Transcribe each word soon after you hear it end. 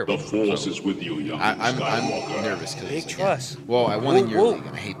The Force is with you, young I'm Skywalker. nervous because Big trust. Well, I won in your league,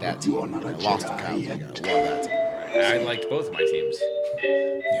 and I hate that team. I lost to Kyle's league, and I love that team. I liked both of my teams.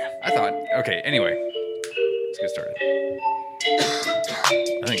 Yeah. I thought, okay, anyway, let's get started.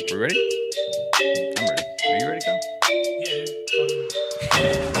 I think, we ready? I'm ready. Are you ready, Kyle?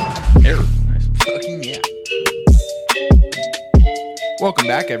 Yeah. Error. Nice. Fucking yeah. Welcome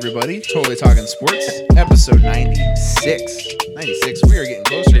back, everybody. Totally Talking Sports, episode 96. 96. We are getting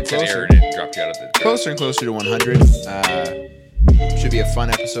closer and It's an closer. error and it dropped you out of the... Closer and closer to 100. Should be a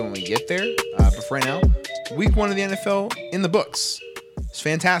fun episode when we get there. But for right now, week one of the NFL in the books. It's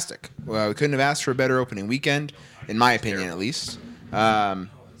fantastic. We couldn't have asked for a better opening weekend, in my opinion, at least.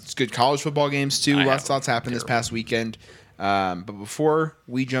 It's good college football games, too. Lots happened this past weekend. But before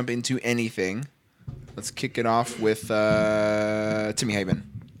we jump into anything, let's kick it off with Timmy. How you been?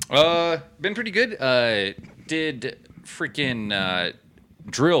 Been pretty good. Did freaking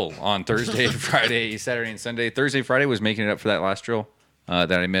drill on Thursday, Friday, Saturday, and Sunday. Thursday, Friday was making it up for that last drill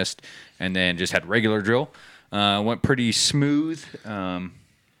that I missed, and then just had regular drill. Went pretty smooth. And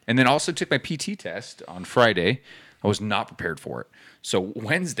then also took my PT test on Friday. I was not prepared for it. So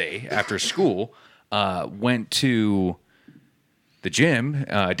Wednesday, after school, went to the gym.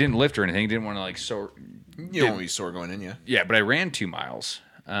 I didn't lift or anything. Didn't want to You don't want to be sore going in, yeah. Yeah, but I ran 2 miles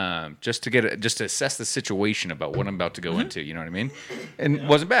just to assess the situation about what I'm about to go into. You know what I mean? And it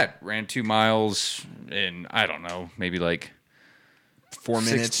wasn't bad. Ran 2 miles in, I don't know, maybe like 4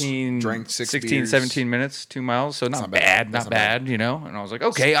 minutes. 16, Drank 16 beers. 17 minutes, 2 miles. So not bad, not bad, you know? And I was like,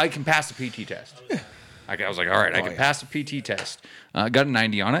 okay, I can pass the PT test. I was like, all right, I can pass the PT test. Got a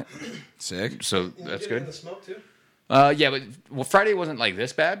 90 on it. Sick. So that's good. The smoke too? Yeah, but Friday wasn't like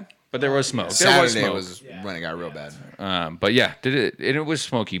this bad, but there was smoke. There was Saturday smoke. was when it got real bad. But yeah, did it. It was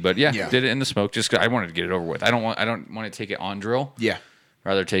smoky, but yeah, Yeah. did it in the smoke. Just 'cause I wanted to get it over with. I don't want to take it on drill. Yeah.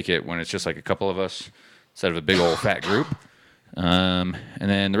 Rather take it when it's just like a couple of us instead of a big old fat group. And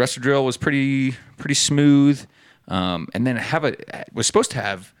then the rest of the drill was pretty smooth. And then was supposed to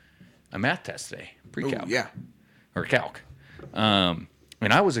have a math test today, pre-calc. Ooh, yeah. Or calc. And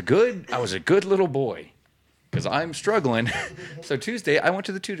I was a good little boy because I'm struggling. So Tuesday I went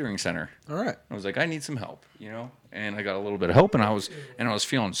to the tutoring center. All right. I was like, I need some help, you know? And I got a little bit of help, and I was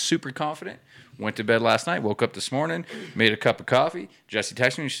feeling super confident. Went to bed last night, woke up this morning, made a cup of coffee. Jessie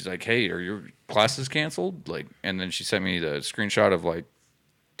texted me, she's like, hey, are your classes canceled? And then she sent me the screenshot of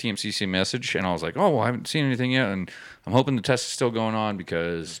TMCC message, and I was like, oh, well, I haven't seen anything yet, and I'm hoping the test is still going on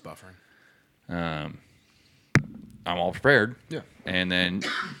because Buffering. I'm all prepared. Yeah. And then,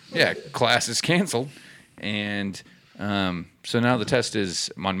 class is canceled. And so now the test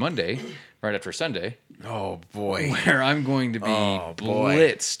is on Monday, right after Sunday. Oh, boy. Where I'm going to be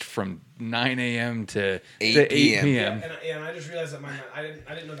blitzed from 9 a.m. to 8 p.m. And I just realized that I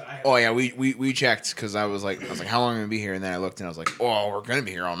didn't know that I had. Oh, yeah, we checked because I was like, how long am I going to be here? And then I looked and I was like, oh, we're going to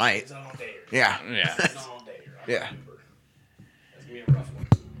be here all night. It's not all day. Yeah. Yeah. It's not all day. Yeah. That's going to be a rough one.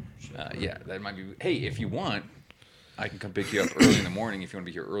 Yeah, that might be. Hey, if you want, I can come pick you up early in the morning if you want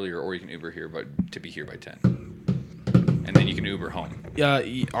to be here earlier, or you can Uber here, but to be here by 10. And then you can Uber home. Yeah,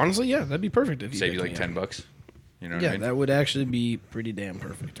 honestly, yeah, that'd be perfect if you Save you picked like me $10. up. You know what I Yeah, mean? that would actually be pretty damn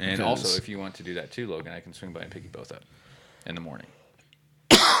perfect. And because- also, if you want to do that too, Logan, I can swing by and pick you both up in the morning.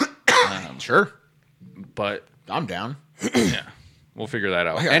 Sure. But I'm down. yeah, we'll figure that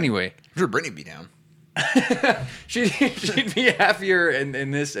out. Oh, yeah. Anyway, I'm sure Brittany be down. she'd be happier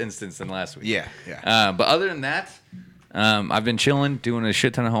in this instance than last week. Yeah. But other than that, I've been chilling, doing a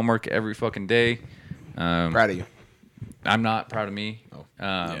shit ton of homework every fucking day. Proud of you. I'm not proud of me.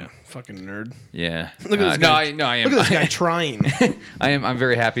 yeah, fucking nerd. Yeah. Look at this no, guy. I am. Look at this guy trying. I'm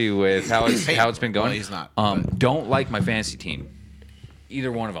very happy with how it's been going. Well, he's not, Don't like my fantasy team.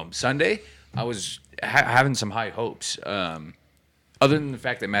 Either one of them. Sunday, I was having some high hopes. Other than the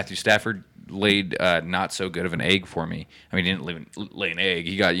fact that Matthew Stafford laid not so good of an egg for me. I mean, he didn't lay an egg.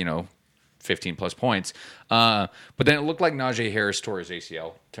 He got 15 plus points. But then it looked like Najee Harris tore his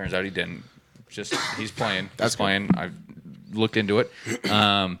ACL. Turns out he didn't. He's playing. That's he's playing. I've looked into it.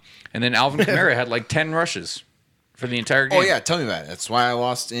 And then Alvin Kamara had like 10 rushes for the entire game. Oh, yeah. Tell me about it. That's why I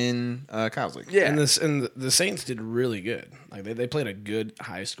lost in Kyle's league. Yeah. And the Saints did really good. Like they played a good,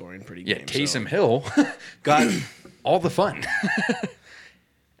 high scoring, pretty Yeah, game. Taysom Hill got all the fun.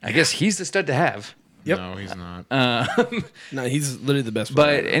 I guess he's the stud to have. Yep. No, he's not. No, he's literally the best.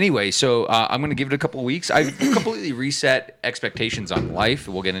 But anyway, so I'm going to give it a couple of weeks. I've completely reset expectations on life.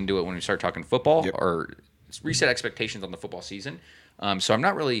 We'll get into it when we start talking football, or reset expectations on the football season. So I'm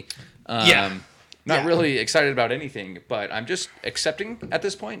not really Not Yeah. really excited about anything, but I'm just accepting at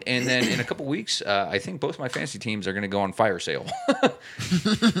this point. And then in a couple weeks, I think both my fantasy teams are going to go on fire sale.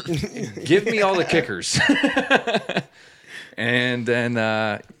 Give me all the kickers. And then,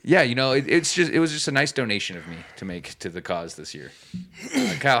 it was just a nice donation of me to make to the cause this year.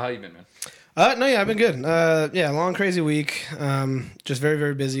 Kyle, how you been, man? No, yeah, I've been good. Long, crazy week. Just very,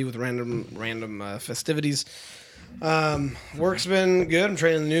 very busy with random festivities. Work's been good. I'm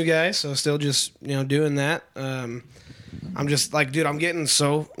training the new guy, so still just doing that. I'm just like, dude, I'm getting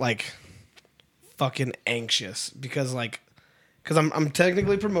so like fucking anxious because I'm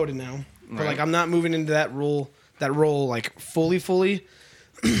technically promoted now, but like I'm not moving into that role like fully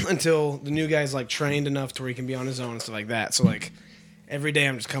until the new guy's like trained enough to where he can be on his own and stuff like that. So like every day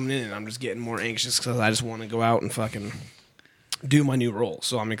I'm just coming in and I'm just getting more anxious because I just want to go out and fucking do my new role.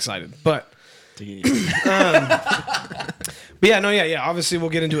 So I'm excited, but. Obviously, we'll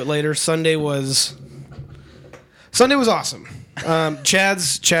get into it later. Sunday was awesome.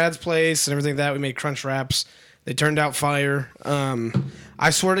 Chad's place and everything like that. We made crunch wraps. They turned out fire. I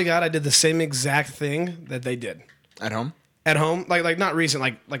swear to God, I did the same exact thing that they did At home? at home. Like not recent,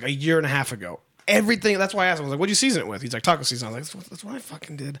 like a year and a half ago. Everything. That's why I asked him. I was like, "What'd you season it with?" He's like, "Taco season." I was like, "That's what I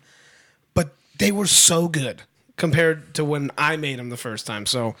fucking did." But they were so good compared to when I made them the first time.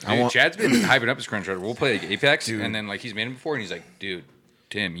 So Chad's been hyping up his crunch wrap. We'll play like Apex, and then like he's made them before, and he's like, "Dude,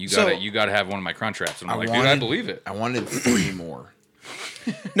 Tim, you gotta have one of my crunch wraps." And I'm like, "Dude, I believe it." I wanted 3 more.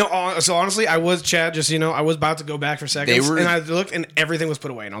 No, so honestly, I was Chad. Just I was about to go back for seconds, and I looked, and everything was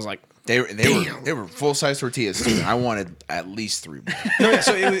put away, and I was like, They were full size tortillas too, and I wanted at least 3 more. "No, yeah."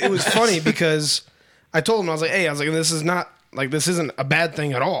 So it was funny because I told him, I was like, "This is not like this isn't a bad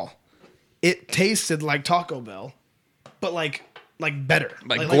thing at all. It tasted like Taco Bell, but like better,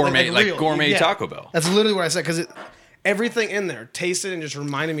 Like gourmet real. Taco Bell. That's literally what I said because everything in there tasted and just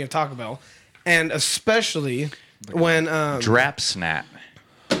reminded me of Taco Bell, and especially when Drap Snap.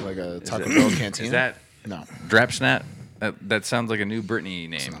 Like a Taco Bell cantina. Is that No, Drap Snap? That sounds like a new Britney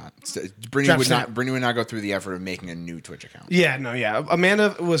name. Brittany would not go through the effort of making a new Twitch account. Yeah, no, yeah.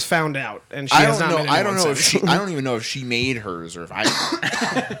 Amanda was found out, and she I has don't not know. made I anyone don't know if since. I don't even know if she made hers or if I.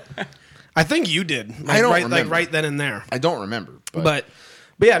 I think you did. Like, I don't right, remember. like right then and there. I don't remember. But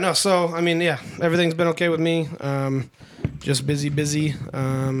yeah, no. So I mean, yeah, everything's been okay with me. Just busy,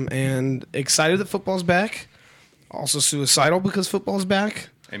 and excited that football's back. Also suicidal because football's back.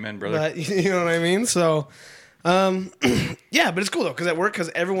 Amen, brother. But you know what I mean. So, yeah, but it's cool though because at work, because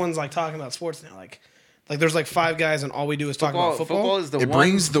everyone's like talking about sports now. Like there's like 5 guys and all we do is talk about football. Football is the it one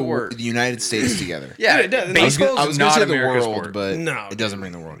brings sport. the United States together. Yeah, it does. baseball I is was going not to say the America's world, sport. but No, it doesn't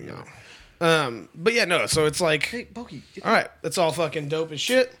bring the world together. But yeah, no. So it's like, all right, that's all fucking dope as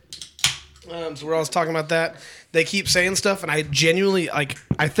shit. So we're always talking about that. They keep saying stuff, and I genuinely I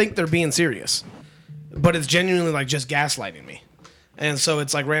think they're being serious, but it's genuinely like just gaslighting me, and so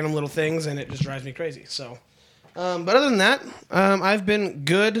it's like random little things, and it just drives me crazy. So, but other than that, I've been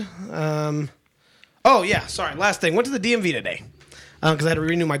good. Oh yeah, sorry. Last thing, went to the DMV today because I had to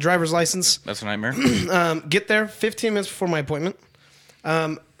renew my driver's license. That's a nightmare. Get there 15 minutes before my appointment.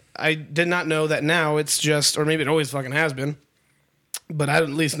 I did not know that now it's just, or maybe it always fucking has been, but at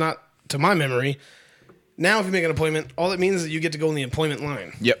least not to my memory. Now, if you make an appointment, all it means is that you get to go in the appointment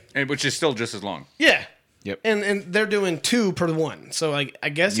line. Yep. And which is still just as long. Yeah. Yep. And they're doing 2 per 1. So I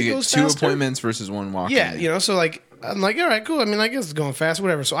guess You it get goes 2 faster. appointments versus 1 walk. Yeah, so like, I'm like, all right, cool. I mean, I guess it's going fast,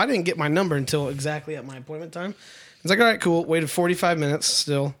 whatever. So I didn't get my number until exactly at my appointment time. It's like, all right, cool. Waited 45 minutes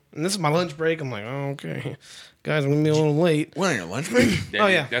still. And this is my lunch break. I'm like, oh, okay. Guys, I'm going to be a little late. What, on your lunch break? Oh,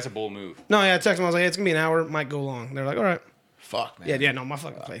 yeah. That's a bold move. No, yeah, I texted them. I was like, hey, it's going to be an hour. Might go long. They're like, all right. Fuck, man. Yeah, no, my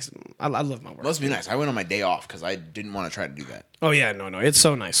fucking place. I love my work. Must be nice. I went on my day off because I didn't want to try to do that. Oh, yeah, no. It's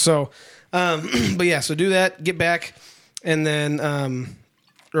so nice. So, but yeah, so do that, get back, and then,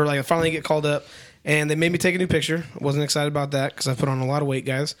 or like I finally get called up, and they made me take a new picture. I wasn't excited about that because I put on a lot of weight,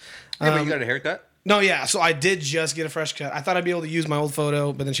 guys. Yeah, but you got a haircut? No, yeah, so I did just get a fresh cut. I thought I'd be able to use my old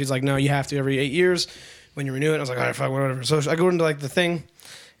photo, but then she's like, no, you have to every 8 years when you renew it. I was like, all right, fine, whatever. So I go into like the thing,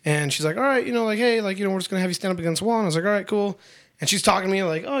 and she's like, all right, like, hey, like, we're just going to have you stand up against the wall. And I was like, all right, cool. And she's talking to me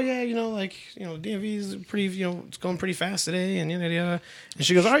like, oh, yeah, DMV is pretty, it's going pretty fast today, and yada, yada. And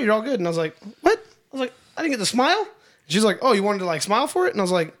she goes, all right, you're all good. And I was like, what? I was like, I didn't get to smile? And she's like, oh, you wanted to, like, smile for it? And I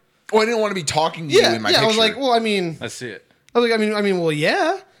was like, Oh, I didn't want to be talking to you in my picture. I was like, well, I mean, Let's see it. well,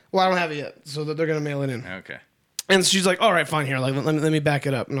 yeah. Well, I don't have it yet, so they're going to mail it in. Okay. And she's like, all right, fine, here, like, let me back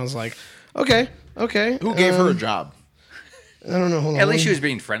it up. And I was like, okay. Who gave her a job? I don't know, hold on. At least she was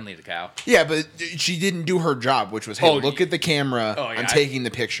being friendly to Cal. Yeah, but she didn't do her job, which was, hey, look at the camera. Oh, yeah, I'm taking the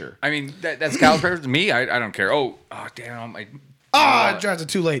picture. I mean, that's Cal's preference. Me, I don't care. Oh, damn. I drafted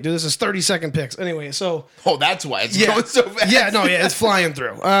too late, dude. This is 30-second picks. Anyway, so Oh, that's why it's going so fast. yeah, it's flying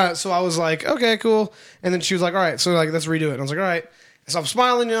through. So I was like, okay, cool. And then she was like, all right, so like let's redo it. And I was like, all right. So I'm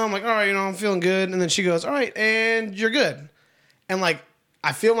smiling, I'm like, all right, I'm feeling good. And then she goes, all right, and you're good. And like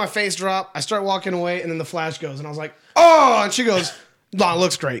I feel my face drop. I start walking away, and then the flash goes, and I was like, oh, and she goes, no, it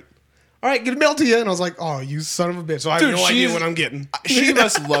looks great. All right, get a mail to you. And I was like, oh, you son of a bitch. So I have no idea what I'm getting. She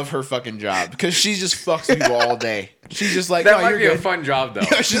must love her fucking job because she just fucks people all day. She's just like, That oh, might you're be a good. fun job though.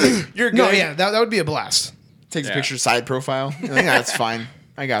 She's like, you're good. No, yeah, that would be a blast. Takes a Yeah. picture, side profile. You're like, that's fine.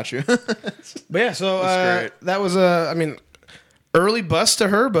 I got you. But yeah, so great. that was early bust to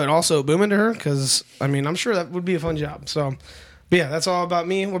her, but also booming to her because I'm sure that would be a fun job. So, but yeah, that's all about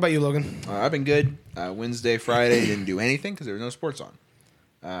me. What about you, Logan? I've been good. Wednesday, Friday, didn't do anything because there was no sports on.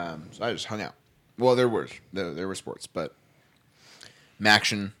 So I just hung out. Well, there were sports, but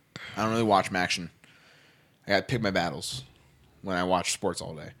Maction. I don't really watch Maction. I got to pick my battles when I watch sports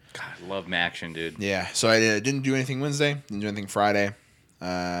all day. God, I love Maction, dude. Yeah, so I didn't do anything Wednesday. Didn't do anything Friday.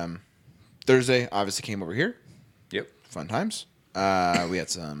 Thursday, obviously came over here. Yep. Fun times. We had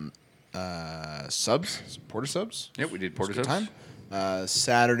some subs, some porter subs. Yep, we did porter Good subs. time.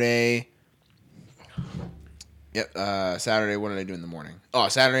 Saturday. Yep. Saturday. What did I do in the morning? Oh,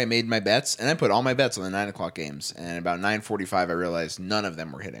 Saturday I made my bets, and I put all my bets on the 9 o'clock games. And about 9:45, I realized none of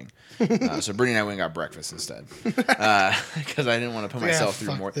them were hitting. So Brittany and I went and got breakfast instead because I didn't want to put myself through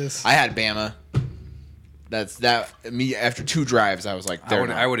fuck more. this. I had Bama. That's that. Me after 2 drives, I was like,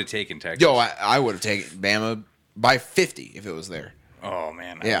 I would have taken Texas. Yo, I would have taken Bama by 50 if it was there. Oh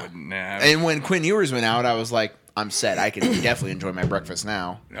man. Yeah. I wouldn't have. And when Quinn Ewers went out, I was like, I'm set. I can definitely enjoy my breakfast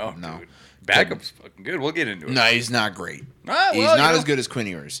now. no. No. Dude. Backup's fucking good. We'll get into it. No, he's not great. Ah, He's well, not you as know. good as Quinn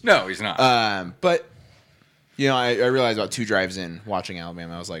Ewers. No, he's not. But, I realized about 2 drives in watching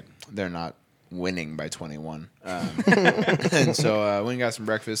Alabama, I was like, they're not winning by 21. And so I went and got some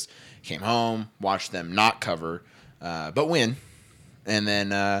breakfast, came home, watched them not cover, but win. And then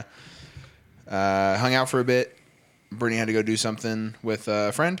hung out for a bit. Brittany had to go do something with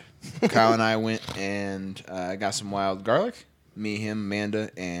a friend. Kyle and I went and got some wild garlic. Me, him, Amanda,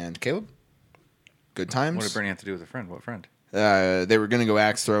 and Caleb. Good times. What did Bernie have to do with a friend? What friend? They were going to go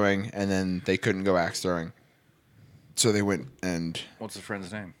axe throwing, and then they couldn't go axe throwing. So they went and What's the friend's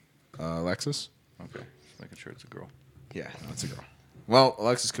name? Alexis. Okay. Just making sure it's a girl. Yeah, that's a girl. Well,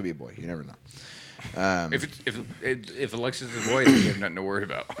 Alexis could be a boy. You never know. If Alexis is a boy, then you have nothing to worry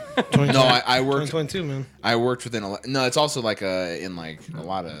about. No, I worked. 2022, man. I worked within. No, it's also like in like a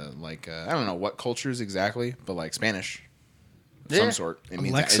lot of like I don't know what cultures exactly, but like Spanish, of some Yeah. sort. It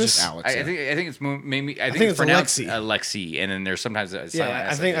means Alexis? it's just Alex. I yeah. think it's maybe. I think think it's it's pronounced Alexi. Alexi, and then there's sometimes a silent Yeah,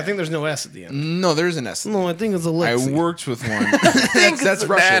 S I think at the end. there's no S at the end. No, there's an S. No, I think it's I Alexi. worked with one. that's Russian.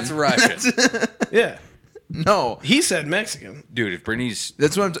 That's Russian, Yeah, No, he said Mexican. dude. If Brittany's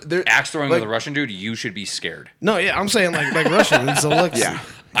that's what I'm. They're axe throwing like, with a Russian dude, you should be scared. No, yeah, I'm saying like Russian. It's Alexi. Yeah.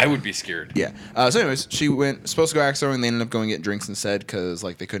 I would be scared. Yeah. So, anyways, she went supposed to go axe throwing. They ended up going get drinks instead because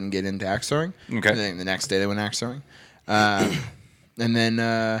like they couldn't get into axe throwing. Okay. And then the next day they went axe throwing, and then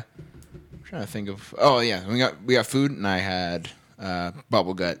I'm trying to think of. Oh yeah, we got food, and I had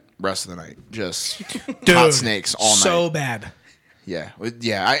bubble gut rest of the night. Just hot snakes all night. So bad. Yeah,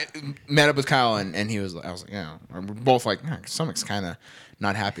 I met up with Kyle, and he was. I was like, yeah, we're both like, stomach's kind of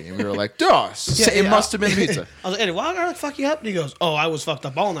not happy, and we were like, duh, it must have been pizza. I was like, Eddie, why garlic fuck you up? And he goes, oh, I was fucked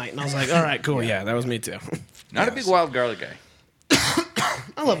up all night. And I was like, all right, cool. Yeah, that was me too. Not a big wild garlic guy.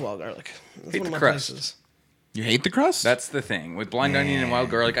 I love wild garlic. It's Hate one the of my crust. places. You hate the crust? That's the thing with blind onion and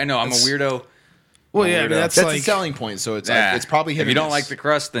wild garlic. I know I'm a weirdo. Well, yeah, I mean, Weirdo. that's That's like a selling point. So it's Yeah. like it's probably hit If you or don't miss. like the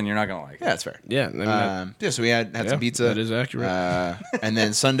crust, then you're not gonna like it. Yeah, that's fair. yeah. I mean, Yeah, so we had some pizza. that is accurate. And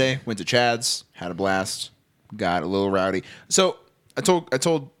then Sunday went to Chad's, had a blast, got a little rowdy. So I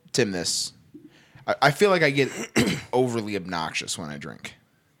told Tim this. I feel like I get overly obnoxious when I drink.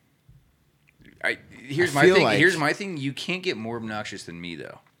 Here's I my feel thing. like- Here's my thing. You can't get more obnoxious than me,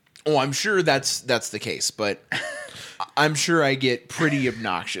 though. Oh, I'm sure that's the case, but I'm sure I get pretty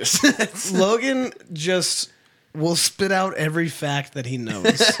obnoxious. Logan just will spit out every fact that he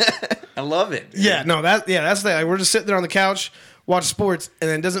knows. I love it. Yeah, no, that's the like, we're just sitting there on the couch, watch sports, and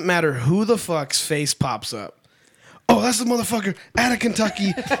then it doesn't matter who the fuck's face pops up. Oh, that's the motherfucker out of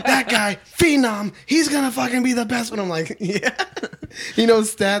Kentucky. That guy, Phenom, he's gonna fucking be the best. And I'm like, yeah. He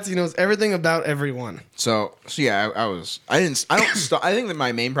knows stats, he knows everything about everyone. so yeah, I don't stop. I think that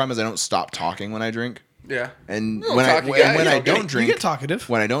my main problem is I don't stop talking when I drink. Yeah. And You're a when talky guy, I you know, don't You drink, get talkative.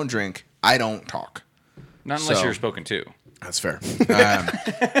 when I don't drink, I don't talk. Not unless So- you're spoken to. That's fair.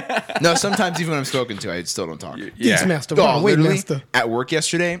 No, sometimes even when I'm spoken to, I still don't talk. Yes, master. Oh, Wow, wait, literally, master. at work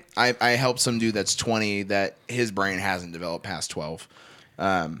yesterday, I helped some dude that's 20 that his brain hasn't developed past 12.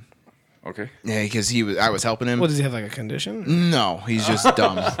 Okay. Yeah, because I was helping him. What, does he have like a condition? No, he's just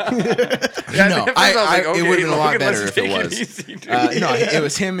dumb. No, at first I was like, it would have been a lot okay, better let's if it take it was. easy, dude. No, it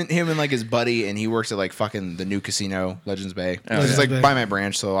was him and like his buddy, and he works at like fucking the new casino, Legends Bay. It's Legends like Bay. by my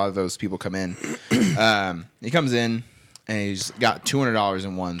branch, so a lot of those people come in. He comes in and he's got $200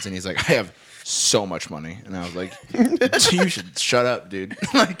 in ones, and he's like, I have so much money, and I was like, you should shut up, dude.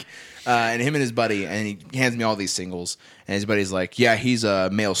 Like, and him and his buddy, and he hands me all these singles, and his buddy's like, yeah, he's a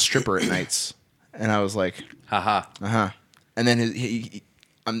male stripper at nights, and I was like, Haha. and then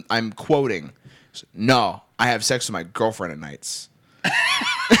I'm quoting, no, I have sex with my girlfriend at nights.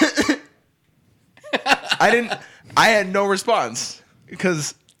 I had no response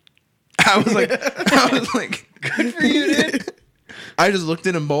because I was like, good for you, dude. I just looked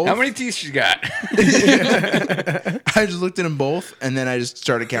at them both. How many teeth you got? I just looked at them both, and then I just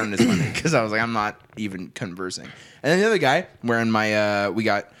started counting his money because I was like, I'm not even conversing. And then the other guy wearing my, we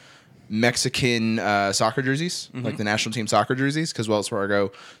got Mexican soccer jerseys, like the national team soccer jerseys, because Wells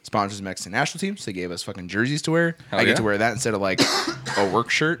Fargo sponsors the Mexican national team, so they gave us fucking jerseys to wear. Hell I get yeah. to wear that instead of like a work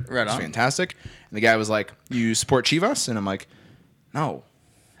shirt. Right It's on. fantastic. And the guy was like, "You support Chivas?" And I'm like, "No,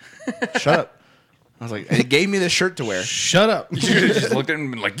 shut up." I was like, and he gave me this shirt to wear. Shut up. You should have just looked at him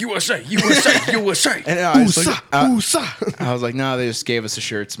and been like, USA, USA, USA. And I was, Oosa, like, oosa. I was like, no, they just gave us the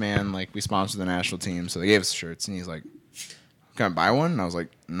shirts, man. Like, we sponsored the national team, so they gave us the shirts. And he's like, can I buy one? And I was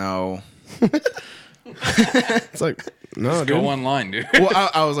like, no. It's like, no, dude. Go online, dude. Well,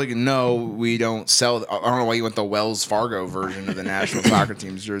 I was like, no, we don't sell. I don't know why you went the Wells Fargo version of the national soccer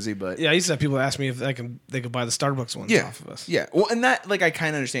team's jersey, but Yeah, I used to have people ask me if they could buy the Starbucks ones yeah, off of us. yeah. Well, and that like I kind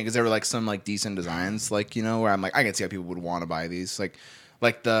of understand because there were like some like decent designs, like where I'm like I can see how people would want to buy these, like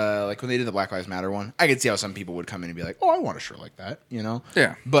when they did the Black Lives Matter one, I could see how some people would come in and be like, oh, I want a shirt like that,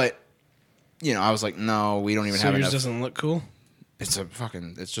 Yeah. But I was like, no, we don't even So have yours enough. doesn't look cool. It's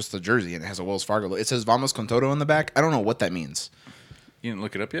just the jersey and it has a Wells Fargo. It says Vamos con todo on the back. I don't know what that means. You didn't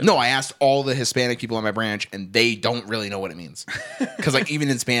look it up yet? No, I asked all the Hispanic people on my branch, and they don't really know what it means. Because like even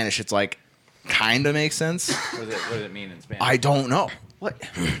in Spanish, it's like kind of makes sense. What does it mean in Spanish? I don't know. What?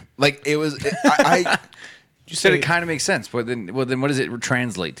 Like it was. You said it kind of makes sense, but then what does it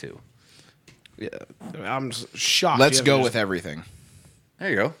translate to? Yeah, I'm just shocked. Let's You go haven't with everything. There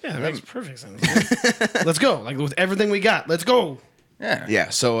you go. Yeah, that makes perfect sense. Let's go. Like with everything we got, let's go. Yeah. Yeah.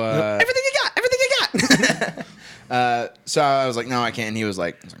 So Everything you got. Everything you got. so I was like, no, I can't. And he was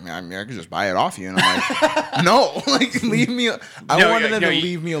like, I mean, I could just buy it off you. And I'm like, no, like leave me. I wanted them to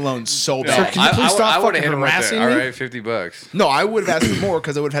leave me alone so bad. Sir, can you please stop would've fucking hit him right harassing there. me? All right, $50. No, I would have asked for more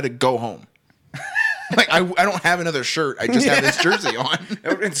because I would have had to go home. Like I don't have another shirt. I just have this jersey on. It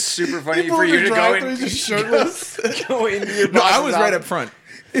would have been super funny for you to go in. just shirtless. Go into your No, I boss's was right office. up front.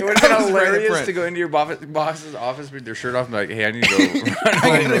 It would have been I was right up hilarious front. to go into your boss's office with your shirt off and be like, hey, I need to go run I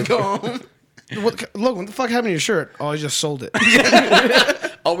home. gotta go home. Look, what the fuck happened to your shirt? Oh, I just sold it.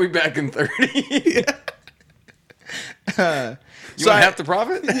 I'll be back in 30. You So want I- half the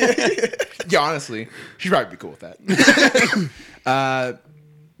profit? Yeah, honestly, she'd probably be cool with that.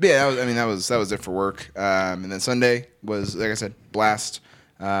 But yeah, that was it for work. And then Sunday was, like I said, blast.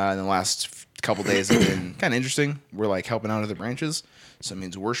 And the last couple days have been kind of interesting. We're like helping out other branches, so it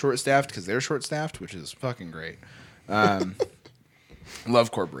means we're short staffed because they're short staffed, which is fucking great.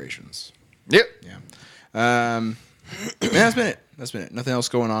 Love corporations. Yep. Yeah. And that's been it. Nothing else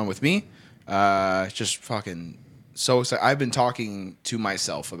going on with me. Just fucking so excited. I've been talking to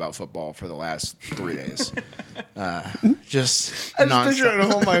myself about football for the last 3 days. Just I just picture nonstop. it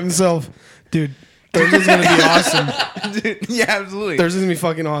at home by himself. Dude, Thursday's going to be awesome. Dude, yeah, absolutely. Thursday's going to be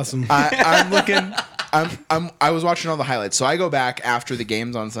fucking awesome. I'm looking. I was watching all the highlights, so I go back after the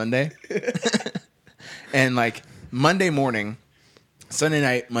games on Sunday, and like Sunday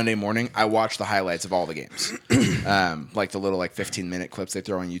night, Monday morning, I watch the highlights of all the games, like the little 15-minute clips they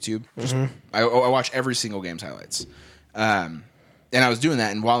throw on YouTube. I watch every single game's highlights, and I was doing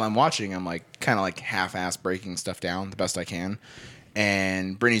that. And while I'm watching, I'm like kind of half-ass breaking stuff down the best I can.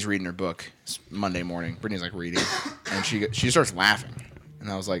 And Brittany's reading her book it's Monday morning. Brittany's reading, and she starts laughing,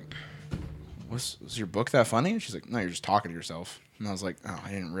 and I was like, was your book that funny? And she's like, no, you're just talking to yourself. And I was like, oh,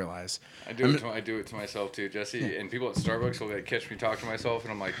 I didn't realize. I do it to myself too, Jesse. And people at Starbucks will catch me talking to myself,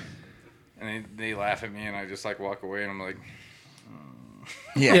 and I'm like, and they laugh at me, and I just walk away, and I'm like,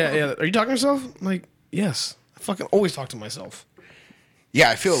 Yeah. Are you talking to yourself? I'm like, yes. I fucking always talk to myself. Yeah,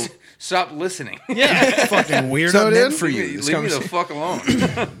 I feel stop listening. Yeah. Fucking it's not weirdo, meant dude. for you. This Leave me the conversation- fuck alone.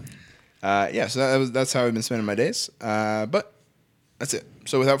 Yeah, so that's how I've been spending my days. But that's it.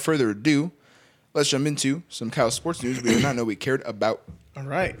 So without further ado, let's jump into some Kyle sports news we did not know we cared about. All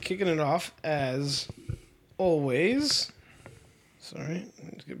right, kicking it off as always. Sorry,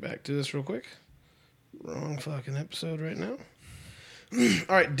 let's get back to this real quick. Wrong fucking episode right now.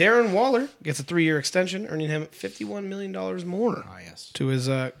 All right, Darren Waller gets a 3-year extension, earning him $51 million more Yes. to his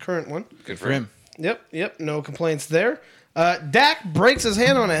current one. Good For him. Yep, no complaints there. Dak breaks his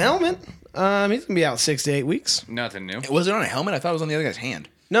hand on a helmet. He's going to be out 6 to 8 weeks. Nothing new. Was it on a helmet? I thought it was on the other guy's hand.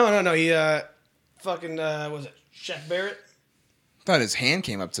 No. He fucking, was it Shaq Barrett? I thought his hand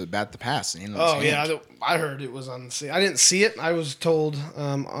came up to bat the pass. And he Oh, yeah, I heard it was on the I didn't see it. I was told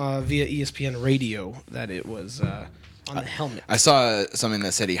via ESPN radio that it was on the helmet. I saw something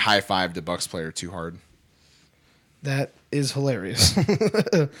that said he high-fived a Bucks player too hard. That is hilarious.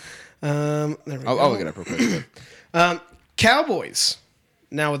 There we I'll go. look it up real quick. Cowboys.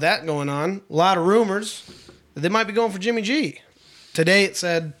 Now with that going on, a lot of rumors that they might be going for Jimmy G. Today it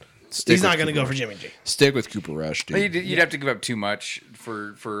said he's not going to go for Jimmy G. Stick with Cooper Rush, dude. You'd have to give up too much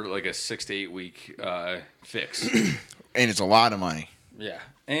for like a 6 to 8 week fix. And it's a lot of money. Yeah,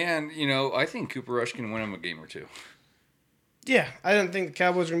 and I think Cooper Rush can win him a game or two. Yeah, I didn't think the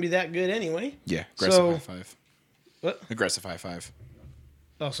Cowboys were going to be that good anyway. Yeah, aggressive So- high five. What? Aggressive high five.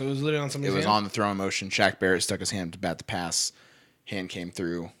 Oh, so it was literally on It somebody's was hand? on the throwing motion. Shaq Barrett stuck his hand to bat the pass. Hand came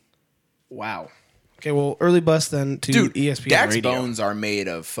through. Wow. Okay, well, early bus then to Dude, ESPN Dak's radio. bones are made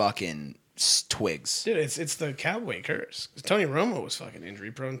of fucking twigs. Dude, it's the Cowboy curse. 'Cause Tony Romo was fucking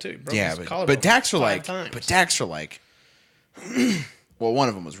injury prone too. Broke Yeah, his collarbone but Dak's are 5 like, times. well, one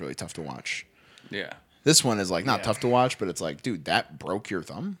of them was really tough to watch. Yeah, This one is like not Yeah. tough to watch, but it's like, dude, that broke your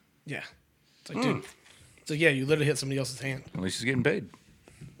thumb. Yeah. It's like, dude. It's like, yeah, you literally hit somebody else's hand. at least he's getting paid.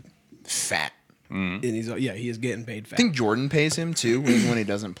 Fat. And he is getting paid fat. I think Jordan pays him too when he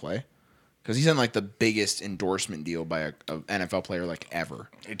doesn't play, because he's in like the biggest endorsement deal by a NFL player like ever.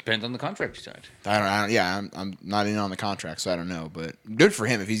 It depends on the contract you signed. I don't. Yeah, I'm not in on the contract, so I don't know. But good for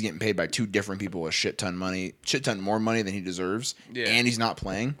him if he's getting paid by 2 different people a shit ton more money than he deserves, Yeah. and he's not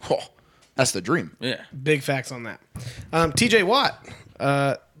playing. Oh, that's the dream. Yeah, Big facts on that. TJ Watt,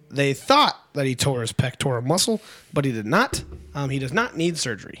 they thought that he tore his pectoral muscle, but he did not. He does not need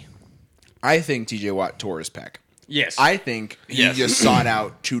surgery. I think TJ Watt tore his pec. yes. I think he Yes. just sought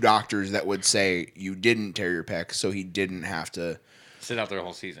out 2 doctors that would say you didn't tear your pec, so he didn't have to. sit out there the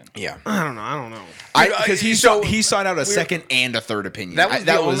whole season. Yeah, I don't know. because he sought out a second and a third opinion. That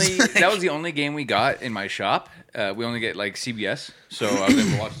was the only game we got in my shop. We only get like CBS, so I was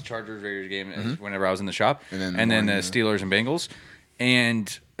able to watch the Chargers Raiders game whenever I was in the shop, And then and then the morning, Steelers and Bengals.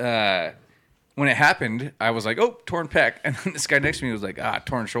 And when it happened, I was like, "Oh, torn pec," and then this guy next to me was like,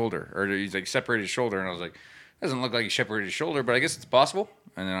 torn shoulder," or he's like separated his shoulder, and I was like, "Doesn't look like he separated his shoulder, but I guess it's possible."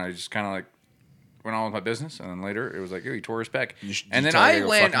 And then I just kind of like went on with my business, and then later it was like, "Oh, he tore his pec," and then tell him to I go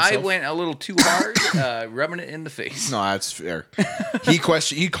went, fuck himself? a little too hard, rubbing it in the face. No, that's fair. He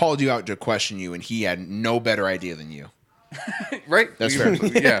called you out to question you, and he had no better idea than you. Right? That's fair.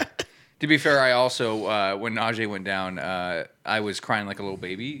 Yeah. To be fair, I also when Najee went down, I was crying like a little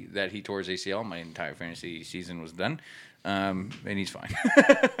baby that he tore his ACL. My entire fantasy season was done, and he's fine.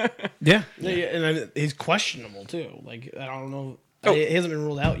 Yeah, and he's questionable too. Like I don't know, Oh. he hasn't been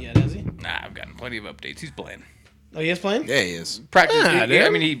ruled out yet, has he? Nah, I've gotten plenty of updates. He's playing. Oh, he is playing. Yeah, he is. Practice. Yeah, I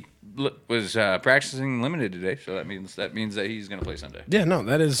dude. mean, he was practicing limited today, so that means that he's going to play Sunday. Yeah, no,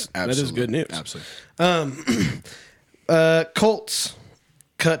 that is good news. Absolutely. Colts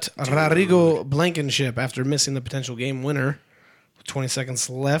cut Rodrigo Blankenship after missing the potential game winner. With 20 seconds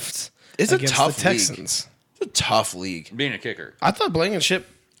left. It's a against tough the Texans. It's a tough league. Being a kicker. I thought Blankenship.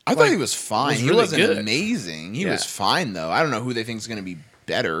 I thought he was fine. was He really wasn't good. amazing. He Yeah. was fine though. I don't know who they think is going to be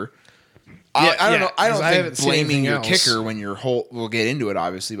better. Yeah, I don't yeah, know. I don't 'cause I haven't think seen blaming anything your else. kicker when your whole. We'll get into it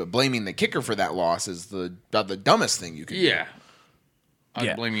obviously, but blaming the kicker for that loss is about the dumbest thing you can do. Yeah. I'd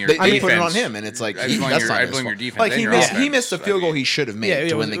Yeah. blame your They defense. put it on him, and it's like I'd that's blame not I'd his blame your fault. defense. Like and he your missed offense. a field goal he should have made Yeah,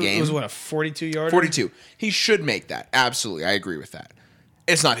 to win the game. It was what, a 42-yarder? 42. He should make that. Absolutely, I agree with that.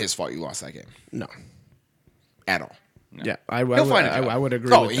 It's not his fault you lost that game No. at all. Yeah, I He'll find a job. would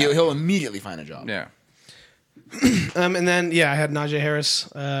agree Oh, with that. he'll immediately find a job. Yeah. And then, yeah, I had Najee Harris,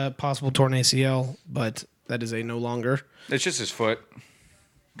 possible torn ACL, but that is a no longer. It's just his foot.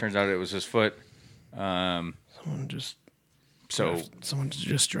 Turns out it was his foot. Someone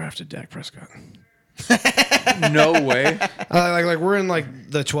just drafted Dak Prescott. No way. Like we're in like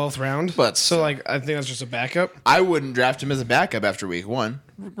the 12th round, But so like I think that's just a backup. I wouldn't draft him as a backup after week 1.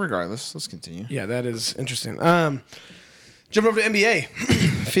 Regardless, let's continue. Yeah, that is interesting. Jump over to NBA.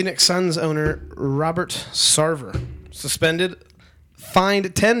 Phoenix Suns owner Robert Sarver suspended fined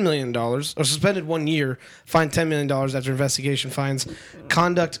 $10 million, or suspended 1 year, fined $10 million after investigation finds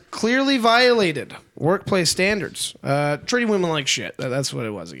conduct clearly violated workplace standards. Treating women like shit. That's what it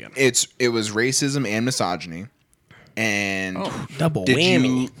was again. It was racism and misogyny. And Double did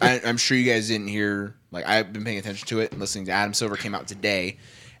whammy. I'm sure you guys didn't hear, like, I've been paying attention to it and listening to Adam Silver came out today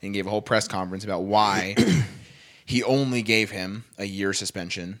and gave a whole press conference about why he only gave him a year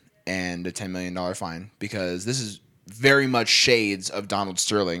suspension and a $10 million fine, because this is very much shades of Donald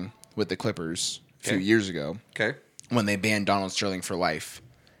Sterling with the Clippers a few years ago. Okay. When they banned Donald Sterling for life.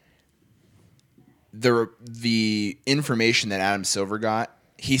 The information that Adam Silver got,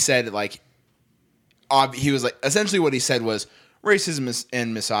 he said, like, he was like, essentially what he said was racism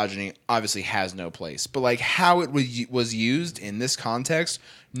and misogyny obviously has no place, but like how it was used in this context,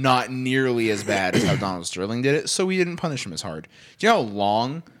 not nearly as bad as how Donald Sterling did it, so we didn't punish him as hard. Do you know how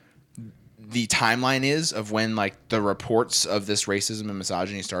long the timeline is of when like the reports of this racism and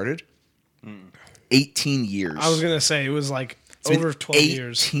misogyny started? 18 years. I was going to say, it was like It's been over 12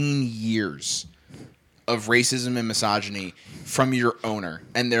 years. 18 years of racism and misogyny from your owner.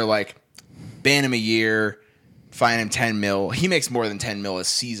 And they're like, ban him a year, fine him 10 mil. He makes more than 10 mil a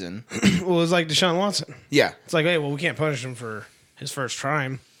season. Well, it was like Deshaun Watson. Yeah. It's like, hey, well, we can't punish him for his first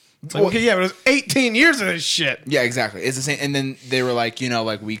crime. It's like, Well- okay, yeah, but it was 18 years of this shit. Yeah, exactly. It's the same. And then they were like,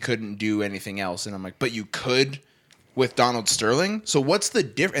 like we couldn't do anything else. And I'm like, but you could with Donald Sterling. So what's the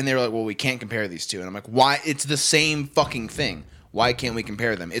difference? And they were like, well, we can't compare these two. And I'm like, why? It's the same fucking thing. Why can't we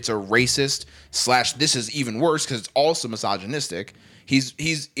compare them? It's a racist / this is even worse because it's also misogynistic.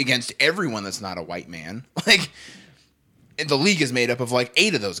 He's against everyone that's not a white man. Like, and the league is made up of like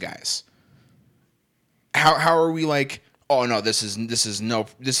 8 of those guys. How are we like, oh no, this is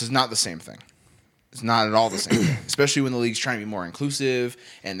not the same thing. It's not at all the same thing. Especially when the league's trying to be more inclusive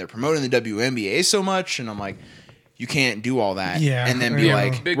and they're promoting the WNBA so much, and I'm like, you can't do all that. Yeah, And then be yeah.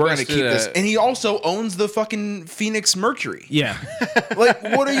 like, Big we're gonna bust keep to this. the- And he also owns the fucking Phoenix Mercury. Yeah. Like,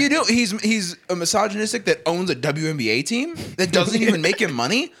 what are you doing? He's a misogynistic that owns a WNBA team that doesn't even make him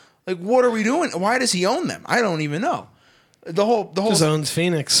money. Like, what are we doing? Why does he own them? I don't even know. The whole Just owns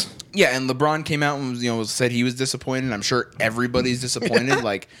Phoenix. yeah, and LeBron came out and said he was disappointed. I'm sure everybody's disappointed.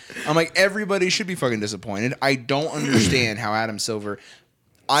 Like, I'm like, everybody should be fucking disappointed. I don't understand how Adam Silver.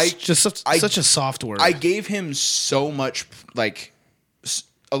 It's just such a soft word. I gave him so much, like,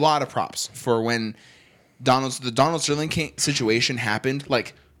 a lot of props for when the Donald Sterling situation happened,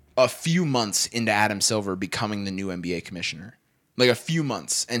 like a few months into Adam Silver becoming the new NBA commissioner. Like a few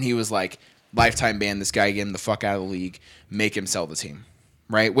months. And he was like, lifetime ban this guy, get him the fuck out of the league, make him sell the team.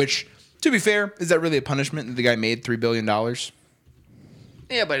 Right? Which, to be fair, is that really a punishment that the guy made $3 billion?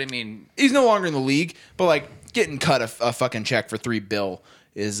 Yeah, but I mean, He's no longer in the league, but like getting cut a fucking check for $3 billion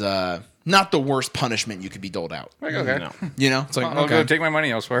is not the worst punishment you could be doled out. like, okay, No. It's like, I'll okay. go take my money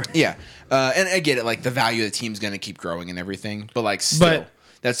elsewhere. Yeah, and I get it. Like the value of the team's going to keep growing and everything, but like still,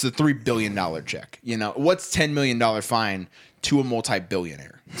 that's the $3 billion check. What's $10 million fine to a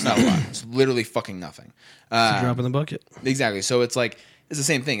multi-billionaire? It's not a lot. It's literally fucking nothing. Drop in the bucket. Exactly. So it's like it's the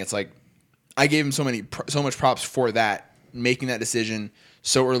same thing. It's like I gave him so much props for that, making that decision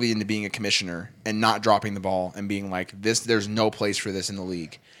so early into being a commissioner and not dropping the ball and being like, there's no place for this in the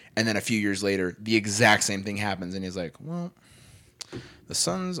league. And then a few years later, the exact same thing happens, and he's like, well, the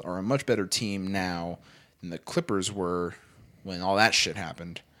Suns are a much better team now than the Clippers were when all that shit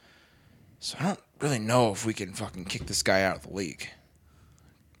happened. So I don't really know if we can fucking kick this guy out of the league.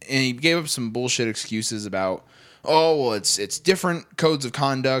 And he gave up some bullshit excuses about, oh, well, it's different codes of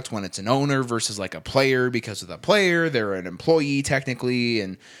conduct when it's an owner versus like a player, because of the player, they're an employee technically,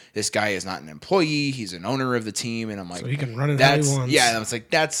 and this guy is not an employee, he's an owner of the team. And I'm like, So he can run it how he wants. yeah, and I was like,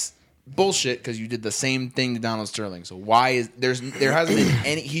 that's bullshit, because you did the same thing to Donald Sterling. So why is there hasn't been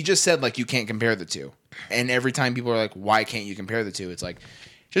any? He just said like you can't compare the two, and every time people are like, why can't you compare the two? It's like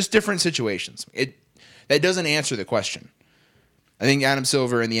just different situations. That doesn't answer the question. I think Adam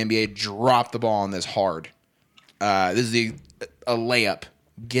Silver and the NBA dropped the ball on this hard. This is a layup.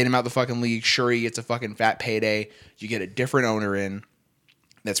 Get him out the fucking league. Sure, he gets a fucking fat payday. You get a different owner in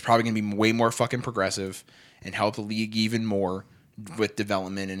that's probably going to be way more fucking progressive and help the league even more with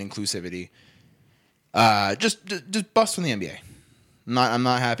development and inclusivity. Just bust from the NBA. I'm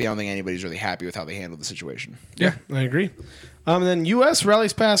not happy. I don't think anybody's really happy with how they handled the situation. Yeah, I agree. And then U.S.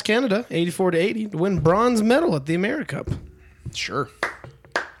 rallies past Canada, 84-80, to win bronze medal at the America Cup. Sure.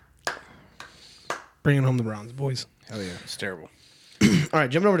 Bringing home the bronze, boys. Hell yeah. It's terrible. All right,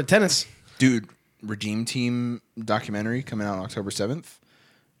 jumping over to tennis. Dude, Redeem Team documentary coming out on October 7th.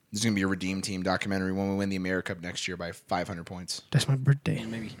 There's going to be a Redeem Team documentary when we win the America Cup next year by 500 points. That's my birthday.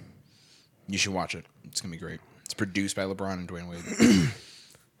 Maybe. You should watch it. It's going to be great. It's produced by LeBron and Dwayne Wade.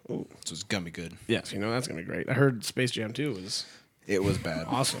 So it's gonna be good. Yes, that's gonna be great. I heard Space Jam 2 was It was bad.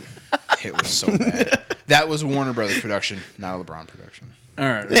 awesome. It was so bad. That was Warner Brothers production, not a LeBron production. All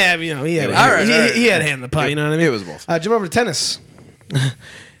right. Yeah, he had All he had a hand in the pie. You know what I mean? It was both. Jump over to tennis.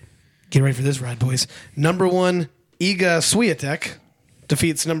 Get ready for this ride, boys. Number 1, Iga Swiatek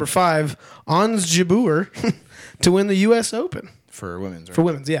defeats number 5, Ons Jabeur to win the U.S. Open For women's, right? for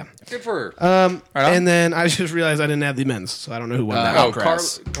women's. Yeah. Good for her. Right on. And then I just realized I didn't have the men's, so I don't know who won that.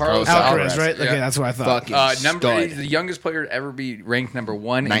 Alcaraz. Carlos Alcaraz, Alcaraz, right? Okay, yeah. that's what I thought. Fucking Number stud. the youngest player to ever be ranked number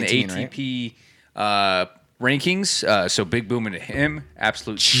 1 19, in the ATP rankings. So big boom into him.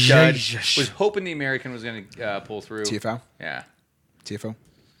 Absolute stud. Jesus. Was hoping the American was going to pull through. TFO? Yeah. TFO?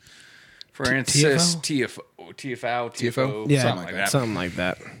 Francis TFO. Yeah, Something like that. Something like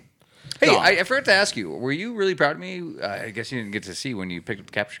that. Hey, No. I forgot to ask you. Were you really proud of me? I guess you didn't get to see when you picked up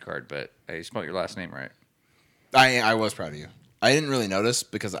the capture card, but I spelled your last name right. I was proud of you. I didn't really notice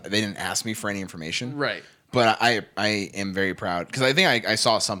because they didn't ask me for any information. Right. But I am very proud because I think I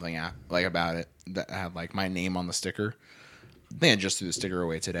saw something about it that had like my name on the sticker. I think I just threw the sticker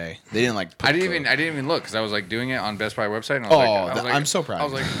away today. They didn't like. Put I didn't even look because I was like doing it on Best Buy website. And I was I'm so proud I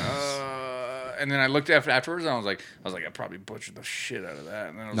was of like, you. and then I looked afterwards and I was like, I probably butchered the shit out of that.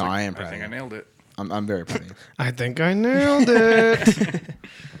 And then I was No, like, I am proud I think I of you. nailed it. I'm very proud of you. I think I nailed it.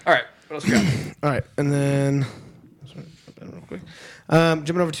 All right, what else we got? All right, and then real quick.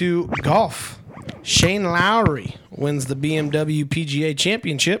 Jumping over to golf. Shane Lowry wins the BMW PGA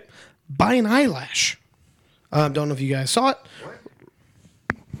Championship by an eyelash. Don't know if you guys saw it.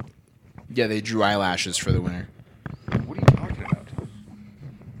 Yeah, they drew eyelashes for the winner. What are you talking about?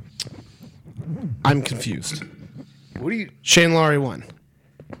 I'm confused. What do you? Shane Lowry won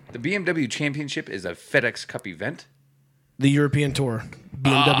The BMW Championship is a FedEx Cup event. the European Tour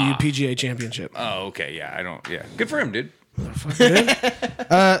BMW PGA Championship. Oh, okay, yeah, I don't. Yeah, good for him, dude.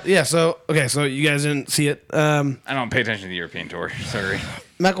 Yeah. So you guys didn't see it. I don't pay attention to the European Tour. Sorry.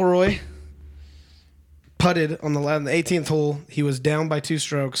 McIlroy putted on the 18th hole. He was down by 2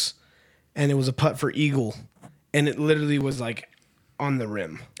 strokes, and it was a putt for eagle, and it literally was like on the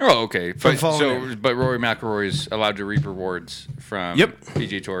rim. Oh, okay. But following but Rory McIlroy is allowed to reap rewards from Yep.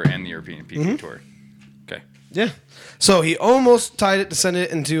 PGA Tour and the European PGA Tour. Okay. Yeah. So he almost tied it to send it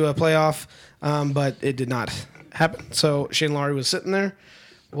into a playoff, but it did not happen. So Shane Lowry was sitting there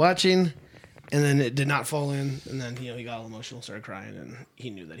watching, and then it did not fall in. And then he got all emotional, started crying, and he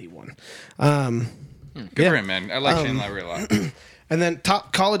knew that he won. Good for him, man. I like Shane Lowry a lot. And then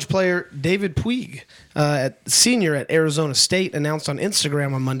top college player David Puig, senior at Arizona State, announced on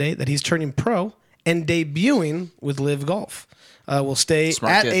Instagram on Monday that he's turning pro and debuting with Live Golf. Will stay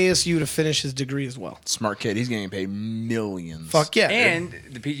Smart at kid. ASU to finish his degree as well. Smart kid. He's getting paid millions. Fuck yeah. And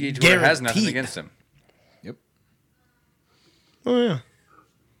the PGA Tour has nothing Guaranteed. against him. Yep. Oh, yeah.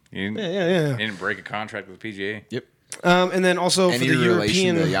 He didn't, Yeah. he didn't break a contract with PGA. Yep. And then also Any for the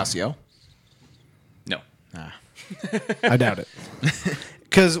relation European... to Yasiel? No. I doubt it.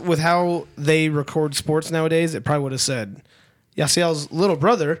 Because with how they record sports nowadays, it probably would have said Yasiel's little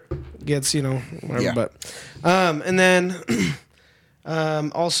brother gets, whatever. Yeah. But, and then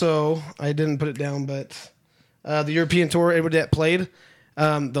also, I didn't put it down, but the European Tour, everybody that played,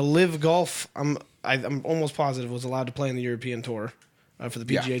 the Live Golf, I'm almost positive was allowed to play in the European Tour for the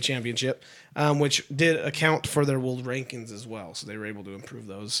PGA Championship, which did account for their world rankings as well. So they were able to improve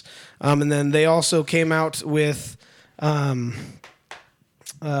those. And then they also came out with the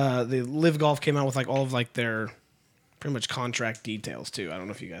Live Golf came out with like all of like their pretty much contract details too. I don't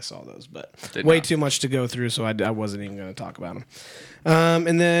know if you guys saw those, but Did way not. too much to go through, so I wasn't even going to talk about them.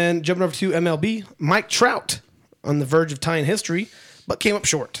 And then jumping over to MLB, Mike Trout on the verge of tying history, but came up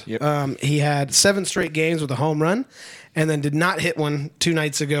short. Yep. He had 7 straight games with a home run, and then did not hit one 2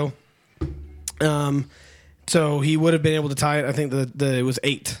 nights ago. So he would have been able to tie it. I think it was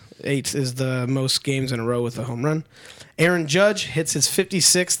 8. 8 is the most games in a row with a home run. Aaron Judge hits his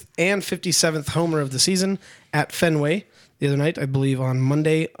 56th and 57th homer of the season at Fenway the other night, I believe on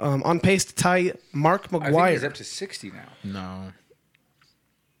Monday, on pace to tie Mark I think McGwire. he's up to 60 now. No.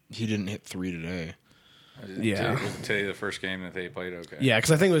 He didn't hit 3 today. Yeah. Was today the first game that they played? Okay. Yeah,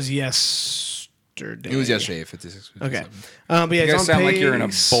 because I think it was yesterday. It was yesterday, 56. Okay. 57. But yeah, You he's guys on sound like you're in a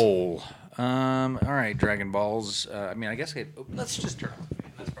pace. bowl. All right, Dragon Balls. I mean, I guess let's just turn off.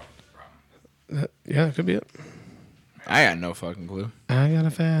 That's probably the problem. Yeah, that could be it. I got no fucking clue. I got a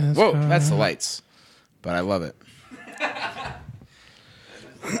fast Whoa, car. that's the lights. But I love it.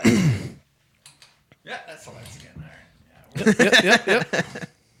 Yeah, that's the lights again. All right. Yep.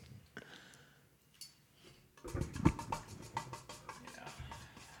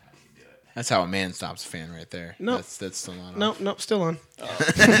 How do you do it? That's how a man stops a fan right there. Nope. That's still not on. Nope, still on.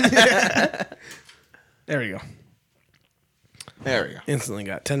 There we go. There we go. Instantly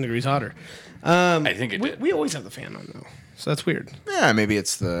got 10 degrees hotter. I think it did. We always have the fan on though, so that's weird. Yeah, maybe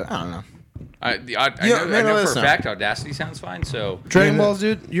it's the, I don't know. I Yeah, man, know let us for a know. fact Audacity sounds fine. So Dragon Balls,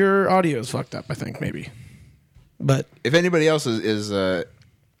 dude, your audio is fucked up. I think maybe, but If anybody else is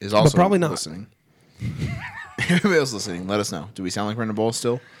also probably not. listening. Everybody else listening, let us know. Do we sound like Brandon Bowles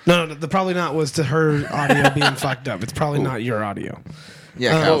still? no, the probably not was to her audio being fucked up. It's probably not your audio.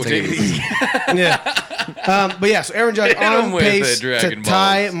 Yeah, Kyle, take it easy. Yeah. But yeah, so Aaron Judge Hit him on with pace the Dragon to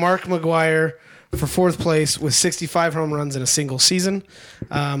tie Balls. Mark McGwire for fourth place with 65 home runs in a single season.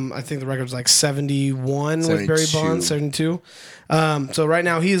 I think the record's like 71 with Barry 72. Bonds, 72. So right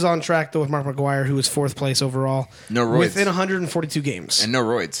now he is on track though with Mark McGwire, who is fourth place overall. No roids. Within 142 games. And no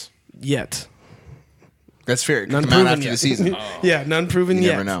roids. Yet. That's fair. It could None come out proven after yet. the season. Yeah, none proven You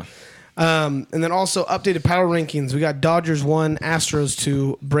yet. never know. And then also updated power rankings. We got Dodgers 1, Astros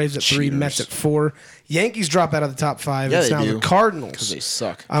 2, Braves at 3, Cheaters. Mets at 4. Yankees drop out of the top 5. Yeah, It's they now do. the Cardinals. They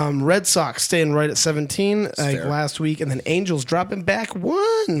suck. Red Sox staying right at 17 like fair. last week. And then Angels dropping back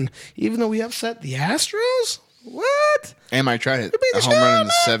 1, even though we upset the Astros? What? And I tried it. beat the A home run in shit out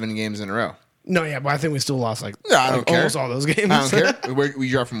of 7 games in a row. No, yeah, but I think we still lost like, No, I don't care. almost all those games. I don't care. We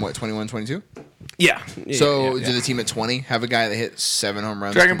dropped from what, 21, 22? Yeah. So yeah. did the team at 20 have a guy that hit 7 home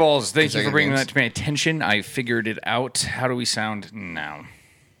runs? Dragon Balls, thank you for consecutive bringing games? that to my attention. I figured it out. How do we sound now?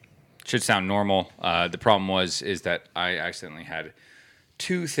 Should sound normal. The problem is that I accidentally had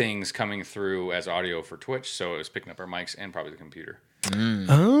 2 things coming through as audio for Twitch, so it was picking up our mics and probably the computer.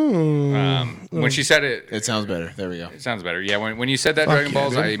 Oh. When she said it, It sounds better. There we go. it sounds better. Yeah, when you said that Fuck Dragon yeah,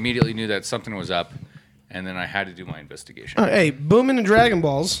 Balls, dude. I immediately knew that something was up, and then I had to do my investigation. All right, hey, booming and Dragon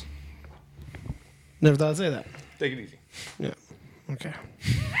Balls. Never thought I'd say that. Take it easy. Yeah. Okay.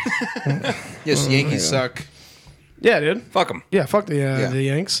 Yes, Yankees suck. Yeah, dude. Fuck them. Yeah, fuck the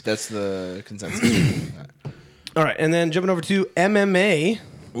Yanks. That's the consensus. All right, and then jumping over to MMA,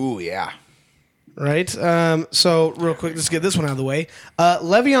 Ooh, yeah. right? So real quick, let's get this one out of the way.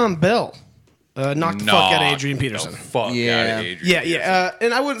 Le'Veon Bell knocked the fuck out of Adrian Peterson. Fuck Yeah. out of Adrian. Yeah.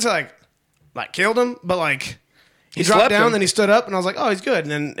 And I wouldn't say like killed him, but like he slept dropped down, him. then he stood up, and I was like, oh, he's good.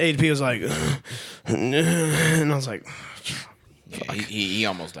 And then ADP was like, and I was like, Yeah, he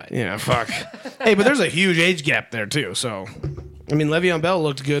almost died. yeah, fuck. Hey, but there's a huge age gap there too. So, I mean, Le'Veon Bell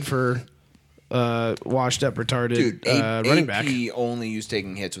looked good for washed up, retarded Dude, running back. AP only used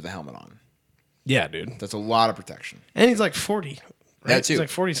taking hits with a helmet on. Yeah, dude. That's a lot of protection. And he's like 40. Right? That too. He's like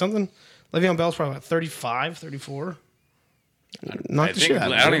 40 something. Le'Veon Bell's probably like 35, 34. Knocked the shit out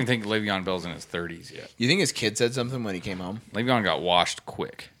of him. I don't even think Le'Veon Bell's in his 30s yet. You think his kid said something when he came home? Le'Veon got washed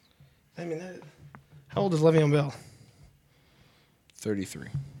quick. I mean, how old is Le'Veon Bell? 33.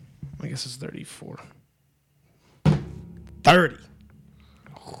 I guess it's 34. 30.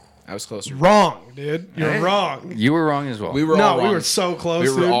 I was closer. Wrong, dude. You're wrong. You were wrong as well. We were all No, wrong. we were so close.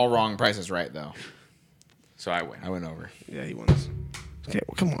 We were dude. all wrong. Price is right, though. So I win. I went over. Yeah, he wins. Okay,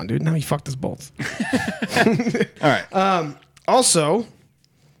 well, come on, dude. Now you fucked us both. All right. Also,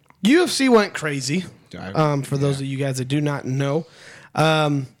 UFC went crazy. I- For those of you guys that do not know,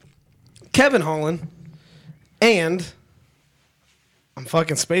 Kevin Holland and I'm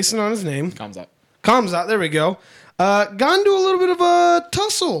fucking spacing on his name. Comes up. Kamzat, there we go. Got into a little bit of a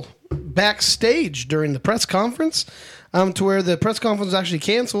tussle backstage during the press conference, to where the press conference was actually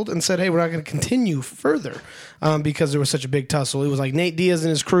canceled and said, hey, we're not going to continue further because there was such a big tussle. It was like Nate Diaz and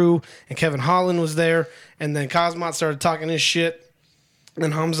his crew, and Kevin Holland was there, and then Kazmat started talking his shit,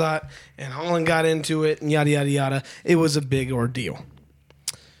 and Hamzat and Holland got into it, and yada, yada, yada. It was a big ordeal.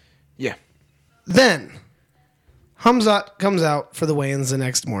 Yeah. Then Hamzat comes out for the weigh-ins the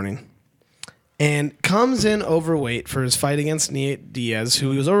next morning and comes in overweight for his fight against Nate Diaz,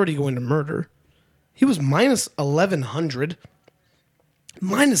 who he was already going to murder. He was minus 1,100.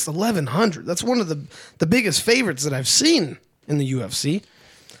 Minus 1,100. That's one of the biggest favorites that I've seen in the UFC.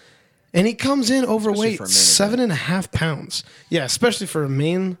 And he comes in overweight, for a main event. 7.5 pounds. Yeah, especially for a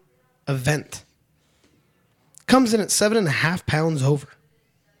main event. Comes in at 7.5 pounds over.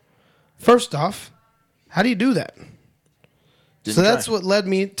 First off, how do you do that? So that's what led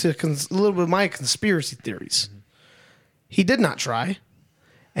me to a little bit of my conspiracy theories. He did not try.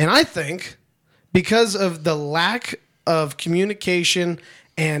 And I think because of the lack of communication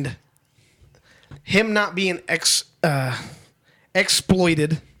and him not being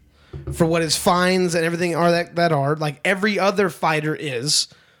exploited for what his fines and everything are that are, like every other fighter is,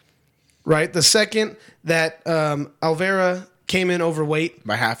 right? The second that Alvera came in overweight,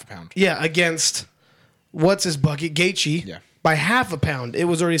 By half a pound. yeah, against what's his bucket, Gaethje. Yeah. by half a pound, it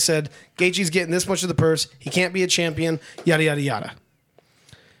was already said, Gaethje's getting this much of the purse. He can't be a champion, yada, yada, yada.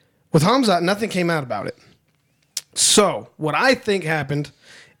 With Khamzat, nothing came out about it. So what I think happened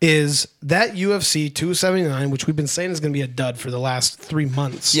is that UFC 279, which we've been saying is going to be a dud for the last 3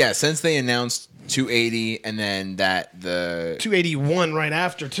 months. Yeah, since they announced 280 and then that the 281 right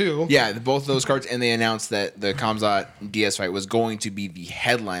after, too. yeah, both of those cards, and they announced that the Khamzat Diaz fight was going to be the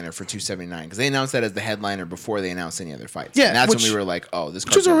headliner for 279 because they announced that as the headliner before they announced any other fights. Yeah, and that's which- when we were like, oh, this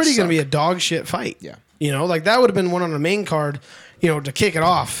Which was already going to be suck. a dog shit fight. Yeah. You know, like that would have been one on the main card, you know, to kick it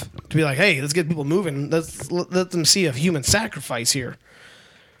off, to be like, hey, let's get people moving. Let's let them see a human sacrifice here.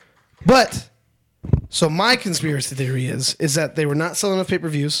 But, so my conspiracy theory is that they were not selling enough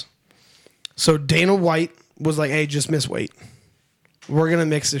pay-per-views. So Dana White was like, hey, just miss weight. We're going to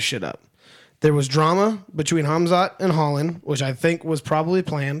mix this shit up. There was drama between Khamzat and Holland, which I think was probably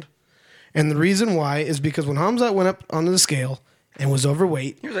planned. And the reason why is because when Khamzat went up onto the scale and was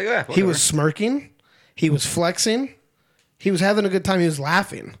overweight, He was like, "Ah, he whatever." was smirking, he was flexing, he was having a good time, he was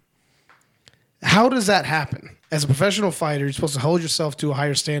laughing. How does that happen? As a professional fighter, you're supposed to hold yourself to a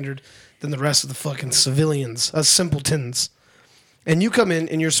higher standard than the rest of the fucking civilians, us simpletons. And you come in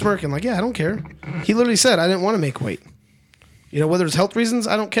and you're smirking like, yeah, I don't care. He literally said, I didn't want to make weight. You know, whether it's health reasons,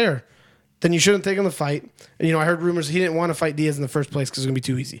 I don't care. Then you shouldn't take him the fight. And, you know, I heard rumors he didn't want to fight Diaz in the first place because it was going to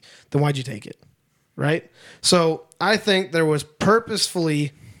be too easy. Then why'd you take it? Right? So I think there was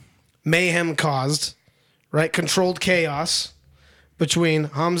purposefully mayhem caused, right? Controlled chaos between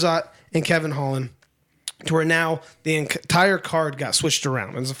Khamzat and Kevin Holland to where now the entire card got switched around.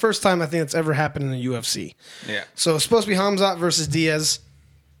 And it's the first time I think that's ever happened in the UFC. Yeah. So it's supposed to be Khamzat versus Diaz,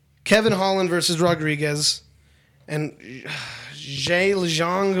 Kevin Holland versus Rodriguez, and Jay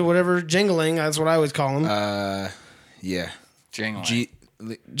Lejong or whatever, Jingling, that's what I always call him. yeah. Jingling.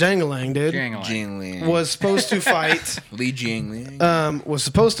 Jangling, dude. Jingling. Jingling. Was supposed to fight Li Jingling. was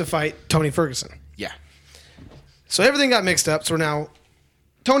supposed to fight Tony Ferguson. Yeah. So everything got mixed up. So now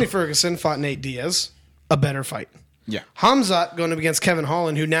Tony Ferguson fought Nate Diaz, a better fight. Yeah. Khamzat going up against Kevin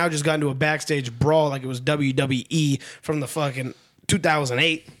Holland, who now just got into a backstage brawl like it was WWE from the fucking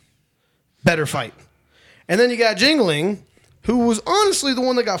 2008. Better fight. And then you got Jingling, who was honestly the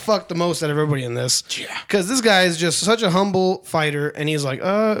one that got fucked the most out of everybody in this. Yeah. Because this guy is just such a humble fighter, and he's like,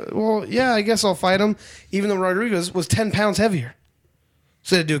 well, yeah, I guess I'll fight him, even though Rodriguez was 10 pounds heavier.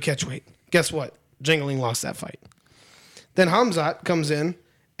 So they do a catch weight. Guess what? Jingling lost that fight. Then Khamzat comes in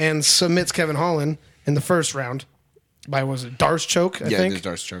and submits Kevin Holland in the first round by, was it Darce choke, I Yeah, think?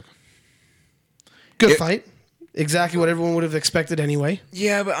 there's Darce choke. Good fight. Exactly what everyone would have expected anyway.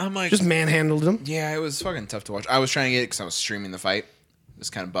 Yeah, but I'm like, Just manhandled him. yeah, it was fucking tough to watch. I was trying to get it because I was streaming the fight. It was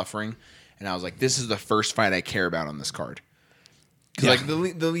kind of buffering. And I was like, this is the first fight I care about on this card. Because like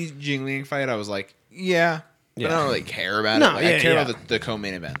the Li Jingling fight, I was like, yeah. But I don't really care about No, it. Like, yeah, I care yeah. about the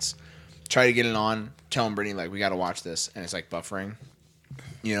co-main events. Try to get it on, telling Brittany, like, we got to watch this. And it's like buffering.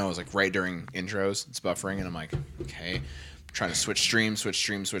 You know, it was like right during intros. It's buffering. And I'm like, okay. Trying to switch streams.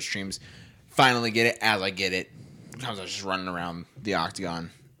 Finally get it. As I get it, I was just running around the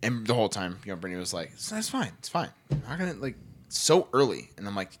octagon. And the whole time, you know, Brittany was like, that's fine. It's fine. I'm not going to, like, so early. And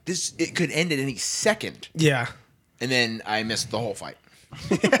I'm like, it could end at any second. Yeah. And then I missed the whole fight.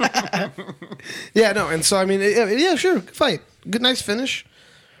 Yeah, no, and so, I mean, yeah, sure, good fight. Good, nice finish,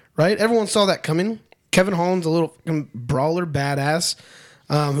 right? Everyone saw that coming. Kevin Holland's a little fucking brawler badass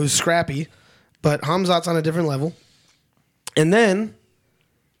who's scrappy, but Khamzat's on a different level. And then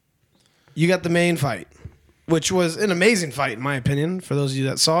you got the main fight, which was an amazing fight, in my opinion, for those of you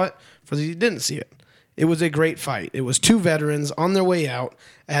that saw it. For those of you who didn't see it, it was a great fight. It was two veterans on their way out,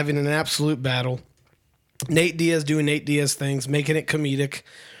 having an absolute battle. Nate Diaz doing Nate Diaz things, making it comedic,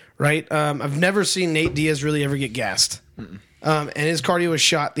 right? I've never seen Nate Diaz really ever get gassed. And his cardio was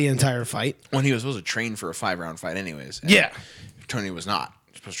shot the entire fight. When he was supposed to train for a 5-round fight anyways. And Yeah. Tony was not.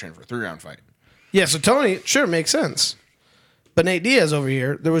 He was supposed to train for a 3-round fight. Yeah, so Tony, sure, makes sense. But Nate Diaz over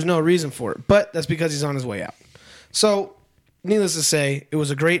here, there was no reason for it. But that's because he's on his way out. So, needless to say, it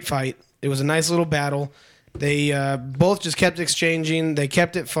was a great fight. It was a nice little battle. They both just kept exchanging. They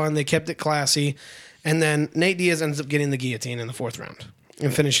kept it fun. They kept it classy. And then Nate Diaz ends up getting the guillotine in the 4th round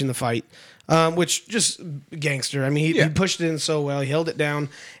and finishing the fight, which just gangster. I mean, he pushed it in so well. He held it down.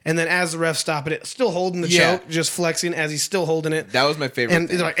 And then as the ref stopped it, still holding the choke, just flexing as he's still holding it. That was my favorite And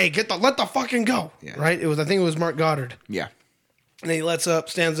thing. he's like, hey, let the fucking go. Yeah. Right? I think it was Mark Goddard. Yeah. And then he lets up,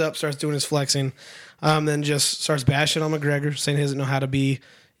 stands up, starts doing his flexing, then just starts bashing on McGregor, saying he doesn't know how to be,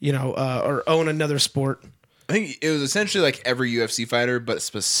 or own another sport. I think it was essentially like every UFC fighter, but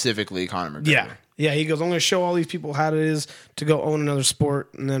specifically Conor McGregor. Yeah. Yeah, he goes, I'm going to show all these people how it is to go own another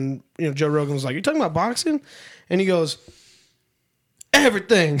sport. And then, Joe Rogan was like, you're talking about boxing? And he goes,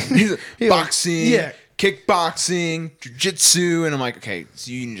 everything. He's boxing, yeah. kickboxing, jiu-jitsu, and I'm like, okay,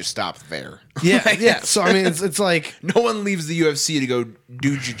 so you need to stop there. Yeah, Like, yeah. So I mean, it's like no one leaves the UFC to go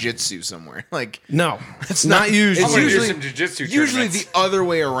do jiu-jitsu somewhere. Like, no, it's not usually. It's I'm gonna do usually some jiu-jitsu usually tournaments. the other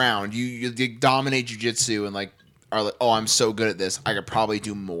way around. You dominate jiu-jitsu and like are like, oh, I'm so good at this, I could probably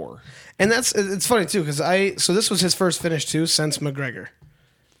do more. And it's funny too because so this was his first finish too since McGregor,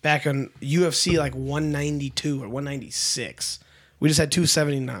 back on UFC like 192 or 196. We just had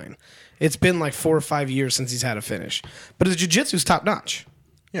 279. It's been like 4 or 5 years since he's had a finish, but his jiu-jitsu's top notch.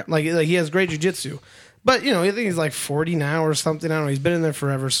 Yeah. like he has great jiu-jitsu, but you know I think he's like 40 now or something. I don't know. He's been in there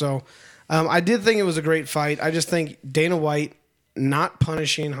forever, so I did think it was a great fight. I just think Dana White not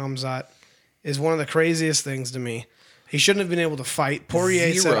punishing Khamzat is one of the craziest things to me. He shouldn't have been able to fight.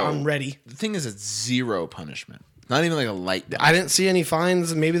 Poirier said, "I'm ready." The thing is, it's zero punishment. Not even like a light. I didn't see any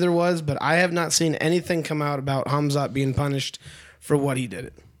fines. Maybe there was, but I have not seen anything come out about Khamzat being punished for what he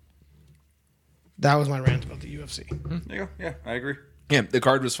did. That was my rant about the UFC. There you go. Yeah, I agree. Yeah, the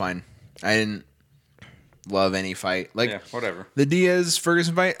card was fine. I didn't love any fight. Like Yeah, whatever. the Diaz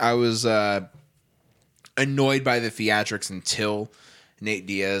Ferguson fight, I was annoyed by the theatrics until Nate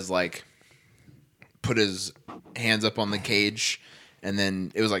Diaz like put his hands up on the cage, and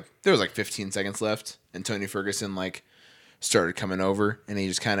then it was like there was like 15 seconds left, and Tony Ferguson like started coming over, and he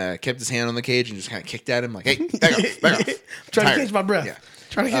just kind of kept his hand on the cage and just kind of kicked at him like, "Hey, back off, back off." Trying to Tired. catch my breath. Yeah.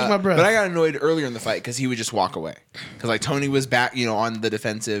 Trying to catch my breath. But I got annoyed earlier in the fight because he would just walk away. Because like Tony was back, on the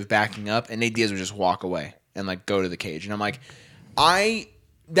defensive, backing up, and Nate Diaz would just walk away and like go to the cage. And I'm like,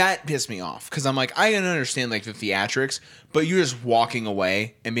 that pissed me off because I'm like, I can understand like the theatrics, but you're just walking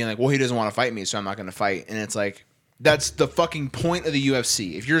away and being like, well, he doesn't want to fight me, so I'm not going to fight. And it's like, that's the fucking point of the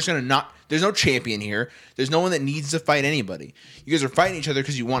UFC. If you're just going to there's no champion here. There's no one that needs to fight anybody. You guys are fighting each other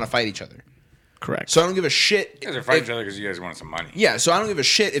because you want to fight each other. Correct. So I don't give a shit. You guys are fighting each other because you guys want some money. Yeah, so I don't give a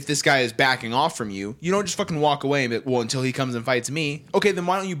shit if this guy is backing off from you. You don't just fucking walk away and be like, well, until he comes and fights me. Okay, then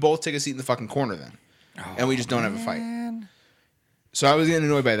why don't you both take a seat in the fucking corner then? And we just don't have a fight. So I was getting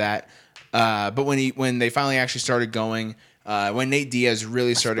annoyed by that. But when they finally actually started going, when Nate Diaz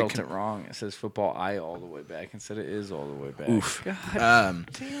really started... Spelled it wrong. It says football I all the way back instead of is all the way back. Oof. God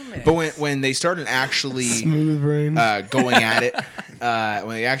damn it. But when they started actually Smooth brain. going at it,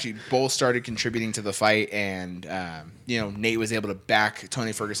 when they actually both started contributing to the fight, and Nate was able to back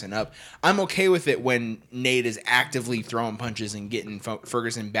Tony Ferguson up, I'm okay with it when Nate is actively throwing punches and getting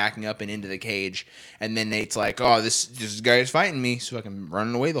Ferguson backing up and into the cage, and then Nate's like, "Oh, this guy is fighting me, so I can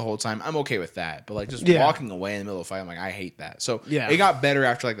run away the whole time." I'm okay with that, but like just walking away in the middle of the fight, I'm like, I hate that. So it got better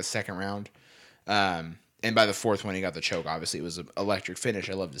after like the second round. And by the fourth one, he got the choke. Obviously, it was an electric finish.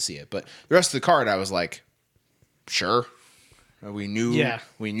 I love to see it. But the rest of the card, I was like, sure. We knew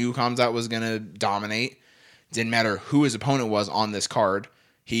Khamzat was going to dominate. Didn't matter who his opponent was on this card.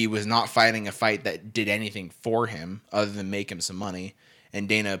 He was not fighting a fight that did anything for him other than make him some money. And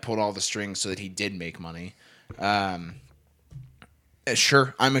Dana pulled all the strings so that he did make money.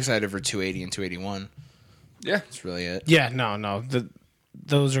 Sure, I'm excited for 280 and 281. Yeah. That's really it. Yeah, no.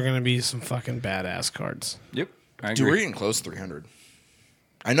 Those are going to be some fucking badass cards. Yep. I Dude, we're agree. getting close to 300.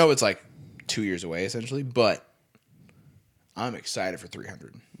 I know it's like 2 years away, essentially, but I'm excited for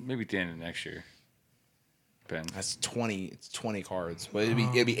 300. Maybe at the end of next year. Depends. That's 20. It's 20 cards. Well, it'd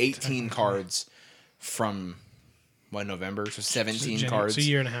be 18 cards from November, so 17 cards. It's a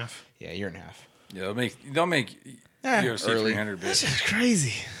year and a half. Yeah, a year and a half. Yeah, they'll make UFC early. 300 bits. That's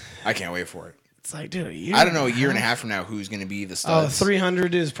crazy. I can't wait for it. It's like, dude, a year. I don't know, a year and a half from now, who's going to be the Oh, studs.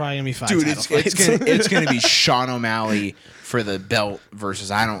 300 is probably going to be 5 Dude, title fights. it's gonna be Sean O'Malley for the belt versus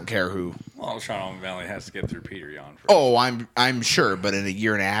I don't care who. Well, Sean O'Malley has to get through Peter Yan first. Oh, I'm sure, but in a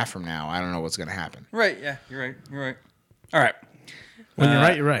year and a half from now, I don't know what's going to happen. Right, yeah, you're right. All right. When you're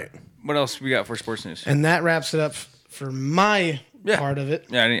right, you're right. What else we got for sports news? And that wraps it up for my part of it.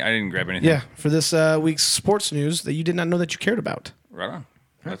 Yeah, I didn't grab anything. Yeah, for this week's sports news that you did not know that you cared about. Right on.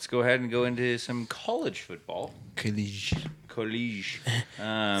 Let's go ahead and go into some college football. College. Probably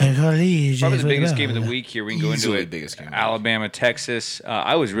the biggest game of the week here. We can go into Easily it. biggest game of the Alabama, Texas.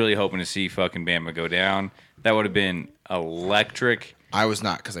 I was really hoping to see fucking Bama go down. That would have been electric. I was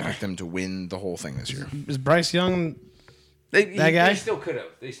not because I picked them to win the whole thing this year. Is Bryce Young? That guy? They still could have.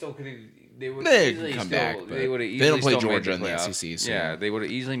 They would They easily can come still, back, but They would have they easily don't play still made Georgia in the playoffs. SEC, so- Yeah, they would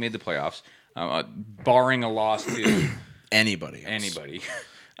have easily made the playoffs, barring a loss to Anybody. Else. anybody.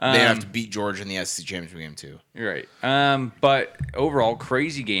 They have to beat Georgia in the SEC championship game too. You're right. But overall,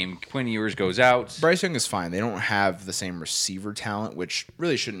 crazy game. Quinn Ewers goes out. Bryce Young is fine. They don't have the same receiver talent, which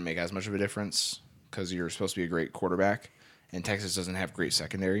really shouldn't make as much of a difference because you're supposed to be a great quarterback, and Texas doesn't have great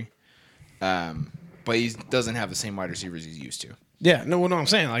secondary. But he doesn't have the same wide receivers he's used to. Yeah, no, what I'm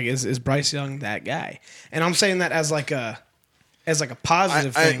saying, like, is Bryce Young that guy? And I'm saying that as like a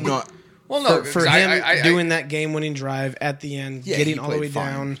positive thing. Well, no, for him doing that game-winning drive at the end, Yeah, getting he all the way played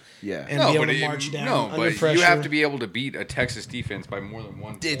fine. down, Yeah. and be able to march down under pressure. you have to be able to beat a Texas defense by more than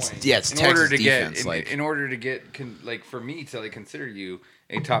 1 point. It's in order Texas to defense, get in order to get for me to consider you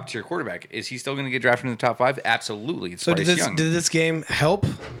a top tier quarterback. Is he still going to get drafted in the top 5? Absolutely. It's So Bryce did Young. this game help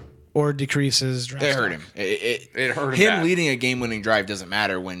or decrease his draft? It hurt stock? him. It hurt him Him bad. leading a game-winning drive doesn't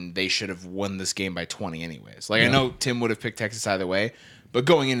matter when they should have won this game by 20 anyways. Like, I know Tim would have picked Texas either way, but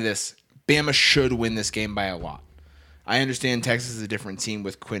going into this, Bama should win this game by a lot. I understand Texas is a different team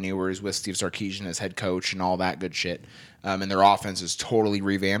with Quinn Ewers, with Steve Sarkisian as head coach and all that good shit, and their offense is totally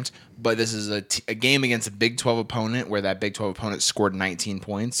revamped. But this is a game against a Big 12 opponent where that Big 12 opponent scored 19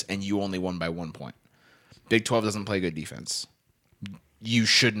 points and you only won by 1 point. Big 12 doesn't play good defense. You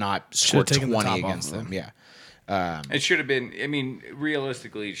should not score taken the 20 top off against of them. Yeah. It should have been. I mean,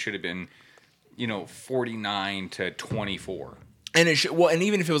 realistically, it should have been, 49 to 24. And it should, and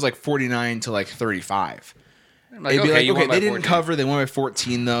even if it was like 49 to like 35, Like, it'd be like, you okay, won by they didn't 14. cover. They won by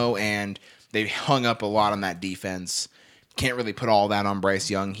 14 though, and they hung up a lot on that defense. Can't really put all that on Bryce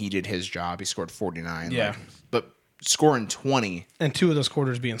Young. He did his job. He scored 49. Yeah. But scoring 20, And 2 of those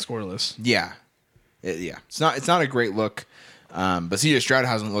quarters being scoreless. yeah. It's not a great look. But CJ Stroud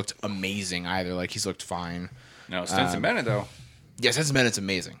hasn't looked amazing either. Like, he's looked fine. No, Stetson Bennett though. Yes, Stetson Bennett's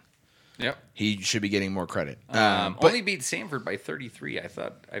amazing. Yep. He should be getting more credit. Only beat Samford by 33.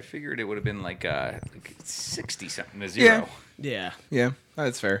 I figured it would have been like 60 something to 0. Yeah. Yeah,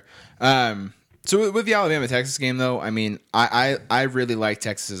 that's fair. So with the Alabama-Texas game, though, I mean, I really like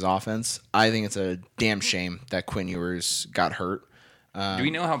Texas's offense. I think it's a damn shame that Quinn Ewers got hurt. Do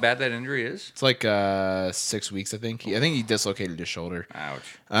we know how bad that injury is? It's like 6 weeks, I think. I think he dislocated his shoulder.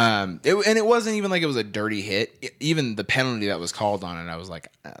 Ouch. And it wasn't even like it was a dirty hit. Even the penalty that was called on it, I was like,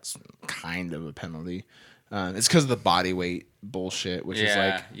 that's kind of a penalty. It's because of the body weight bullshit, which is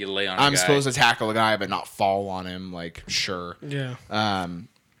like, you lay on. I'm supposed to tackle a guy but not fall on him. Like, sure. Yeah. And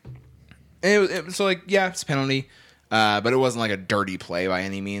it was so like, yeah, it's a penalty, but it wasn't like a dirty play by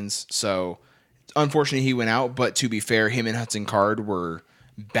any means. So unfortunately, he went out. But to be fair, him and Hudson Card were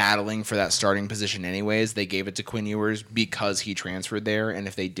battling for that starting position anyways. They gave it to Quinn Ewers because he transferred there, and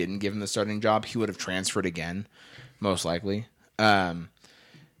if they didn't give him the starting job, he would have transferred again, most likely.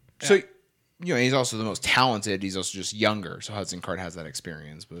 So he's also the most talented. He's also just younger, so Hudson Card has that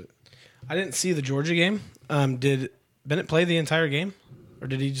experience. But I didn't see the Georgia game. Did Bennett play the entire game, or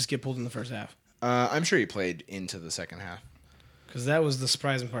did he just get pulled in the first half? I'm sure he played into the second half. Because that was the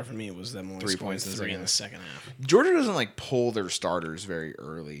surprising part for me, was them only 3 scoring points in the 3 in second the second half. Georgia doesn't like pull their starters very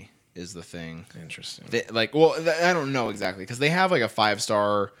early, is the thing. Interesting. I don't know exactly because they have like a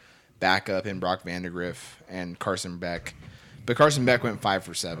 5-star backup in Brock Vandegrift and Carson Beck, but Carson Beck went 5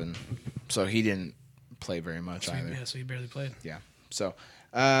 for 7, so he didn't play very much either. Yeah, so he barely played. Yeah. So,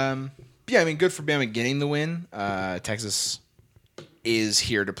 I mean, good for Bama getting the win. Texas is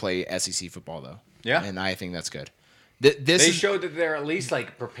here to play SEC football though. Yeah. And I think that's good. They showed that they're at least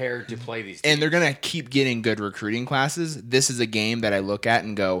prepared to play these teams. And they're going to keep getting good recruiting classes. This is a game that I look at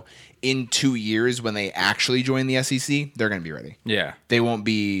and go, in 2 years when they actually join the SEC, they're going to be ready. Yeah. They won't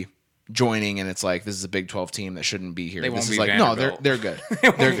be joining and it's like, this is a Big 12 team that shouldn't be here. They This won't is be like, Vanderbilt. no, they're good. It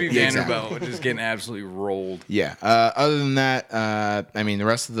They're won't be good. Yeah, exactly. Vanderbilt, just getting absolutely rolled. Yeah. Other than that, I mean, the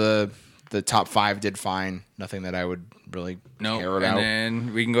rest of the top 5 did fine. Nothing that I would really care about. And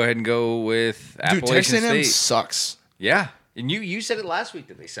then we can go ahead and go with Dude, Appalachian Texas A&M State. sucks. Yeah. And you said it last week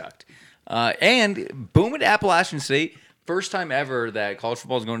that they sucked. And boom at Appalachian State. First time ever that college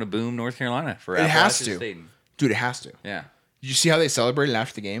football is going to boom North Carolina for It has Appalachian to. State. Dude, it has to. Yeah. Did you see how they celebrated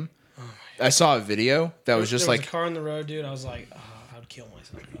after the game? I saw a video that was just there like, was a car on the road, dude. I was like, I would kill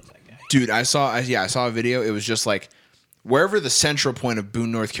myself if I was that guy. dude, I saw a video. It was just like wherever the central point of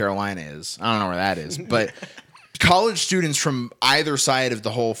Boone, North Carolina is. I don't know where that is, but college students from either side of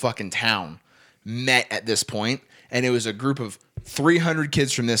the whole fucking town met at this point, and it was a group of 300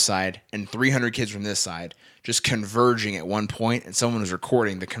 kids from this side and 300 kids from this side just converging at one point, and someone was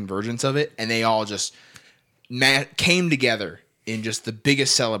recording the convergence of it, and they all just came together in just the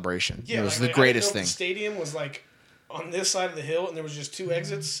biggest celebration. It was the greatest thing. The stadium was like on this side of the hill, and there was just 2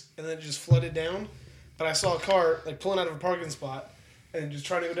 exits, and then it just flooded down. But I saw a car like pulling out of a parking spot and just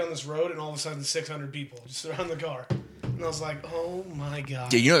trying to go down this road, and all of a sudden 600 people just around the car. And I was like, oh my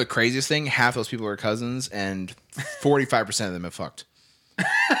God. Yeah, you know the craziest thing? Half those people are cousins, and 45% of them have fucked.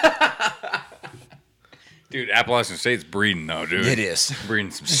 Dude, Appalachian State's breeding though, dude. It is.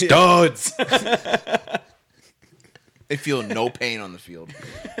 Breeding some studs. They feel no pain on the field.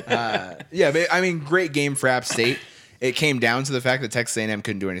 Yeah, but I mean, great game for App State. It came down to the fact that Texas A&M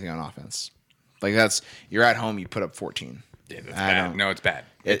couldn't do anything on offense. Like you're at home, you put up 14. Yeah, that's bad. No, it's bad.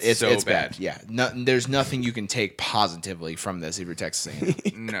 It's so bad. Yeah, there's nothing you can take positively from this if you're Texas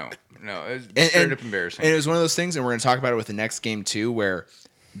A&M. No, it's straight up embarrassing. And it was one of those things, and we're going to talk about it with the next game too, where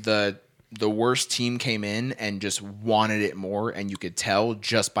the worst team came in and just wanted it more, and you could tell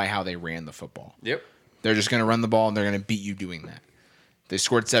just by how they ran the football. Yep. They're just going to run the ball, and they're going to beat you doing that. They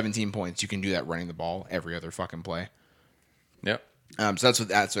scored 17 points. You can do that running the ball every other fucking play. Yep. So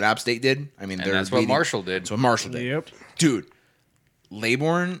that's what App State did. I mean, And that's what Marshall did. That's what Marshall did. Yep. Dude,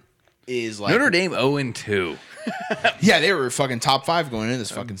 Laborn is like Notre Dame 0-2. Yeah, they were fucking top 5 going into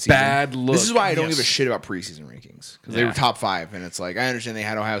this fucking season. Bad look. This is why I don't Yes. give a shit about preseason rankings because they Yeah. were top 5, and it's like I understand they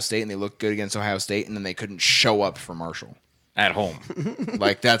had Ohio State and they looked good against Ohio State, and then they couldn't show up for Marshall. At home.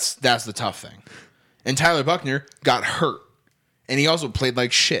 Like that's the tough thing. And Tyler Buckner got hurt, and he also played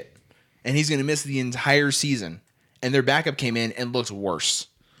like shit, and he's going to miss the entire season. And their backup came in and looked worse.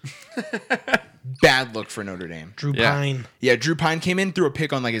 Bad look for Notre Dame. Drew Yeah. Pine. Yeah, Drew Pine came in, threw a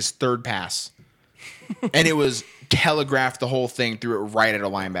pick on like his 3rd pass, and it was telegraphed the whole thing, threw it right at a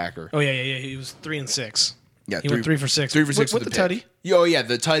linebacker. Oh yeah. He was 3 and 6. Yeah, He went 3 for 6. 3 for 6 with the pick. tutty. Oh yeah,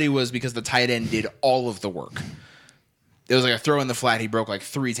 the tutty was because the tight end did all of the work. It was like a throw in the flat. He broke like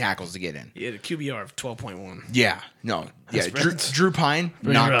 3 tackles to get in. He had a QBR of 12.1. Yeah, no, yeah. That's Drew Pine,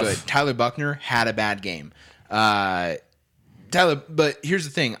 pretty not rough. good. Tyler Buckner had a bad game. Tyler, but here's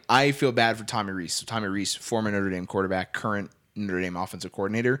the thing: I feel bad for Tommy Rees. So Tommy Rees, former Notre Dame quarterback, current Notre Dame offensive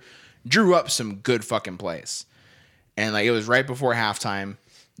coordinator, drew up some good fucking plays, and like it was right before halftime.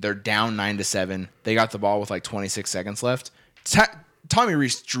 They're down 9-7. They got the ball with like 26 seconds left. Tommy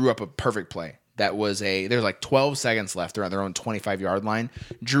Rees drew up a perfect play. That was there's like 12 seconds left. They're on their own 25-yard line.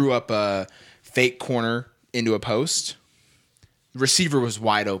 Drew up a fake corner into a post. The receiver was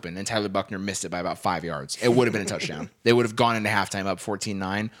wide open, and Tyler Buckner missed it by about 5 yards. It would have been a touchdown. They would have gone into halftime up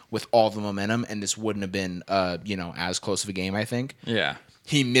 14-9 with all the momentum, and this wouldn't have been as close of a game, I think. Yeah.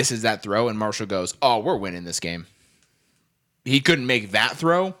 He misses that throw, and Marshall goes, "Oh, we're winning this game." He couldn't make that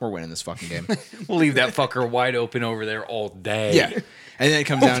throw. We're winning this fucking game. We'll leave that fucker wide open over there all day. Yeah. And then it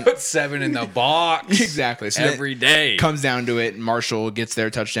comes down. Put 7 in the box. Exactly. So then every day. Comes down to it. Marshall gets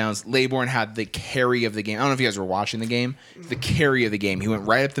their touchdowns. Laborn had the carry of the game. I don't know if you guys were watching the game. The carry of the game. He went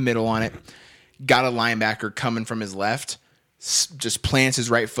right up the middle on it. Got a linebacker coming from his left. Just plants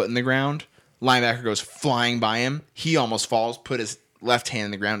his right foot in the ground. Linebacker goes flying by him. He almost falls. Put his left hand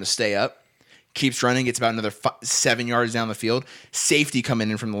in the ground to stay up. Keeps running. Gets about another 7 yards down the field. Safety coming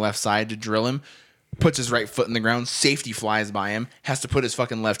in from the left side to drill him. Puts his right foot in the ground. Safety flies by him. Has to put his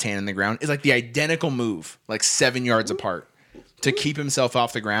fucking left hand in the ground. It's like the identical move, like 7 yards apart. To keep himself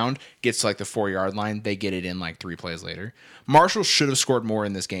off the ground, gets to like the 4-yard line. They get it in like 3 plays later. Marshall should have scored more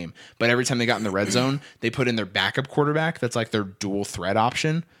in this game, but every time they got in the red zone, they put in their backup quarterback. That's like their dual threat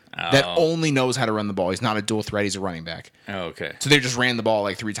option. That only knows how to run the ball. He's not a dual threat. He's a running back. Oh, okay. So they just ran the ball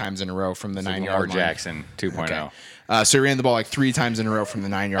like 3 times in a row from the 9-yard line. Jackson 2.0. Okay. So he ran the ball like 3 times in a row from the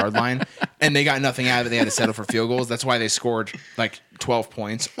 9-yard line, and they got nothing out of it. They had to settle for field goals. That's why they scored like 12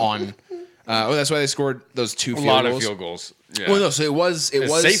 points on. That's why they scored those 2 field goals. A lot of field goals. Yeah. Well, no, so it was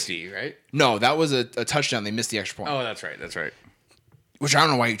safety, right? No, that was a touchdown. They missed the extra point. Oh, that's right. That's right. Which I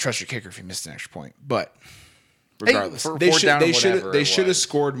don't know why you trust your kicker if you missed an extra point, but regardless, for they fourth down and whatever they it should have was.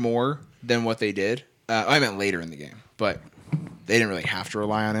 scored more than what they did. I meant later in the game, but they didn't really have to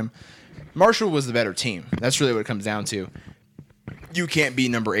rely on him. Marshall was the better team. That's really what it comes down to. You can't be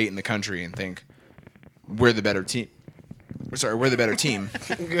number 8 in the country and think we're the better team. Sorry, we're the better team.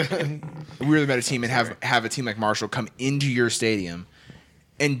 We're the better team and have a team like Marshall come into your stadium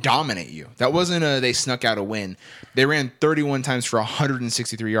and dominate you. That wasn't they snuck out a win. They ran 31 times for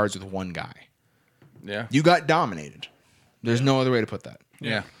 163 yards with one guy. Yeah. You got dominated. There's no other way to put that.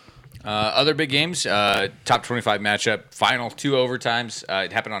 Yeah. Other big games, top 25 matchup, final 2 overtimes.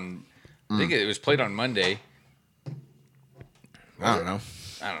 It happened on, I think it was played on Monday. I don't know.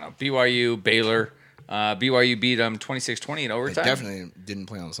 BYU, Baylor. BYU beat them 26-20 in They overtime. definitely didn't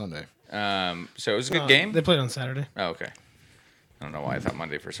play on Sunday. So it was a good game. They played on Saturday. Oh, okay. I don't know why I thought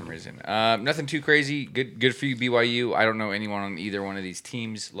Monday for some reason. Nothing too crazy. Good for you, BYU. I don't know anyone on either one of these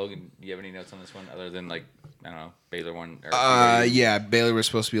teams. Logan, do you have any notes on this one other than like, I don't know, Baylor one? Or BYU? Yeah, Baylor was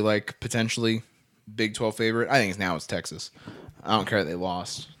supposed to be like potentially Big 12 favorite. I think it's Texas. I don't care that they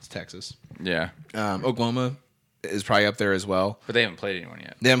lost. It's Texas. Yeah. Oklahoma is probably up there as well. But they haven't played anyone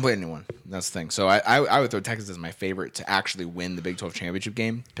yet. They haven't played anyone. That's the thing. So I would throw Texas as my favorite to actually win the Big 12 championship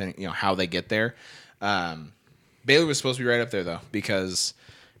game, depending how they get there. Baylor was supposed to be right up there though because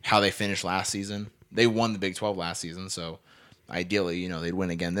how they finished last season. They won the Big 12 last season, so ideally, they'd win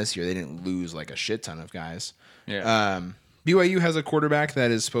again this year. They didn't lose like a shit ton of guys. Yeah. BYU has a quarterback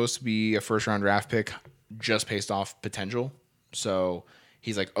that is supposed to be a first-round draft pick just based off potential. So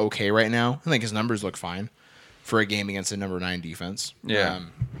he's like okay right now. I think his numbers look fine for a game against a number 9 defense. Yeah.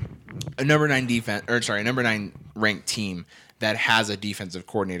 A number 9 ranked team that has a defensive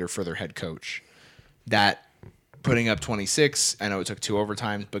coordinator for their head coach. That putting up 26, I know it took 2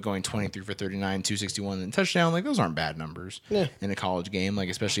 overtimes, but going 23 for 39, 261 and touchdown, like those aren't bad numbers in a college game, like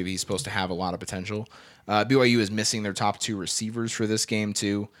especially if he's supposed to have a lot of potential. BYU is missing their top 2 receivers for this game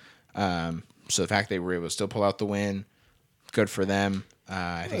too. So the fact they were able to still pull out the win, good for them.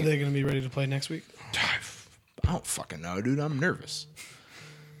 I think Are they going to be ready to play next week? I don't fucking know, dude. I'm nervous.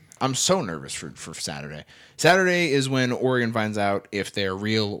 I'm so nervous for Saturday. Saturday is when Oregon finds out if they're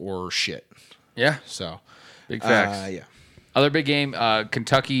real or shit. Yeah. So, Big facts. yeah. Other big game,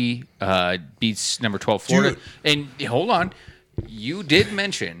 Kentucky beats number 12 Florida. And hold on, you did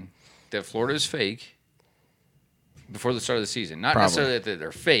mention that Florida is fake before the start of the season. Not necessarily that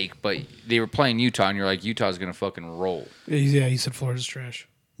they're fake, but they were playing Utah, and you're like, Utah's going to fucking roll. Yeah, he said Florida's trash.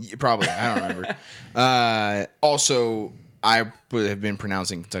 Probably. I don't remember. Also, I would have been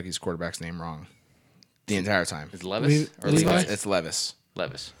pronouncing Kentucky's quarterback's name wrong the entire time. Is Levis? Or Levi? Levis? It's Levis.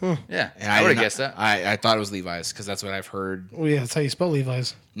 Levis. Yeah, And I would did have not- guessed that. I thought it was Levi's because that's what I've heard. Well, yeah, that's how you spell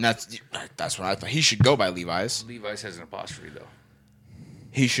Levi's. And that's what I thought. He should go by Levi's. Levi's has an apostrophe, though.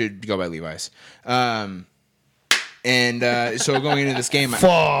 He should go by Levi's. So going into this game,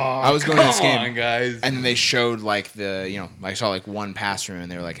 I was going into this game, guys. and then they showed like I saw like one pass from him,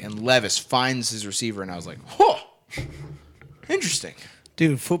 and they were like, and Levis finds his receiver, and I was like, huh, interesting.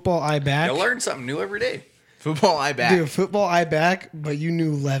 Dude, football eye back. You learn something new every day. Football eye back. Dude, football eye back, but you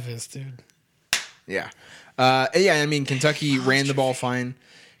knew Levis, dude. Yeah. I mean, Kentucky ran the ball fine.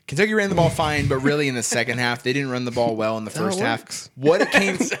 But really in the second half, they didn't run the ball well in the how first it half. works. What it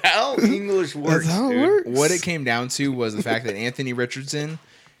came That's how English works, That's how it dude. works. What it came down to was the fact that Anthony Richardson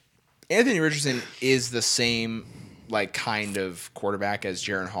is the same like kind of quarterback as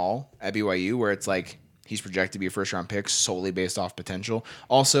Jaren Hall at BYU, where it's like he's projected to be a first round pick solely based off potential.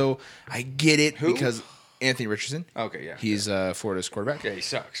 Also, I get it because Anthony Richardson. Okay, yeah. He's Florida's quarterback. Yeah, he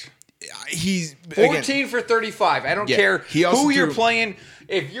sucks. He's 14 for 35. I don't Yeah, care he also who you're threw- playing.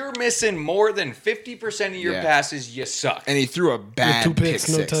 If you're missing more than 50% of your Yeah. passes, you suck. and he threw a bad 2 pick picks,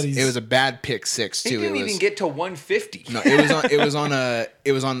 no six. tutties. It was a bad pick six He too. didn't It was, even get to 150. No, it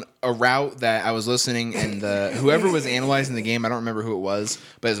was on a route that I was listening, and whoever was analyzing the game, I don't remember who it was,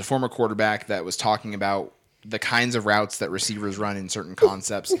 but as a former quarterback that was talking about the kinds of routes that receivers run in certain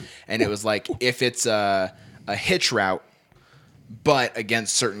concepts, and it was like if it's a hitch route, but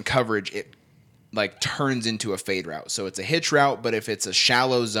against certain coverage, it like turns into a fade route. So it's a hitch route, but if it's a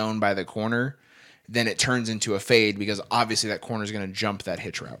shallow zone by the corner, then it turns into a fade because obviously that corner is going to jump that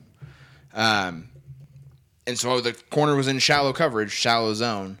hitch route. And so the corner was in shallow coverage, shallow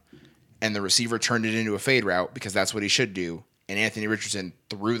zone, and the receiver turned it into a fade route because that's what he should do. And Anthony Richardson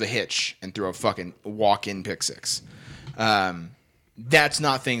threw the hitch and threw a fucking walk-in pick six. That's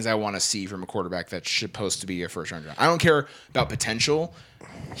not things I want to see from a quarterback that's supposed to be a first-round draft. I don't care about potential.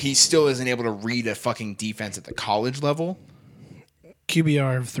 He still isn't able to read a fucking defense at the college level.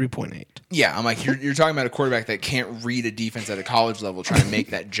 QBR of 3.8. Yeah, I'm like, you're talking about a quarterback that can't read a defense at a college level trying to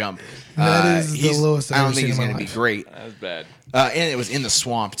make that jump. That is the he's- lowest I've I don't ever think seen he's in my going to be life. great. That was bad. And it was in the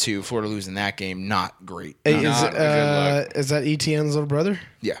swamp, too. Florida losing that game, not great. Hey, Not a good look. is that ETN's little brother?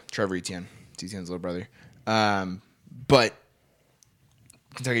 Yeah, Trevor Etienne. It's Etienne's little brother. But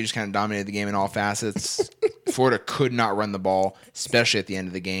Kentucky just kind of dominated the game in all facets. Florida could not run the ball, especially at the end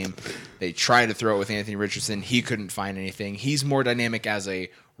of the game. They tried to throw it with Anthony Richardson. He couldn't find anything. He's more dynamic as a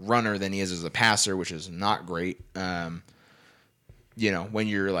runner than he is as a passer, which is not great. When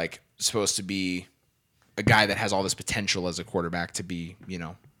you're like supposed to be a guy that has all this potential as a quarterback to be,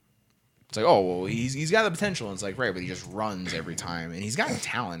 it's like, oh, well, he's got the potential. And it's like, right, but he just runs every time. And he's got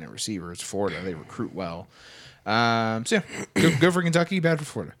talent at receiver. It's Florida. They recruit well. Good for Kentucky, bad for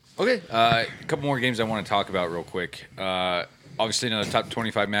Florida. Okay, a couple more games I want to talk about real quick. Obviously, another top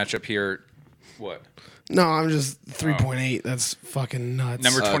 25 matchup here. What? No, I'm just 3.8. That's fucking nuts.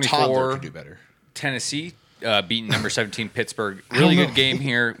 Number Toddler 24, could do better. Tennessee, beating number 17, Pittsburgh. Really good game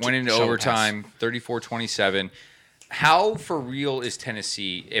here. Went into Shuttle overtime, 34-27. How for real is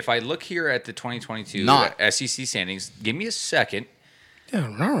Tennessee? If I look here at the 2022 Not. SEC standings, give me a second.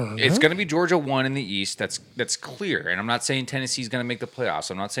 Yeah, It's going to be Georgia 1 in the East. That's clear. And I'm not saying Tennessee's going to make the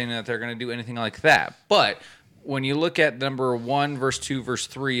playoffs. I'm not saying that they're going to do anything like that. But when you look at number 1 versus 2 versus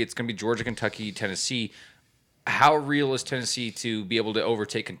 3, it's going to be Georgia, Kentucky, Tennessee. how real is Tennessee to be able to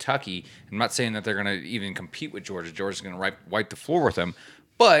overtake Kentucky? I'm not saying that they're going to even compete with Georgia. Georgia's going to wipe the floor with them.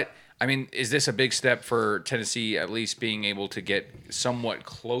 But, I mean, is this a big step for Tennessee at least being able to get somewhat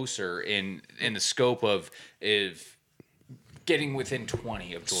closer in the scope of getting within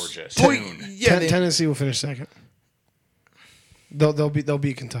 20 of Georgia soon? Yeah, Tennessee will finish second. They'll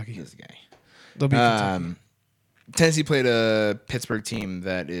beat Kentucky. this guy. They'll beat Kentucky. Tennessee played a Pittsburgh team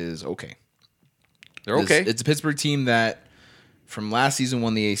that is okay. They're okay. It's a Pittsburgh team that from last season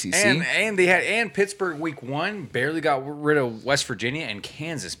won the ACC. And Pittsburgh week 1 barely got rid of West Virginia, and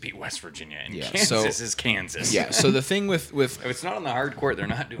Kansas beat West Virginia, and Kansas is Kansas. Yeah. So the thing with if it's not on the hard court, they're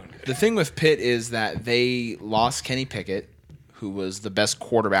not doing good. the thing with Pitt is that they lost Kenny Pickett, who was the best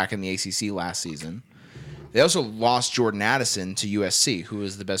quarterback in the ACC last season. They also lost Jordan Addison to USC, who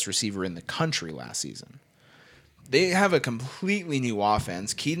was the best receiver in the country last season. They have a completely new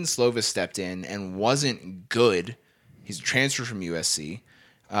offense. Keaton Slovis stepped in and wasn't good. He's a transfer from USC.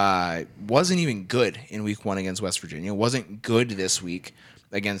 Wasn't even good in week 1 against West Virginia. Wasn't good this week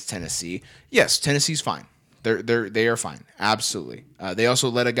against Tennessee. Yes, Tennessee's fine. They are fine. Absolutely. They also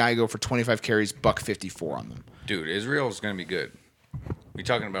let a guy go for 25 carries, $154 on them. Dude, Israel's going to be good. We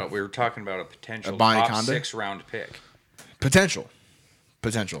were talking about a potential Bonnie top Conda? 6 round pick. Potential.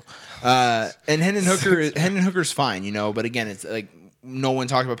 And Hendon Hooker's fine, but again, it's like no one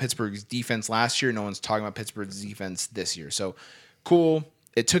talked about Pittsburgh's defense last year. No one's talking about Pittsburgh's defense this year. So cool.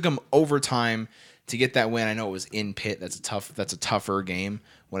 It took them overtime to get that win. I know it was in Pitt. That's a tougher game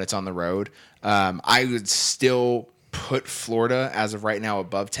when it's on the road. I would still put Florida as of right now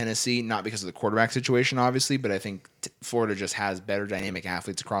above Tennessee, not because of the quarterback situation, obviously, but I think Florida just has better dynamic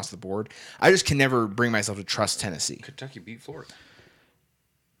athletes across the board. I just can never bring myself to trust Tennessee. Kentucky beat Florida.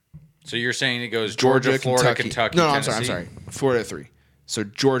 So you're saying it goes Georgia, Florida, Kentucky. No, I'm Tennessee? sorry. Florida at 3. So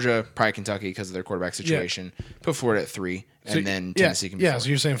Georgia, probably Kentucky because of their quarterback situation. Yeah. Put Florida at 3, and then Tennessee can be 4. So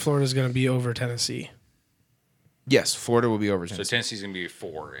you're saying Florida's going to be over Tennessee? Yes, Florida will be over Tennessee. So Tennessee's going to be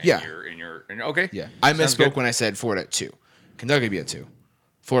 4. Okay. Yeah. I Sounds misspoke good. when I said Florida at 2. Kentucky be at 2.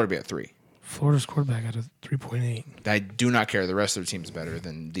 Florida be at 3. Florida's quarterback at a 3.8. I do not care. The rest of their team is better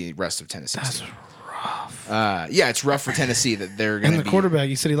than the rest of Tennessee. That's rough. Yeah, it's rough for Tennessee that they're going to And the quarterback,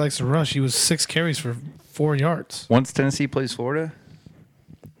 he said he likes to rush. He was 6 carries for 4 yards. Once Tennessee plays Florida,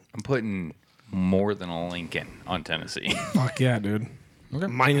 I'm putting more than a Lincoln on Tennessee. Fuck yeah, dude. Okay.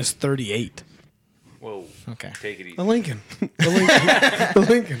 Minus 38. Whoa. Okay. Take it easy. A Lincoln. The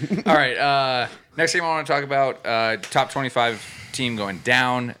Lincoln. All right. Next game I want to talk about, top 25 team going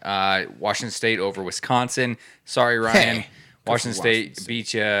down. Washington State over Wisconsin. Sorry, Ryan. Hey. Washington State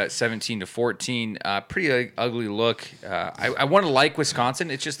beat you 17-14. Pretty ugly look. I want to like Wisconsin.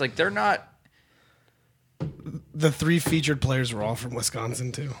 It's just like they're not. The 3 featured players were all from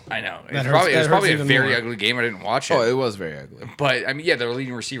Wisconsin, too. I know. That It was hurts probably a even very more. ugly game. I didn't watch it. Oh, it was very ugly. But, I mean, yeah, their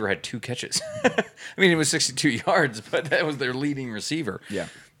leading receiver had 2 catches. I mean, it was 62 yards, but that was their leading receiver. Yeah.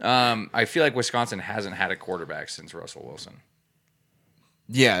 I feel like Wisconsin hasn't had a quarterback since Russell Wilson.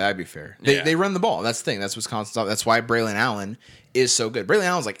 Yeah, that'd be fair. Yeah. They run the ball. That's the thing. That's Wisconsin. That's why Braylon Allen is so good. Braylon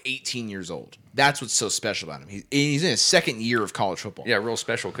Allen's like 18 years old. That's what's so special about him. He's in his 2nd year of college football. Yeah, real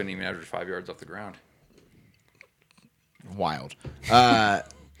special. Couldn't even average 5 yards off the ground. Wild.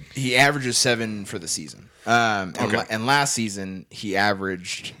 He averages 7 for the season. And last season he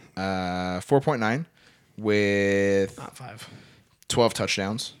averaged 4.9 with Not 5. 12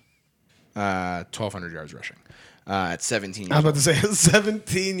 touchdowns, 1,200 yards rushing at 17 I was years about old. to say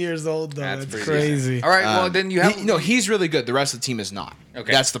 17 years old, though. That's pretty crazy. decent. All right, well, then you have... He's really good. The rest of the team is not.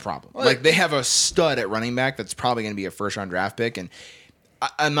 Okay. That's the problem. Like, they have a stud at running back that's probably going to be a first-round draft pick, and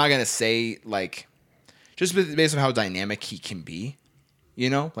I'm not going to say, like, just based on how dynamic he can be,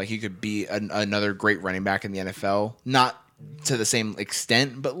 like he could be another great running back in the NFL, not to the same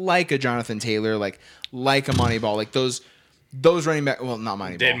extent, but like a Jonathan Taylor, like a Monty Ball, like those running back. Well, not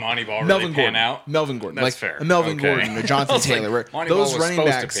Monty Ball. Did Monty Ball really Melvin pan Gordon. out? Melvin Gordon, That's like fair. a Melvin Okay. Gordon, a Jonathan I was like, Taylor. Where Monty Ball those was running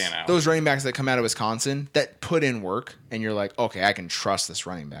supposed to backs, pan out. those running backs that come out of Wisconsin that put in work, and you're like, okay, I can trust this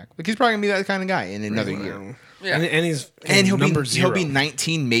running back. Like he's probably gonna be that kind of guy in another year. Yeah. And He'll number be 0. he'll be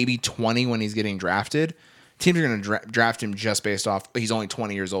 19, maybe 20 when he's getting drafted. Teams are going to draft him just based off he's only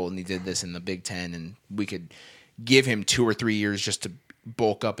 20 years old and he did this in the Big Ten, and we could give him 2 or 3 years just to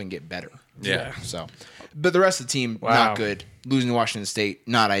bulk up and get better. Yeah. So, but the rest of the team not good. Losing to Washington State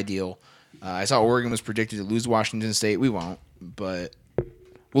not ideal. I saw Oregon was predicted to lose to Washington State. We won't, but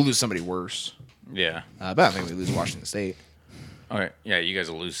we'll lose somebody worse. Yeah. But I think we lose Washington State. All right. Yeah, you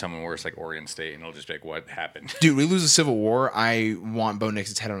guys will lose someone worse like Oregon State, and it'll just be like, what happened? Dude, we lose a civil war. I want Bo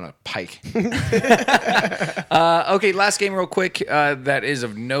Nix's head on a pike. Okay, last game real quick. That is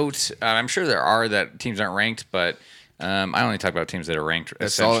of note. I'm sure there are that teams aren't ranked, but I only talk about teams that are ranked.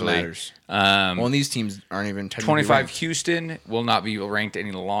 That's all that essentially. matters. Well, and these teams aren't even technically 25 ranked. Houston will not be ranked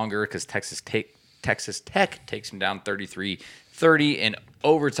any longer because Texas Tech takes them down 33-30 in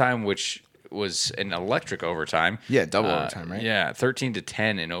overtime, which was an electric overtime. Yeah, double overtime, right? Yeah,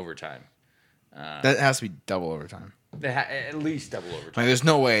 13-10 in overtime. That has to be double overtime. At least double overtime. Like, there's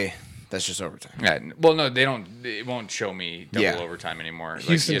no way that's just overtime. Yeah, well, no, they don't. It won't show me double Yeah. overtime anymore. Like,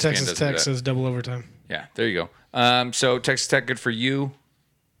 Houston, ESPN Texas doesn't do Tech that. says double overtime. Yeah, there you go. So Texas Tech, good for you.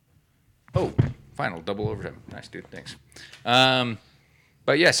 Oh, final double overtime. Nice, dude. Thanks.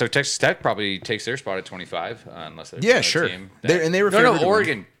 But yeah, so Texas Tech probably takes their spot at 25, unless there's Yeah, another sure. team And they were no, favored to win.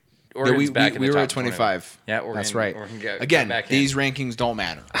 Oregon. Yeah, Oregon's back in we the were top at 25. Yeah, Oregon, That's right. Oregon got Again, back in. these rankings don't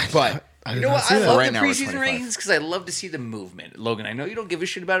matter. But I You know what? see I that. love Right the now we're preseason 25. rankings because I love to see the movement. Logan, I know you don't give a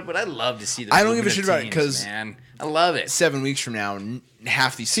shit about it, but I love to see the I don't give a movement shit of about it teams, 'cause man, I love it. 7 weeks from now,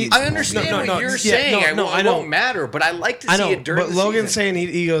 half these teams. I won't be understand there. what you're yeah, saying. no, I I know. won't matter, but I like to I see know, it during but the Logan's season. saying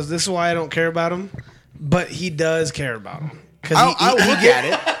he goes, "This is why I don't care about him," but he does care about him. I'll look at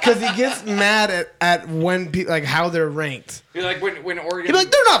it. Because he gets mad at when people like how they're ranked. You're like when Oregon. He'd be like,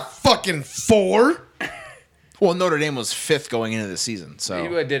 "They're not fucking 4." Well, Notre Dame was 5th going into the season,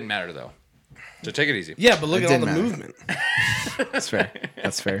 so It didn't matter though. So take it easy. Yeah, but look It at all the didn't matter. movement. that's fair.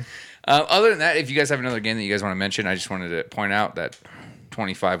 That's fair. Other than that, if you guys have another game that you guys want to mention, I just wanted to point out that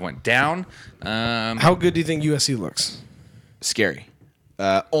 25 went down. How good do you think USC looks? Scary.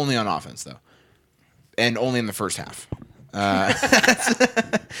 Only on offense though, and only in the first half.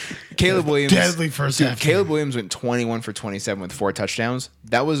 Caleb Williams, Deadly first half. Caleb Williams went 21 for 27 with 4 touchdowns.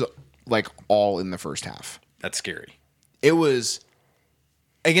 That was like all in the first half. That's scary. It was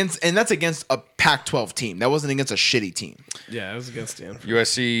and that's against a Pac-12 team. That wasn't against a shitty team. Yeah, it was against Stanford.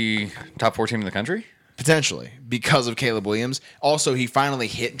 USC top 4 team in the country. Potentially because of Caleb Williams. Also, he finally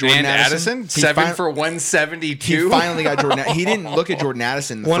hit Jordan And Addison. Addison 7 for 172. He finally got Jordan. He didn't look at Jordan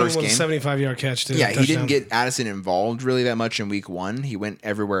Addison in the One first was game. a 75-yard catch too. Yeah, he touchdown. didn't get Addison involved really that much in week 1. He went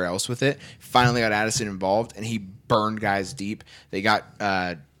everywhere else with it. Finally got Addison involved, and he burned guys deep. They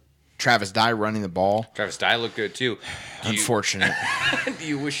got Travis Dye running the ball. Travis Dye looked good too. Unfortunate. Do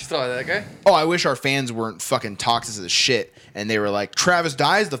you wish you saw that guy? Oh, I wish our fans weren't fucking toxic as shit, and they were like, Travis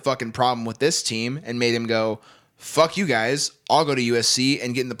Dye's the fucking problem with this team, and made him go, fuck you guys. I'll go to USC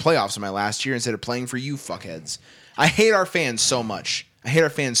and get in the playoffs in my last year instead of playing for you fuckheads. I hate our fans so much. I hate our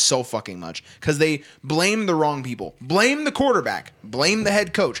fans so fucking much because they blame the wrong people. Blame the quarterback. Blame the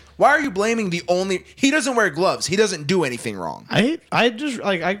head coach. Why are you blaming the only... He doesn't wear gloves. He doesn't do anything wrong. I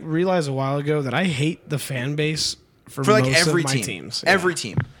realized a while ago that I hate the fan base for For like most every of my team. teams. Every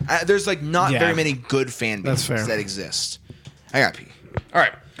team. There's like not Yeah. very many good fan That's bases fair. that exist. I got pee. All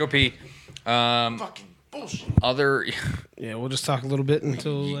right, go pee. Fucking bullshit. Other, Yeah, we'll just talk a little bit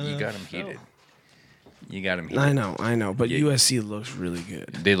until you got him heated. You got him heated. I know, but USC looks really good.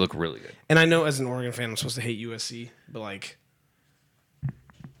 They look really good. And I know as an Oregon fan, I'm supposed to hate USC, but like,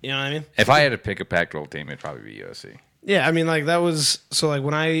 you know what I mean? If I had to pick a Pac-12 team, it'd probably be USC. Yeah, I mean, like that was so. Like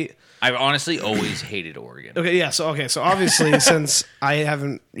when I've honestly always hated Oregon. so obviously since I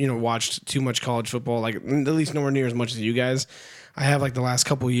haven't watched too much college football, like at least nowhere near as much as you guys, I have like the last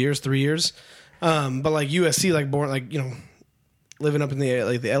couple of years, 3 years. But like USC, like born like living up in the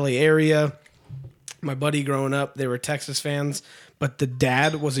LA area. My buddy growing up, they were Texas fans, but the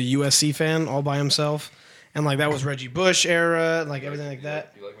dad was a USC fan all by himself, and like that was Reggie Bush era, like everything like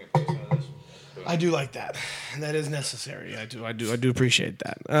that. You like me to play some of this? I do like that. That is necessary. I do appreciate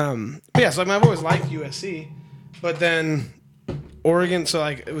that. But yeah, so I've always liked USC, but then Oregon. So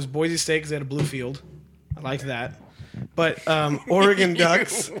like it was Boise State because they had a blue field. I liked that. But Oregon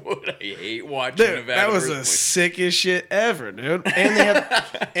Ducks. What I hate watching Dude, Nevada. that was the versus- sickest shit ever, dude. And they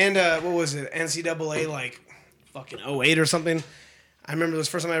had what was it? NCAA like fucking 08 or something. I remember this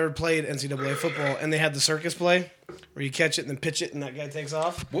first time I ever played NCAA football, and they had the circus play where you catch it and then pitch it, and that guy takes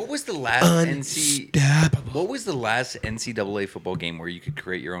off. What was the last What was the last NCAA football game where you could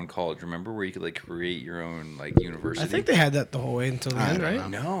create your own college? Remember where you could like create your own like university? I think they had that the whole way until the end, right?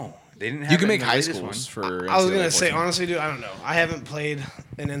 No, they didn't. Have You can it make in the high latest schools one. for I was NCAA gonna say 14. honestly, dude, I don't know. I haven't played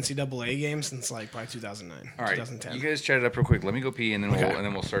an NCAA game since like probably 2009, All right, 2010. you guys chat it up real quick. Let me go pee, and then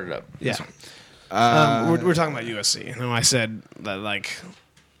we'll start it up. Yeah. We're talking about USC. And I said that like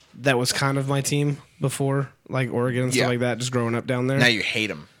that was kind of my team before, like Oregon and stuff Yeah. like that, just growing up down there. Now you hate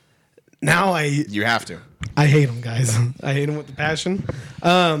him. Now You have to. I hate them, guys. I hate them with the passion.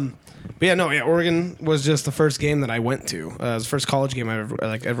 But But yeah, Oregon was just the first game that I went to. It was the first college game I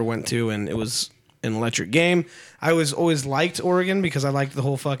ever went to, and it was an electric game. I was always liked Oregon because I liked the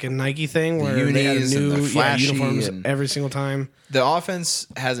whole fucking Nike thing where they had unis and new the flashy uniforms and- every single time. The offense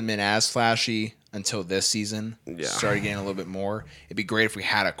hasn't been as flashy until this season. Yeah. Started getting a little bit more. It'd be great if we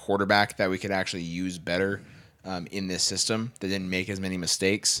had a quarterback that we could actually use better in this system that didn't make as many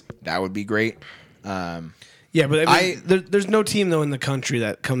mistakes. That would be great. Yeah, but there's no team though in the country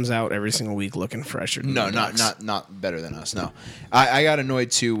that comes out every single week looking fresher. Than No, the Ducks. not better than us. No, I got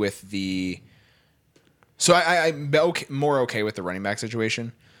annoyed too with the. So I'm more okay with the running back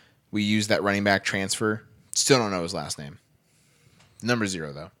situation. We used that running back transfer. Still don't know his last name. Number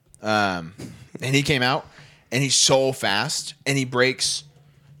 0 though. And he came out and he's so fast and he breaks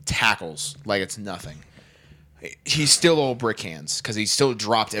tackles like it's nothing. He's still old brick hands because he still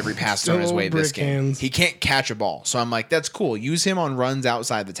dropped every pass thrown his Still way this brick game. hands. He can't catch a ball. So I'm like, that's cool. Use him on runs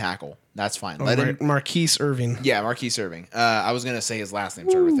outside the tackle. That's fine. Let him. Marquise Irving. Yeah, Marquise Irving. I was gonna say his last name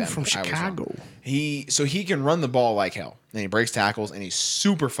started with M. From I was wrong. Chicago. He can run the ball like hell. And he breaks tackles and he's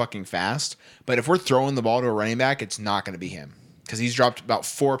super fucking fast. But if we're throwing the ball to a running back, it's not gonna be him. Because he's dropped about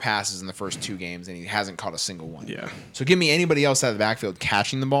 4 passes in the first 2 games and he hasn't caught a single one. Yeah. So give me anybody else out of the backfield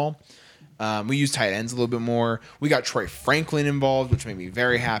catching the ball. We use tight ends a little bit more. We got Troy Franklin involved, which made me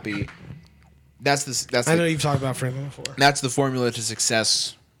very happy. I know you've talked about Franklin before. That's the formula to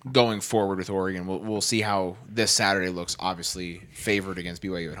success going forward with Oregon. We'll see how this Saturday looks. Obviously favored against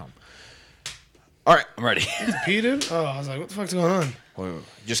BYU at home. All right, I'm ready. Peter? Oh, I was like, what the fuck's going on? well,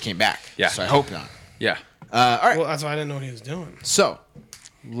 just came back. Yeah. So I hope not. Yeah. All right. Well, that's why I didn't know what he was doing. So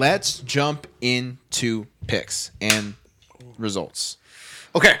let's jump into picks and results.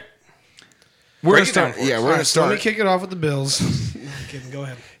 Okay. We're Break it down. Yeah, we're All gonna right, so let me start. kick it off with the Bills. No, I'm kidding. Go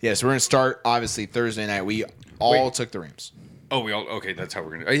ahead. Yeah, so we're gonna start obviously Thursday night. We all took the Rams. Oh, we all okay. That's how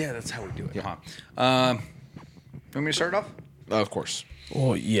we're gonna. Oh, yeah, that's how we do it. Huh? You want me to start off? Of course.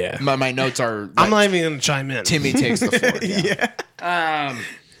 Oh yeah. My notes are. I'm not even gonna chime in. Timmy takes the floor. Yeah.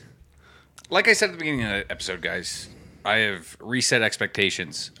 Like I said at the beginning of the episode, guys, I have reset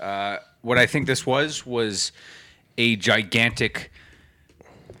expectations. What I think this was a gigantic,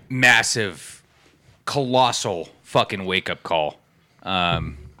 massive, colossal fucking wake up call.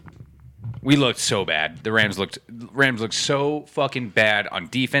 We looked so bad. The Rams looked so fucking bad on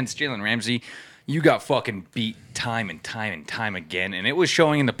defense. Jalen Ramsey, you got fucking beat time and time and time again. And it was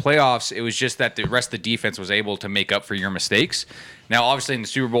showing in the playoffs. It was just that the rest of the defense was able to make up for your mistakes. Now, obviously, in the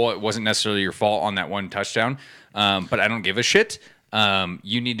Super Bowl, it wasn't necessarily your fault on that one touchdown. But I don't give a shit.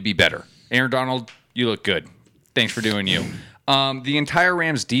 You need to be better. Aaron Donald, you look good. Thanks for doing you. The entire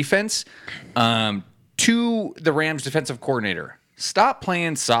Rams defense, to the Rams defensive coordinator, stop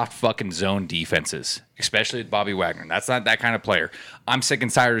playing soft fucking zone defenses, especially with Bobby Wagner. That's not that kind of player. I'm sick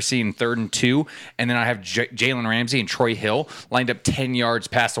and tired of seeing 3rd and 2, and then I have Jalen Ramsey and Troy Hill lined up 10 yards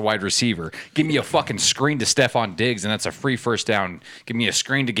past the wide receiver. Give me a fucking screen to Stephon Diggs, and that's a free first down. Give me a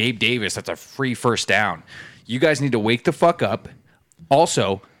screen to Gabe Davis. That's a free first down. You guys need to wake the fuck up.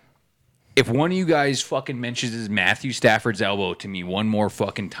 Also, if one of you guys fucking mentions Matthew Stafford's elbow to me one more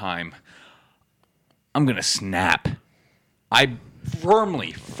fucking time, I'm going to snap. I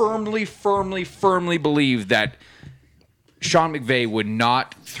firmly believe that Sean McVay would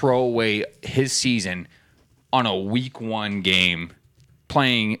not throw away his season on a week 1 game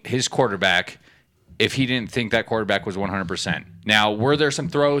playing his quarterback if he didn't think that quarterback was 100%. Now, were there some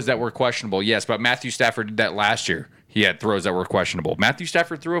throws that were questionable? Yes, but Matthew Stafford did that last year. He had throws that were questionable. Matthew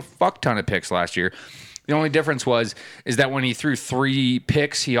Stafford threw a fuck ton of picks last year. The only difference is that when he threw 3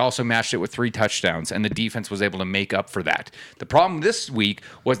 picks, he also matched it with 3 touchdowns, and the defense was able to make up for that. The problem this week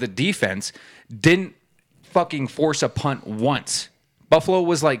was the defense didn't fucking force a punt once. Buffalo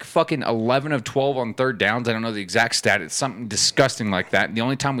was like fucking 11 of 12 on 3rd downs. I don't know the exact stat. It's something disgusting like that. And the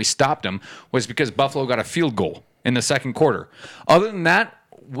only time we stopped them was because Buffalo got a field goal in the 2nd quarter. Other than that,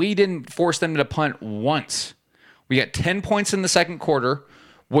 we didn't force them to punt once. We got 10 points in the 2nd quarter,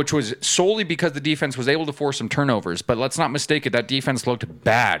 which was solely because the defense was able to force some turnovers. But let's not mistake it, that defense looked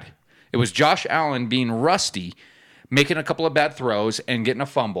bad. It was Josh Allen being rusty, making a couple of bad throws and getting a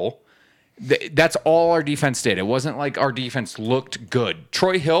fumble. That's all our defense did. It wasn't like our defense looked good.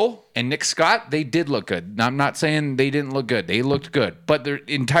 Troy Hill and Nick Scott, they did look good. I'm not saying they didn't look good. They looked good. But their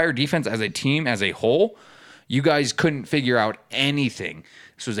entire defense as a team, as a whole, you guys couldn't figure out anything.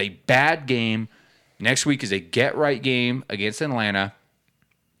 This was a bad game. Next week is a get-right game against Atlanta.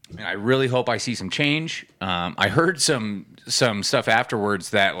 And I really hope I see some change. I heard some stuff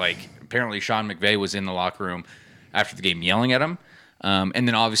afterwards that, like, apparently Sean McVay was in the locker room after the game yelling at him. And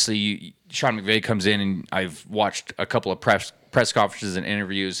then obviously Sean McVay comes in, and I've watched a couple of press conferences and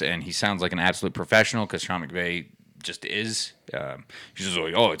interviews, and he sounds like an absolute professional because Sean McVay just is. He's just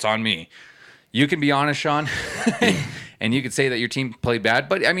like, oh, it's on me. You can be honest, Sean, and you could say that your team played bad,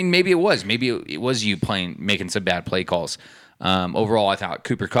 but I mean, maybe it was. Maybe it was you making some bad play calls. Overall, I thought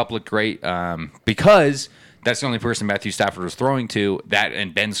Cooper Kupp looked great because that's the only person Matthew Stafford was throwing to. That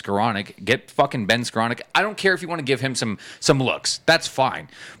and Ben Skoranek. Get fucking Ben Skoranek. I don't care if you want to give him some looks. That's fine.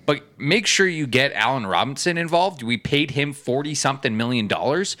 But make sure you get Allen Robinson involved. We paid him $40-something million.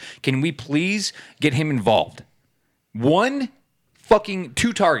 Can we please get him involved?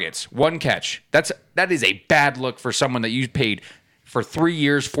 Two targets, one catch. That is a bad look for someone that you paid for 3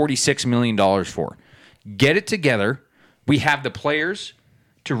 years, $46 million for. Get it together. We have the players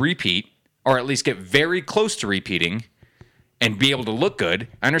to repeat, or at least get very close to repeating, and be able to look good.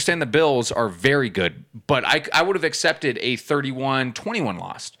 I understand the Bills are very good, but I would have accepted a 31-21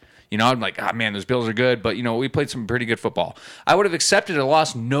 loss. I'm like, oh man, those Bills are good, but we played some pretty good football. I would have accepted a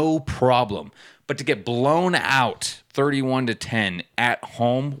loss, no problem. But to get blown out 31-10 at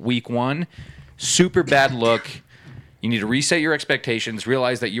home week 1, super bad look. You need to reset your expectations.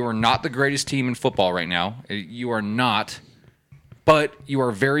 Realize that you are not the greatest team in football right now. You are not, but you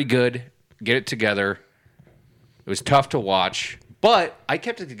are very good. Get it together. It was tough to watch, but I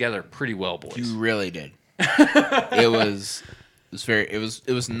kept it together pretty well, boys. You really did. It was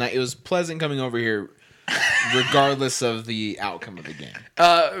pleasant coming over here, regardless of the outcome of the game.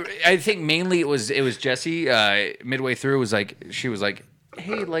 I think mainly it was Jesse. Midway through, she was like,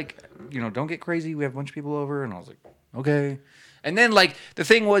 "Hey, don't get crazy. We have a bunch of people over," and I was like, "Okay." And then the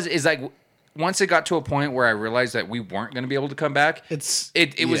thing was once it got to a point where I realized that we weren't going to be able to come back,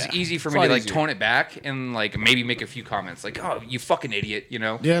 it was easy for me to tone it back and maybe make a few comments "Oh, you fucking idiot,"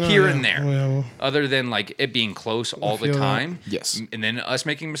 here and there. Yeah. Other than it being close all the time, Yes. and then us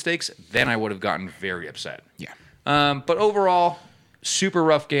making mistakes, then I would have gotten very upset. Yeah. But overall, super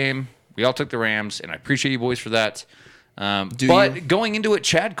rough game. We all took the Rams, and I appreciate you boys for that. Going into it,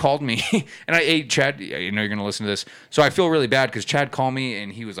 Chad called me, and Chad, you're going to listen to this, so I feel really bad because Chad called me,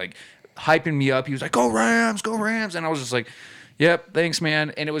 and he was hyping me up. He was like, "Go Rams, go Rams," and I was just like, "Yep, thanks,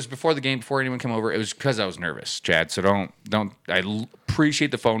 man." And it was before the game, before anyone came over. It was because I was nervous, Chad. So don't. I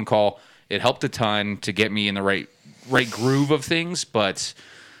appreciate the phone call. It helped a ton to get me in the right groove of things, but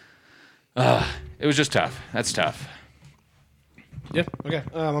it was just tough. That's tough. Yeah. Okay.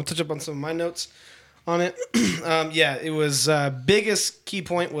 I'll touch up on some of my notes on it. It was biggest key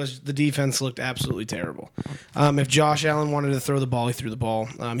point was the defense looked absolutely terrible. If Josh Allen wanted to throw the ball, he threw the ball.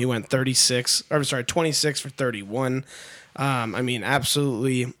 He went 26 for 31.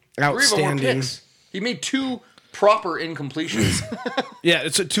 Absolutely outstanding. He made 2 proper incompletions. Yeah,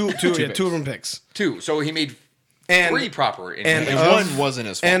 it's two of them picks. 2. So he made 3 proper incompletions. And one wasn't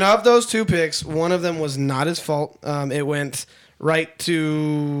his fault. And of those 2 picks, one of them was not his fault. It went right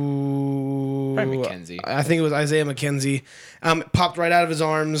to Probably McKenzie. I think it was Isaiah McKenzie. It popped right out of his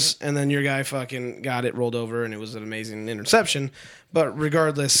arms, and then your guy fucking got it, rolled over, and it was an amazing interception. But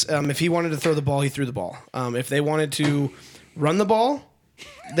regardless, if he wanted to throw the ball, he threw the ball. If they wanted to run the ball,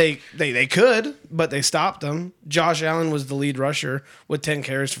 they could, but they stopped them. Josh Allen was the lead rusher with 10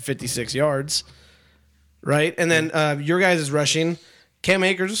 carries for 56 yards. Right? And then your guys is rushing. Cam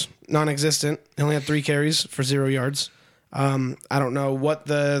Akers, non-existent. He only had 3 carries for 0 yards. I don't know what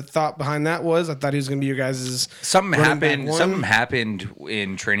the thought behind that was. I thought he was going to be your guys' Something happened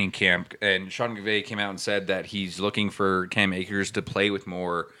in training camp, and Sean McVay came out and said that he's looking for Cam Akers to play with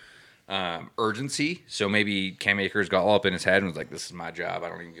more urgency. So maybe Cam Akers got all up in his head and was like, "This is my job. I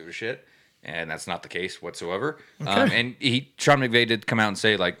don't even give a shit." And that's not the case whatsoever. Okay. And Sean McVay did come out and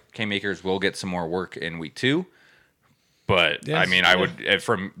say Cam Akers will get some more work in week 2. But, yes, I would,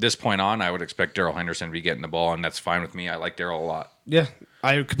 from this point on, I would expect Darrell Henderson to be getting the ball, and that's fine with me. I like Darrell a lot. Yeah,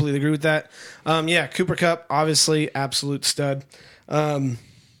 I completely agree with that. Cooper Kupp, obviously, absolute stud.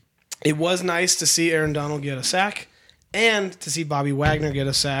 It was nice to see Aaron Donald get a sack and to see Bobby Wagner get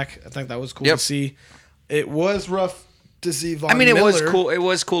a sack. I think that was cool to see. It was rough to see Von Miller. It was cool. It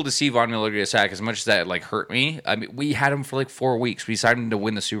was cool to see Von Miller get a sack as much as that hurt me. We had him for 4 weeks. We signed him to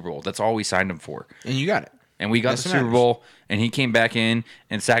win the Super Bowl. That's all we signed him for. And you got it. And we got the Super Bowl, and he came back in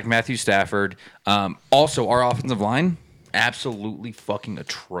and sacked Matthew Stafford. Also, our offensive line, absolutely fucking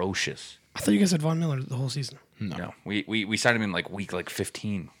atrocious. I thought you guys had Von Miller the whole season. No. We signed him in week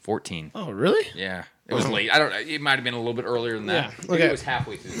 15, 14. Oh, really? Yeah. It was late. It might have been a little bit earlier than that. Yeah. Okay. It was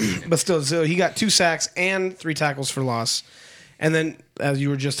halfway through the season. But still, so he got 2 sacks and 3 tackles for loss. And then, as you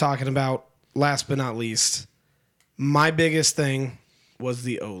were just talking about, last but not least, my biggest thing was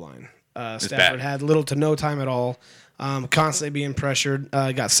the O-line. Stafford had little to no time at all. constantly being pressured.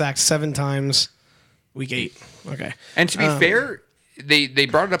 Got sacked 7 times. Week 8. Okay. And to be fair, they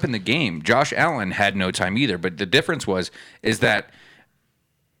brought it up in the game. Josh Allen had no time either, but the difference is that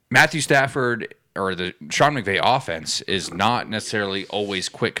Matthew Stafford or the Sean McVay offense is not necessarily always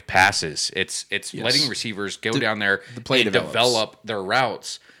quick passes. It's letting receivers go down there play and develops. develop their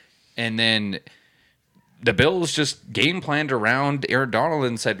routes. And then the Bills just game planned around Aaron Donald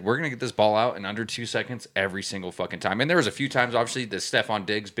and said, we're going to get this ball out in under 2 seconds every single fucking time. And there was a few times, obviously, the Stephon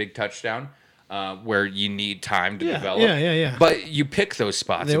Diggs big touchdown where you need time to develop. Yeah. But you pick those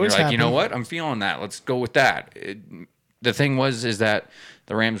spots. They And you're always like, you know happen. what? I'm feeling that. Let's go with that. The thing is that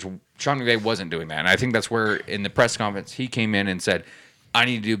the Rams, Sean McVay wasn't doing that. And I think that's where in the press conference he came in and said, I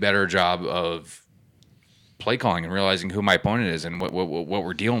need to do a better job of play calling and realizing who my opponent is and what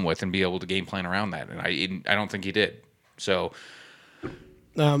we're dealing with and be able to game plan around that. And I don't think he did. So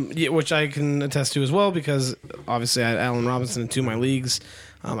Which I can attest to as well because obviously I had Allen Robinson in 2 of my leagues.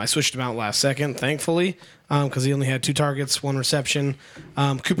 I switched him out last second, thankfully, because he only had 2 targets, 1 reception.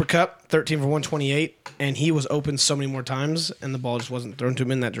 Cooper Kupp, 13 for 128, and he was open so many more times, and the ball just wasn't thrown to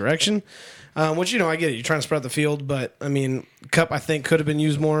him in that direction. Which, I get it. You're trying to spread the field, but, Kupp, I think, could have been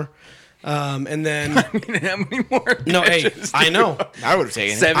used more. And then... how many more? No, hey, catches I know. I would have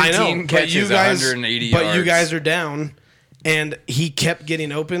taken it. 17 but catches, you guys, 180 yards. But you guys are down, and he kept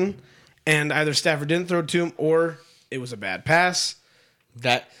getting open, and either Stafford didn't throw it to him, or it was a bad pass.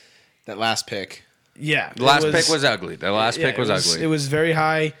 That last pick. Yeah. The last pick was ugly. The last pick was ugly. It was very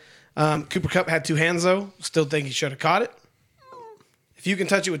high. Cooper Kupp had 2 hands, though. Still think he should have caught it. If you can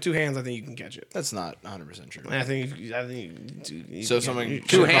touch it with 2 hands, I think you can catch it. That's not 100% true. I think So someone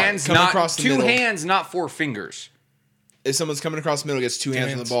Two hands, coming not across the 2 middle. hands, not 4 fingers. If someone's coming across the middle, gets 2 hands on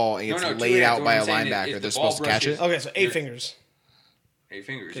the hands. ball, and gets No, 2 laid hands. out What by I'm a saying is linebacker, if they're the supposed to ball catch it. brushes- Okay, so 8 fingers. 8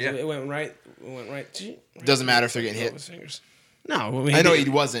 fingers, 'Cause yeah. It went right. It went right. Doesn't matter if they're getting hit. His fingers. No, I know he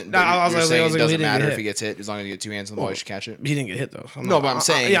wasn't. No, But I was you're like, saying he it doesn't didn't matter get if hit. he gets hit as long as you get 2 hands on the ball, you should catch it. He didn't get hit though. No, but I'm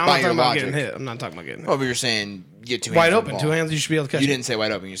saying, yeah, I'm by not your talking about logic. getting hit. I'm not talking about getting hit. Oh, but you're saying get 2 hands Wide on open, the 2 ball. hands. You should be able to catch You it. didn't say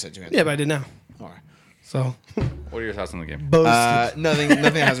wide open. You said 2 hands. Yeah, but I did now. All right. So What are your thoughts on the game? Nothing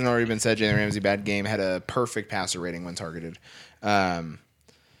hasn't already been said. Jalen Ramsey, bad game. Had a perfect passer rating when targeted. Yeah,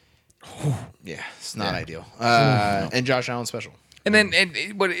 it's not ideal. And Josh Allen special. And then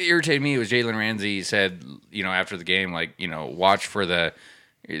what irritated me was Jalen Ramsey said, after the game, like, watch for the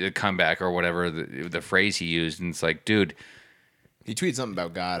comeback or whatever, the phrase he used. And it's like, dude, He tweeted something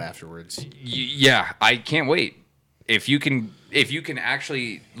about God afterwards. yeah, I can't wait. If you can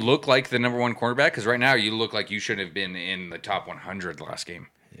actually look like the number 1 cornerback, because right now you look like you should have been in the top 100 last game.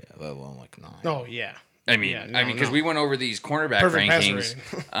 Yeah, let alone like 9. Oh yeah. Because we went over these cornerback Perfect passer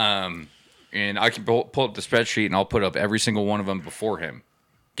rankings, and I can pull up the spreadsheet and I'll put up every single one of them before him.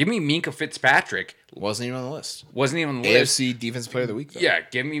 Give me Minka Fitzpatrick. Wasn't even on the list. Wasn't even on the list. AFC Defensive Player of the Week, though. Yeah,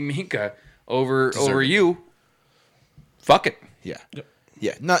 give me Minka over Deserved. you. Fuck it. Yeah.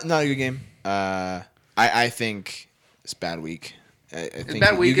 Yeah, not a good game. I think it's a bad week. I think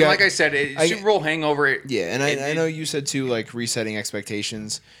That week, you got- like I said, Super Bowl hangover. Yeah, and I know you said too, like resetting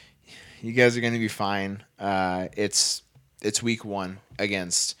expectations. You guys are going to be fine. It's week 1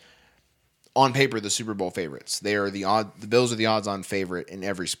 against, on paper, the Super Bowl favorites. They are the Bills are the odds-on favorite in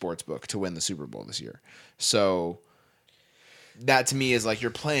every sports book to win the Super Bowl this year. So that to me is like you're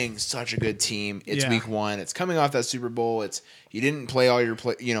playing such a good team. It's Yeah. week 1. It's coming off that Super Bowl. You didn't play all your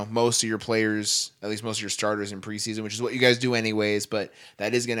most of your players, at least most of your starters in preseason, which is what you guys do anyways. But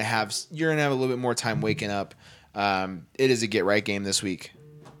that is you're gonna have a little bit more time waking up. It is a get right game this week,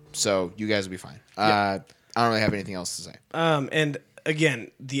 so you guys will be fine. I don't really have anything else to say. And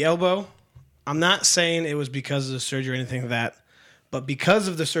again, the elbow. I'm not saying it was because of the surgery or anything like that, but because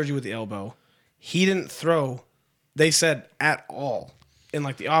of the surgery with the elbow, he didn't throw. They said at all in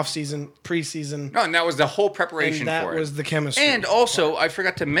like the off season, preseason. No, and that was the whole preparation And that for it. was the chemistry. And also, I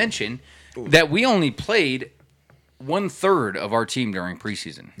forgot to mention that we only played 1/3 of our team during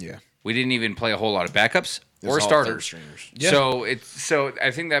preseason. Yeah. We didn't even play a whole lot of backups or all starters. third stringers. Yeah. So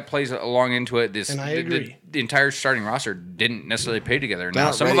I think that plays along into it. And I agree. The entire starting roster didn't necessarily play together. Now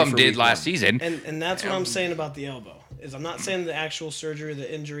not some of ready them for did week last 1. season. And that's what I'm saying about the elbow. Is I'm not saying the actual surgery,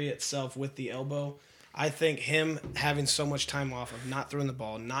 the injury itself with the elbow. I think him having so much time off of not throwing the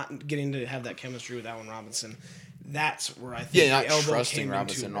ball, not getting to have that chemistry with Allen Robinson, that's where I think Yeah, the not elbow trusting came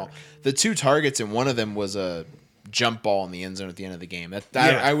Robinson into at all. work. The 2 targets, and one of them was a jump ball in the end zone at the end of the game.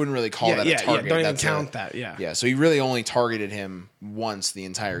 Yeah. I wouldn't really call that a target. Don't even That's count that. Yeah. Yeah, so he really only targeted him once the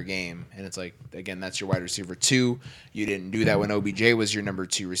entire game. And it's like, again, that's your wide receiver 2. You didn't do that when OBJ was your number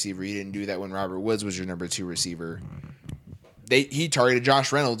 2 receiver. You didn't do that when Robert Woods was your number 2 receiver. He targeted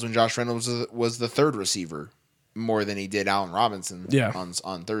Josh Reynolds when Josh Reynolds was the 3rd receiver more than he did Allen Robinson Yeah.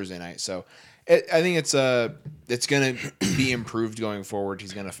 on Thursday night. So I think it's going to be improved going forward.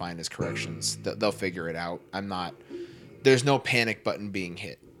 He's going to find his corrections. They'll figure it out. There's no panic button being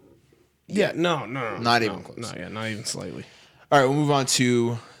hit. Yeah, no. Not even close. Not even slightly. All right, we'll move on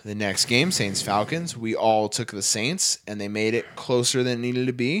to the next game, Saints-Falcons. We all took the Saints, and they made it closer than it needed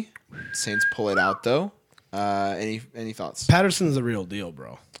to be. Saints pull it out, though. Any thoughts? Patterson's the real deal,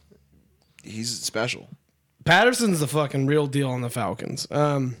 bro. He's special. Patterson's the fucking real deal on the Falcons.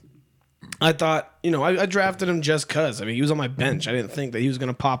 I thought, I drafted him just because. I mean, he was on my bench. I didn't think that he was going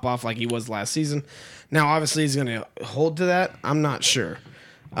to pop off like he was last season. Now, obviously, he's going to hold to that. I'm not sure.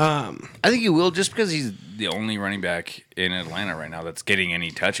 I think he will just because he's the only running back in Atlanta right now that's getting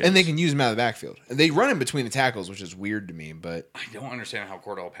any touches. And they can use him out of the backfield. They run him between the tackles, which is weird to me, but I don't understand how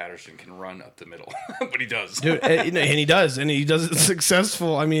Cordell Patterson can run up the middle, but he does. Dude, and he does. And he does it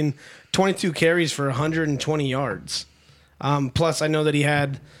successful. I mean, 22 carries for 120 yards. Plus, I know that he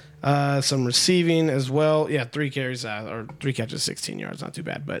had some receiving as well. Yeah, 3 carries or 3 catches, 16 yards. Not too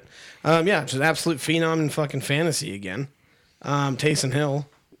bad. But, just an absolute phenom in fucking fantasy again. Taysom Hill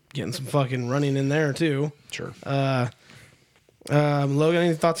getting some fucking running in there, too. sure. Logan,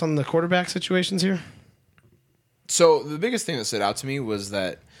 any thoughts on the quarterback situations here? So the biggest thing that stood out to me was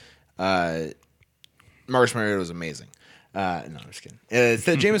that Marcus Mariota was amazing. No, I'm just kidding. It's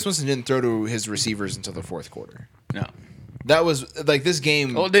that Jameis Winston didn't throw to his receivers until the fourth quarter. No. That was like this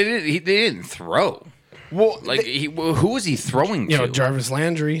game. Well, they didn't throw. Well, Who was he throwing to? Jarvis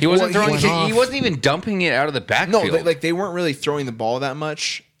Landry. He wasn't Well, throwing. he went He off. wasn't even dumping it out of the backfield. no, they weren't really throwing the ball that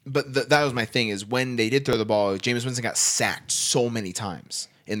much. But that was my thing is when they did throw the ball, Jameis Winston got sacked so many times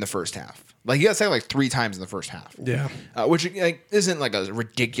in the first half. Like he got sacked like 3 times in the first half. Yeah. Which like isn't like a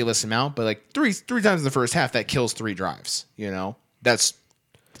ridiculous amount, but like three times in the first half that kills 3 drives. That's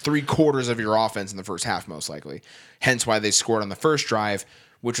 3/4 of your offense in the first half most likely. Hence why they scored on the first drive,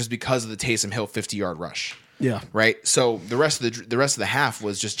 which was because of the Taysom Hill 50-yard rush. Yeah. Right. So the rest of the half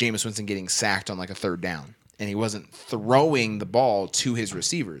was just Jameis Winston getting sacked on like a 3rd down, and he wasn't throwing the ball to his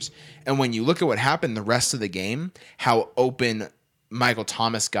receivers. And when you look at what happened the rest of the game, how open Michael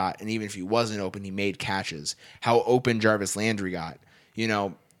Thomas got, and even if he wasn't open, he made catches. How open Jarvis Landry got.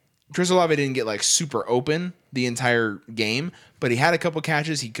 Chris Olave didn't get like super open the entire game, but he had a couple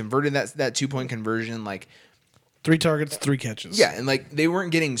catches. He converted that 2-point conversion. Like 3 targets, 3 catches. yeah, and like they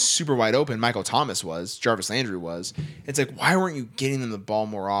weren't getting super wide open. Michael Thomas was, Jarvis Landry was. It's like, why weren't you getting them the ball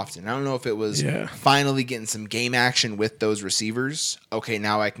more often? I don't know if it was finally getting some game action with those receivers. Okay,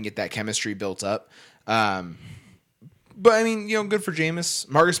 now I can get that chemistry built up. But I mean, good for Jameis.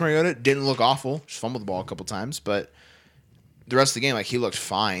 Marcus Mariota didn't look awful. Just fumbled the ball a couple times, but the rest of the game, like he looked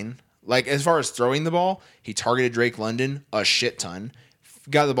fine. Like as far as throwing the ball, he targeted Drake London a shit ton.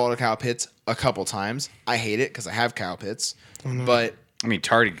 Got the ball to Kyle Pitts a couple times. I hate it because I have Kyle Pitts, but I mean,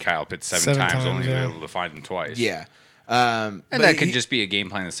 targeted Kyle Pitts 7 times, only yeah. able to find him twice. yeah. And that could just be a game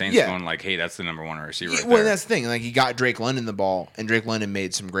plan. The Saints Yeah. going like, "Hey, that's the number 1 receiver." Right Well, there. that's the thing. Like he got Drake London the ball, and Drake London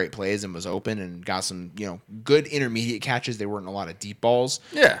made some great plays and was open and got some, good intermediate catches. They weren't a lot of deep balls,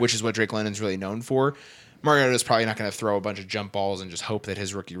 Yeah. which is what Drake London's really known for. Mariota's probably not going to throw a bunch of jump balls and just hope that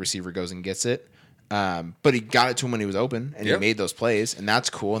his rookie receiver goes and gets it. But he got it to him when he was open, and he made those plays, and that's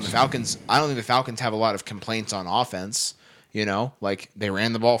cool. And the Falcons, I don't think the Falcons have a lot of complaints on offense. Like they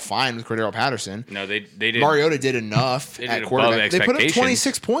ran the ball fine with Cordero Patterson. No, they did. Mariota did enough They at did quarterback. above They put up expectations.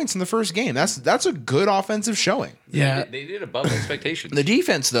 26 points in the first game. That's a good offensive showing. Yeah. They did above expectations. The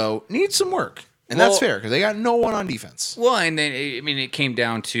defense, though, needs some work. And Well- that's fair because they got no one on defense. Well, and then it came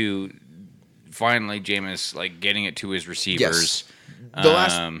down to finally Jameis like getting it to his receivers. The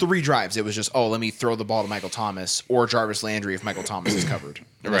last 3 drives, it was just, let me throw the ball to Michael Thomas or Jarvis Landry if Michael Thomas is covered.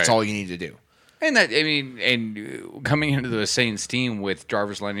 And that's Right. all you need to do. And and coming into the Saints team with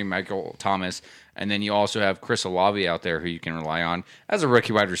Jarvis Landry, Michael Thomas, and then you also have Chris Olave out there who you can rely on as a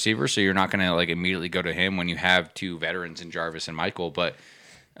rookie wide receiver. So you're not going to like immediately go to him when you have 2 veterans in Jarvis and Michael. But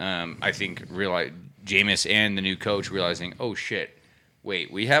I think Jameis and the new coach realizing, oh shit,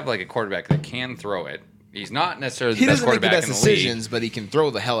 wait, we have like a quarterback that can throw it. He's not necessarily the He best doesn't make the quarterback best in the decisions, league, but he can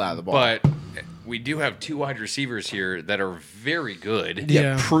throw the hell out of the ball. but we do have 2 wide receivers here that are very good.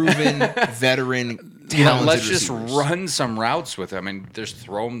 Yeah. Proven, veteran, talented Let's just receivers. run some routes with them and just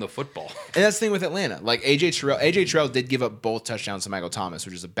throw them the football. And that's the thing with Atlanta. Like AJ Terrell did give up both touchdowns to Michael Thomas,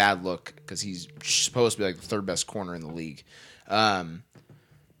 which is a bad look because he's supposed to be like the 3rd best corner in the league.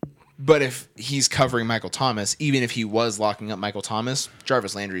 But if he's covering Michael Thomas, even if he was locking up Michael Thomas,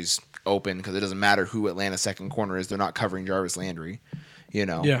 Jarvis Landry's open because it doesn't matter who Atlanta's second corner is. They're not covering Jarvis Landry.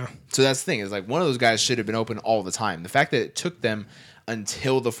 Yeah. So that's the thing, is like one of those guys should have been open all the time. The fact that it took them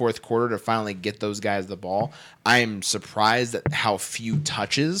until the fourth quarter to finally get those guys the ball, I am surprised at how few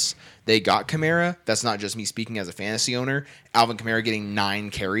touches they got Kamara. That's not just me speaking as a fantasy owner. Alvin Kamara getting 9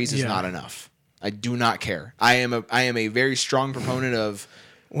 carries is not enough. I do not care. I am a very strong proponent of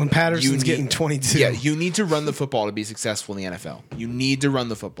When Patterson's getting 22. Yeah, you need to run the football to be successful in the NFL. You need to run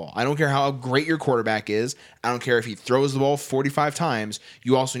the football. I don't care how great your quarterback is. I don't care if he throws the ball 45 times.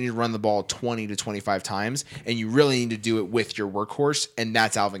 You also need to run the ball 20 to 25 times, and you really need to do it with your workhorse, and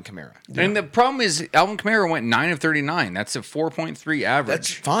that's Alvin Kamara. And the problem is Alvin Kamara went 9 of 39. That's a 4.3 average.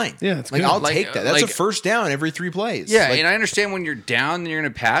 That's fine. Yeah, it's like good. I'll Like, take that. That's like- a first down every 3 plays. Yeah, Like, and I understand when you're down, then you're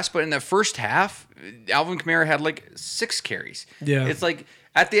going to pass. But in the first half, Alvin Kamara had like 6 carries. Yeah. It's like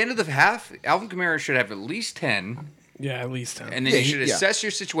at the end of the half, Alvin Kamara should have at least 10. Yeah, at least 10. And then Yeah, you should yeah. assess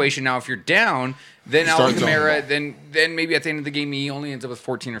your situation. Now, if you're down, then Start Alvin throwing the Kamara, ball. then maybe at the end of the game, he only ends up with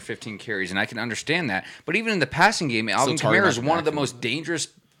 14 or 15 carries. And I can understand that. But even in the passing game, Alvin target Kamara is out the one of the backfield. most dangerous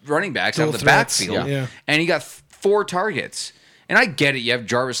running backs out Dual of the threats. backfield. Yeah. And he got 4 targets. And I get it. You have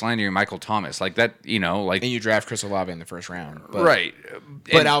Jarvis Landry and Michael Thomas. Like that, like. and you draft Chris Olave in the first round. But, Right.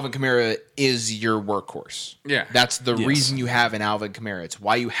 But And- Alvin Kamara is your workhorse. Yeah. That's the reason you have an Alvin Kamara. It's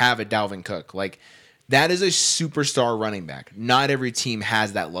why you have a Dalvin Cook. Like, that is a superstar running back. Not every team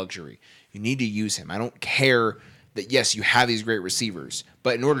has that luxury. You need to use him. I don't care that, yes, you have these great receivers,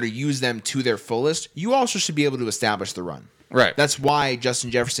 but in order to use them to their fullest, you also should be able to establish the run. Right. That's why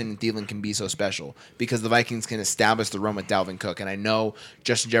Justin Jefferson and Thielen can be so special, because the Vikings can establish the run with Dalvin Cook. And I know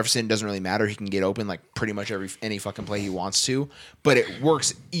Justin Jefferson doesn't really matter. He can get open like pretty much any fucking play he wants to. But it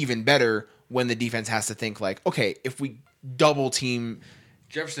works even better when the defense has to think like, okay, if we double team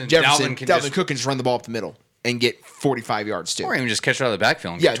Jefferson, Dalvin can Cook can just run the ball up the middle and get 45 yards too. or even just catch it out of the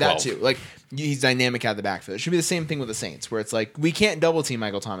backfield and Yeah, get that 12. too. Like, he's dynamic out of the backfield. It should be the same thing with the Saints, where it's like, we can't double team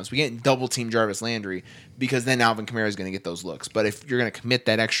Michael Thomas. We can't double team Jarvis Landry, because then Alvin Kamara is going to get those looks. But if you're going to commit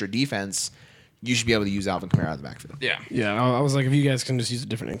that extra defense, you should be able to use Alvin Kamara out of the backfield. Yeah. Yeah, I was like, if you guys can just use a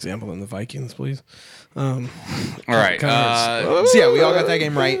different example than the Vikings, please. All right. So yeah, we all got that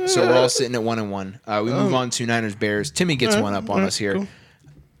game right. So we're all sitting at 1-1. We move on to Niners Bears. Timmy gets one up on us here. cool.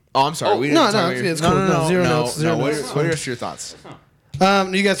 Oh, I'm sorry. We didn't no, talk no, about your- it's cool. No, zero notes, zero What notes. are the rest of your thoughts?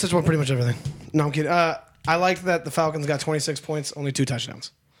 You guys touched on pretty much everything. No, I'm kidding. I liked that the Falcons got 26 points, only 2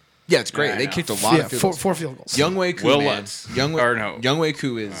 touchdowns. Yeah, it's great. Yeah, I They know. kicked a lot Yeah, of field 4 goals. field goals. Young Wei Koo, Will man. Lutz. Young Or no. Wei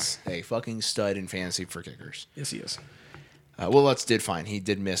Koo is a fucking stud in fantasy for kickers. Yes, he is. Will Lutz did fine. He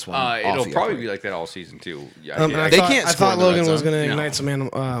did miss one. off It'll the probably upright. be like that all season too. Yeah, And I They thought, can't I score thought in the red Logan was zone. going to No. ignite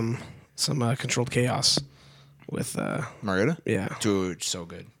some controlled chaos with Mariota. yeah. Dude, so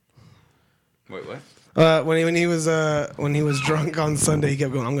good. Wait, what? When he was drunk on Sunday, he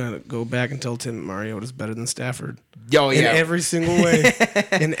kept going, I'm gonna go back and tell Tim Mariota's better than Stafford. Yo, In yeah. every single way.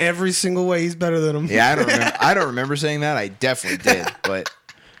 In every single way, he's better than him. Yeah, I don't remember saying that. I definitely did, but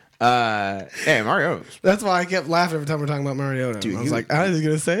hey, Mario, That's why I kept laughing every time we're talking about Mariota. Dude, I was he like, was- I was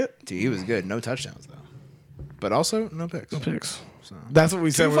gonna say it. dude, he was good. No touchdowns though, but also no picks. Picks. That's what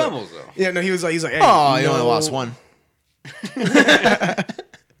we said. 2 fumbles though. Yeah, no, he was like, hey, Oh, he no- only lost one.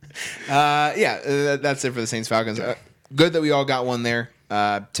 That's it for the Saints Falcons. Good that we all got one there.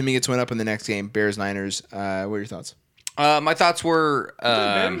 Timmy gets one up in the next game. Bears Niners. What are your thoughts? My thoughts were.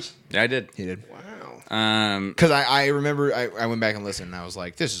 Bears? Yeah, I did. He did. Wow. Because I remember I went back and listened, and I was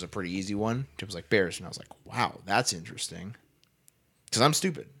like, this is a pretty easy one. Tim was like, Bears. And I was like, wow, that's interesting. Because I'm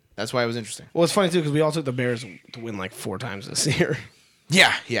stupid. That's why it was interesting. Well, it's funny too because we all took the Bears to win like 4 times this year.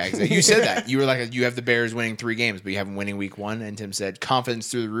 Yeah, exactly. You said that. You were like, you have the Bears winning 3 games, but you have them winning week 1. And Tim said,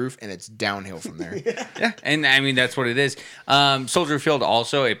 confidence through the roof, and it's downhill from there. Yeah, and I mean that's what it is. Soldier Field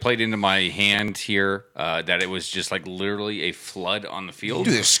also it played into my hand here that it was just like literally a flood on the field.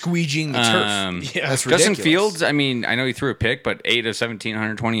 Dude, they're squeegeeing the turf. Yeah. That's ridiculous. Justin Fields, I mean, I know he threw a pick, but 8 of 17,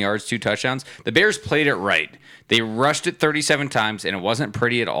 120 yards, 2 touchdowns. The Bears played it right. They rushed it 37 times, and it wasn't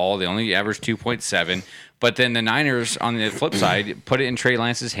pretty at all. They only averaged 2.7. But then the Niners, on the flip side, put it in Trey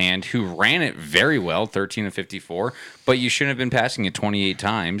Lance's hand, who ran it very well, 13 of 54. But you shouldn't have been passing it 28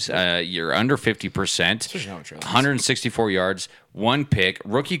 times. You're under 50%, not with Trey Lance. 164 yards, 1 pick,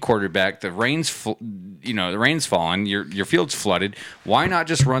 rookie quarterback. The rain's falling. Your field's flooded. Why not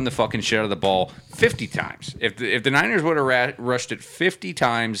just run the fucking shit out of the ball 50 times? If the Niners would have rushed it 50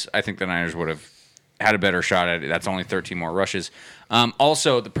 times, I think the Niners would have had a better shot at it. That's only 13 more rushes.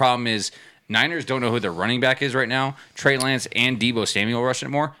 Also, the problem is Niners don't know who their running back is right now. Trey Lance and Deebo Samuel rushing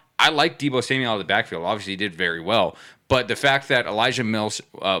it more. I like Deebo Samuel out of the backfield. Obviously, he did very well. But the fact that Elijah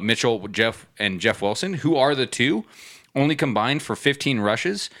Mitchell, Jeff Wilson, who are the two, only combined for 15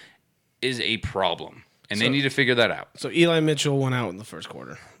 rushes is a problem. and they need to figure that out. So Eli Mitchell went out in the first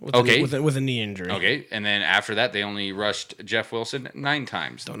quarter with, Okay. with a knee injury. Okay, and then after that, they only rushed Jeff Wilson 9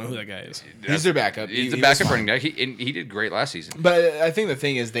 times. Don't know who that guy is. He's their backup. He's the He was backup fine. running back. He did great last season. But I think the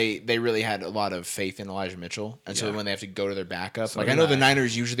thing is they really had a lot of faith in Elijah Mitchell, and so when they have to go to their backup, like I know the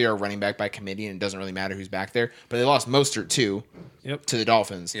Niners usually are running back by committee, and it doesn't really matter who's back there. But they lost Mostert too, to the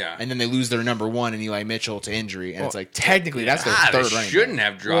Dolphins, Yeah. and then they lose their number one and Eli Mitchell to injury, and it's like technically that's their They third running shouldn't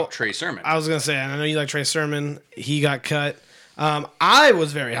back. have dropped Trey Sermon. I was gonna say, I know you like Trey Sermon. He got cut. I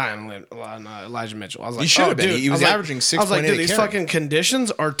was very high on Elijah Mitchell. I was like, He should have oh, been. dude. He was I like- averaging I was like, 6.8 dude, a these carry. fucking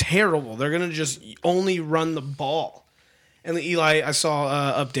conditions are terrible. They're gonna just only run the ball. And the Eli, I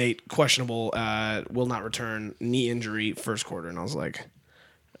saw update questionable, will not return, knee injury first quarter, and I was like,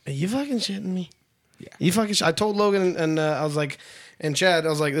 are you fucking shitting me? Yeah. You fucking. I told Logan and I was like, and Chad, I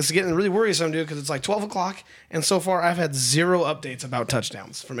was like, this is getting really worrisome, dude, because it's like 12 o'clock, and so far I've had 0 updates about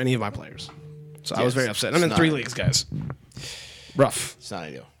touchdowns from any of my players. So I was very upset. I'm in it's 3 not- leagues, guys. Rough. It's not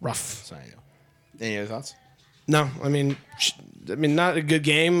ideal. Rough. It's not ideal. Any other thoughts? No, I mean, not a good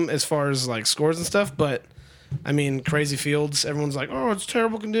game as far as like scores and stuff, but I mean, crazy fields. Everyone's like, oh, it's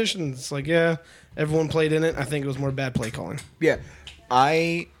terrible conditions. It's like, yeah, everyone played in it. I think it was more bad play calling. Yeah,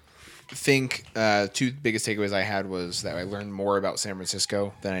 I think 2 biggest takeaways I had was that I learned more about San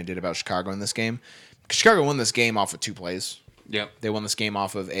Francisco than I did about Chicago in this game. Chicago won this game off of 2 plays. Yep. They won this game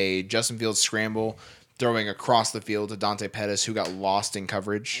off of a Justin Fields scramble, throwing across the field to Dante Pettis, who got lost in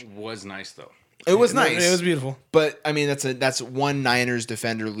coverage. Was nice though. It was nice. It was beautiful. But I mean, that's one Niners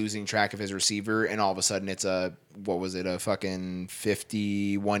defender losing track of his receiver, and all of a sudden it's a fucking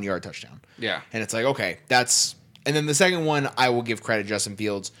 51-yard touchdown. Yeah. And it's like, okay, and then the second one, I will give credit to Justin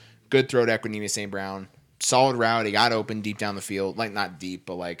Fields. Good throw to Equanimeous St. Brown. Solid route. He got open deep down the field. Like, not deep,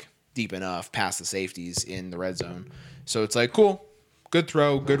 but like deep enough past the safeties in the red zone. So it's like, cool. Good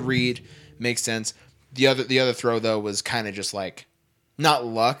throw. Good read. Makes sense. The other throw, though, was kind of just like, not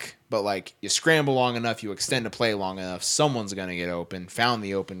luck, but like you scramble long enough, you extend a play long enough, someone's going to get open. Found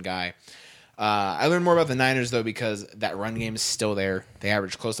the open guy. I learned more about the Niners, though, because that run game is still there. They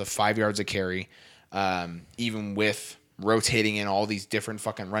average close to 5 yards a carry, even with rotating in all these different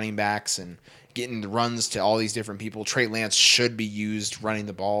fucking running backs and getting the runs to all these different people. Trey Lance should be used running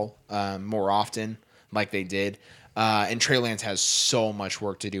the ball more often like they did. And Trey Lance has so much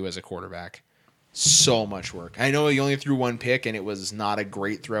work to do as a quarterback. So much work. I know he only threw 1 pick, and it was not a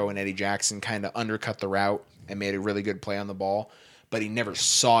great throw, and Eddie Jackson kind of undercut the route and made a really good play on the ball, but he never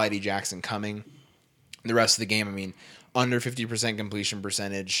saw Eddie Jackson coming. The rest of the game, I mean, under 50% completion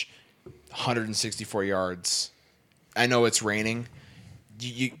percentage, 164 yards. I know it's raining.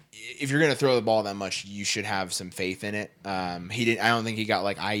 If you're going to throw the ball that much, you should have some faith in it. He didn't. I don't think he got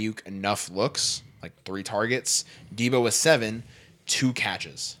like Ayuk enough looks, like 3 targets. Debo was 7, 2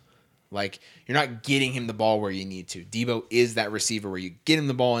 catches. Like, you're not getting him the ball where you need to. Debo is that receiver where you get him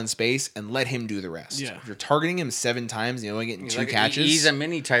the ball in space and let him do the rest. Yeah. If you're targeting him 7 times and you're only getting 2 Like, catches. He's a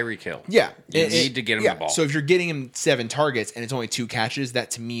mini Tyreek Hill. Yeah. You need to get him the ball. So if you're getting him 7 targets and it's only 2 catches,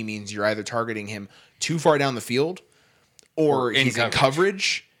 that to me means you're either targeting him too far down the field or in he's in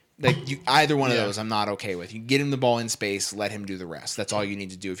coverage. Like, either one of those I'm not okay with. You get him the ball in space, let him do the rest. That's all you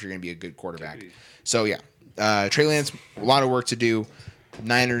need to do if you're going to be a good quarterback. So, yeah. Trey Lance, a lot of work to do.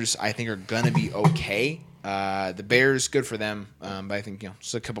 Niners, I think, are going to be okay. The Bears, good for them. But I think,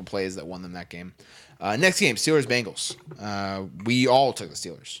 just a couple plays that won them that game. Next game, Steelers-Bengals. We all took the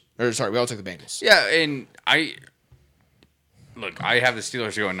Steelers. We all took the Bengals. Yeah, and I have the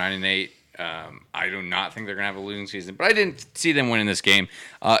Steelers going 9-8. I do not think they're going to have a losing season, but I didn't see them winning this game.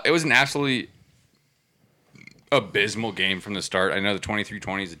 It was an absolutely abysmal game from the start. I know the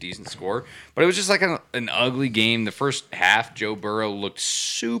 23-20 is a decent score, but it was just like an ugly game. The first half, Joe Burrow looked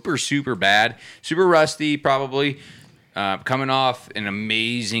super, super bad, super rusty probably, coming off an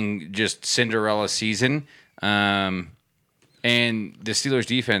amazing just Cinderella season. And the Steelers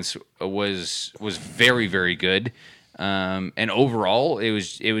defense was very, very good. And overall, it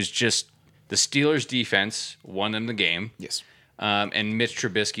was just the Steelers defense won them the game. Yes. And Mitch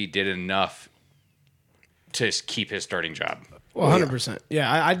Trubisky did enough to keep his starting job. Well, 100%.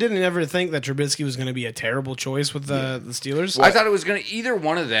 Yeah, I didn't ever think that Trubisky was going to be a terrible choice with the Steelers. I thought it was going to either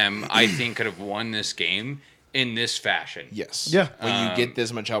one of them. I think could have won this game in this fashion. Yes. Yeah. When you get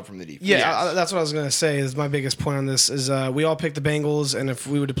this much help from the defense. Yeah, Yes. that's what I was going to say is my biggest point on this is we all picked the Bengals, and if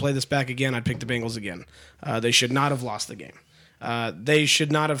we were to play this back again, I'd pick the Bengals again. They should not have lost the game. They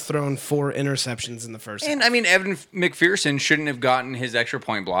should not have thrown 4 interceptions in the first half. And I mean, Evan McPherson shouldn't have gotten his extra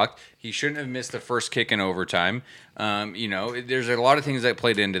point blocked. He shouldn't have missed the first kick in overtime. There's a lot of things that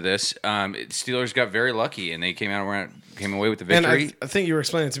played into this. Steelers got very lucky, and they came away with the victory. And I think you were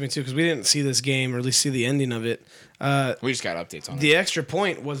explaining it to me too, because we didn't see this game or at least see the ending of it. We just got updates on it. The extra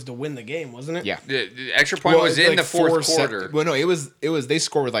point was to win the game, wasn't it? Yeah. The extra point was in the fourth quarter. Well, no, it was. They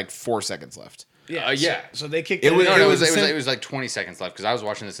scored with like 4 seconds left. Yeah. So they kicked It was- No, it was it it was like 20 seconds left because I was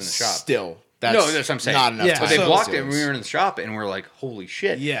watching this in the shop. Still, No, that's what I'm saying. Not enough Yeah, time. But they So- blocked it, and we were in the shop, and we're like, "Holy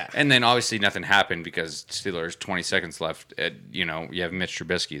shit!" Yeah. And then obviously nothing happened because Steelers 20 seconds left. You have Mitch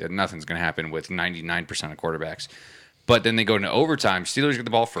Trubisky. That nothing's going to happen with 99% of quarterbacks. But then they go into overtime. Steelers get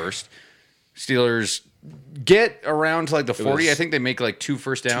the ball first. Steelers get around to like the 40. was I think they make like 2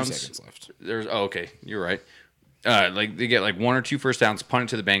 first downs. 2 seconds left. Okay, you're right. Like they get like 1 or 2 first downs, punt it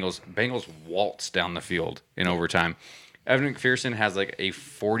to the Bengals. Bengals waltz down the field in overtime. Evan McPherson has like a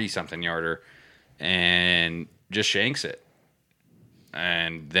 40-something yarder and just shanks it.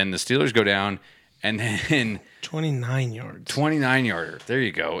 And then the Steelers go down, and then 29 yards. 29-yarder. There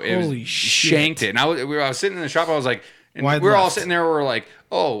you go. Holy shit. Shanked it. And I was sitting in the shop. I was like, and Wide we were all left. sitting there. We were like,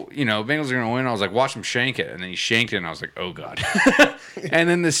 oh, Bengals are going to win. I was like, watch him shank it. And then he shanked it, and I was like, oh, God. And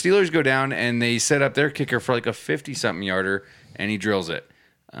then the Steelers go down, and they set up their kicker for like a 50-something yarder, and he drills it.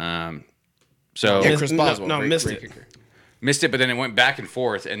 Yeah, Chris Boswell. No, great, missed great it. kicker. Missed it, but then it went back and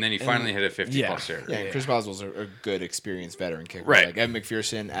forth, and then he finally hit a 50-plus yarder. Yeah, Chris Boswell's a good, experienced veteran kicker. Right. Like Evan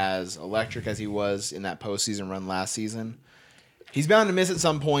McPherson, as electric as he was in that postseason run last season, he's bound to miss at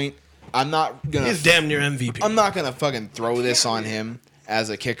some point. I'm not gonna. He's damn near MVP. I'm not gonna fucking throw this on him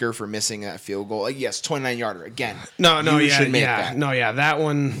as a kicker for missing that field goal. Like, yes, 29-yarder again. You should make that. That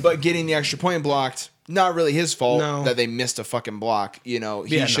one. But getting the extra point blocked, not really his fault No. that they missed a fucking block. He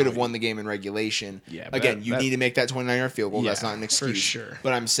should have won the game in regulation. Yeah, but Again, you that- need to make that 29-yard field goal. That's Yeah, not an for excuse. sure.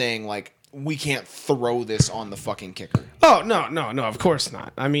 But I'm saying, like, we can't throw this on the fucking kicker. Oh, no, of course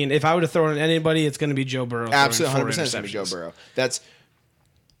not. I mean, if I would have thrown anybody, it's going to be Joe Burrow. throwing Absolutely, 4 100% it's going to be Joe interceptions. Burrow.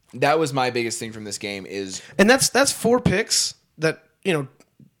 That was my biggest thing from this game is And that's 4 picks that, when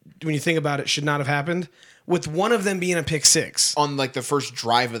you think about it, should not have happened, with one of them being a pick 6. on, like, the first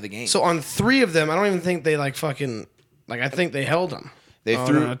drive of the game. So on 3 of them, I don't even think they I think they held them. They Oh,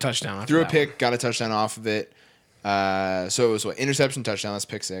 threw no, a touchdown. after Threw a that pick, got a touchdown off of it. So it was interception, touchdown. That's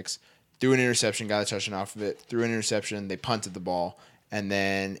pick 6. Threw an interception, got a touchdown off of it. Threw an interception. They punted the ball, and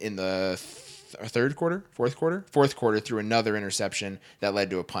then in the fourth quarter, threw another interception that led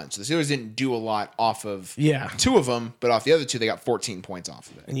to a punt. So the Steelers didn't do a lot off of 2 of them, but off the other 2, they got 14 points off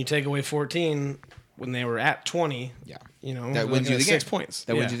of it. And you take away 14 when they were at 20. Yeah. That wins you the game. 6 points.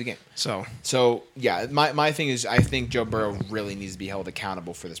 That wins you the game. So, yeah, my thing is I think Joe Burrow really needs to be held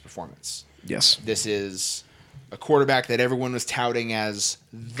accountable for this performance. yes. This is a quarterback that everyone was touting as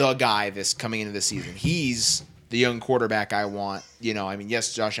the guy this coming into the season. He's the young quarterback I want.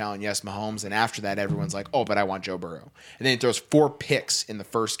 Yes, Josh Allen, yes, Mahomes. And after that, everyone's like, oh, but I want Joe Burrow. And then he throws 4 picks in the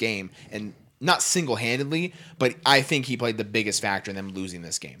first game. And not single-handedly, but I think he played the biggest factor in them losing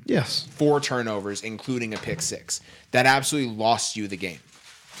this game. Yes. 4 turnovers, including a pick 6. That absolutely lost you the game.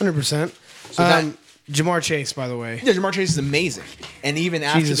 100%. So that- Jamar Chase, by the way. Yeah, Jamar Chase is amazing, and even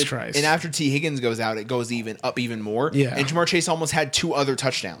after Jesus Christ. and after T Higgins goes out, it goes even more. Yeah. And Jamar Chase almost had 2 other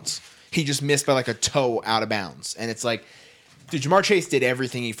touchdowns. He just missed by like a toe out of bounds, and it's like, dude, Jamar Chase did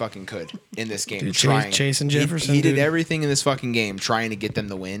everything he fucking could in this game. Dude, trying Chase and Jefferson, he did dude. everything in this fucking game trying to get them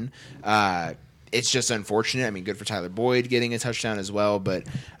the win. It's just unfortunate. I mean, good for Tyler Boyd getting a touchdown as well, but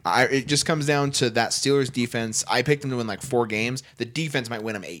it just comes down to that Steelers defense. I picked them to win like 4 games. The defense might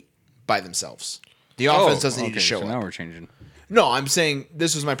win them 8 by themselves. The offense doesn't need to show so up. now we're changing. No, I'm saying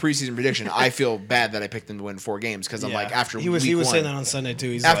this was my preseason prediction. I feel bad that I picked them to win 4 games because I'm like, after he was week 1, saying that on Sunday too.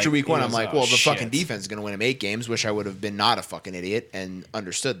 He's after like, week he 1, I'm was, like, oh, well, the shit. fucking defense is going to win them 8 games. Wish I would have been not a fucking idiot and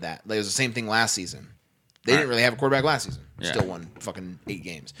understood that. Like, it was the same thing last season. They didn't really have a quarterback last season. Yeah. Still won fucking 8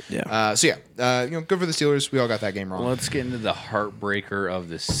 games. Yeah. Good for the Steelers. We all got that game wrong. Let's get into the heartbreaker of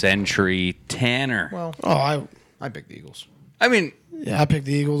the century, Tanner. Well, Oh, I picked the Eagles. I mean, I picked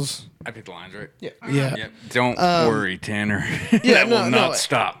the Eagles. I picked the Lions, right? Yeah. Yeah. Yep. Don't worry, Tanner. Yeah, that will not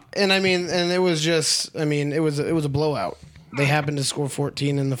stop. And I mean, and it was just, it was a blowout. They happened to score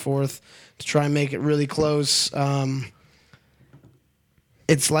 14 in the 4th to try and make it really close.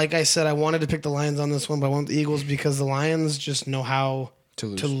 It's like I said, I wanted to pick the Lions on this one, but I want the Eagles because the Lions just know how to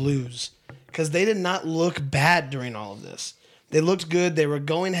lose. Because they did not look bad during all of this. They looked good. They were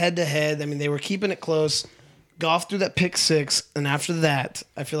going head to head. I mean, they were keeping it close. Goff threw that pick 6, and after that,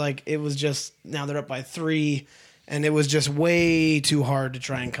 I feel like it was just, now they're up by 3, and it was just way too hard to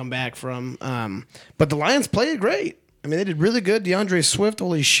try and come back from. But the Lions played great. I mean, they did really good. DeAndre Swift,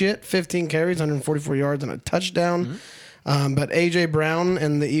 holy shit, 15 carries, 144 yards, and a touchdown. But A.J. Brown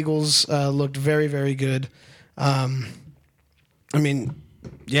and the Eagles looked very, very good. I mean,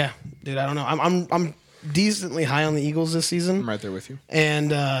 yeah, dude, I don't know. I'm decently high on the Eagles this season. I'm right there with you.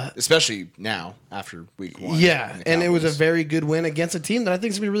 And Especially now after week 1. yeah, and it was a Cowboys. very good win against a team that I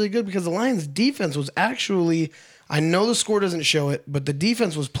think is going to be really good because the Lions' defense was actually, I know the score doesn't show it, but the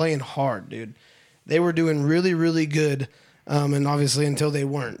defense was playing hard, dude. They were doing really, really good, and obviously until they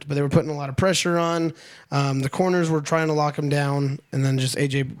weren't. But they were putting a lot of pressure on. The corners were trying to lock them down, and then just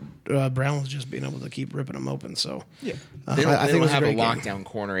A.J. Brown was just being able to keep ripping them open. So Yeah. I They think don't it was a have a great game. lockdown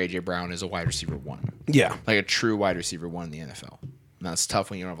corner. A.J. Brown is a wide receiver 1. Yeah. Like a true wide receiver 1 in the NFL. Now, it's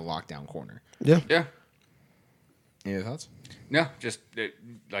tough when you don't have a lockdown corner. Yeah. Yeah. Any other thoughts? No, just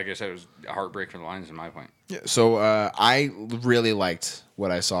like I said, it was a heartbreak for the Lions in my point. Yeah. So I really liked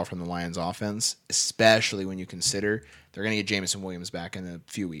what I saw from the Lions offense, especially when you consider they're going to get Jameson Williams back in a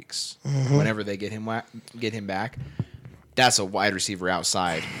few weeks. Whenever they get him back, that's a wide receiver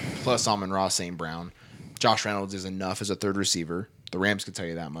outside, plus Amon-Ra St. Brown. Josh Reynolds is enough as a third receiver. The Rams can tell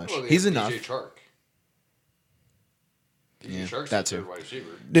you that much. He's enough. Chark. Yeah, Chark's that the too. third wide receiver.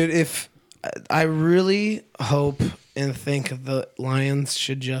 Dude, if I really hope and think the Lions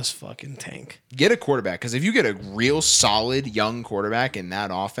should just fucking tank. Get a quarterback, because if you get a real solid young quarterback in that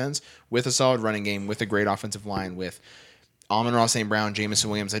offense with a solid running game, with a great offensive line, with Amon-Ra St. Brown, Jameson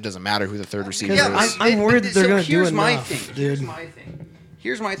Williams, it doesn't matter who the third receiver is. I'm worried that they're gonna do here's my enough, thing. dude.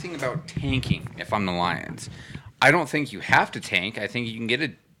 Here's my thing about tanking. If I'm the Lions, I don't think you have to tank. I think you can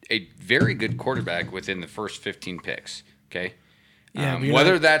get a very good quarterback within the first 15 picks. Okay, Yeah, but you're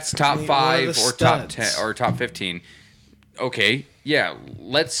whether not- that's top I mean, one of 5 the or top studs. 10 or top 15. Okay, yeah.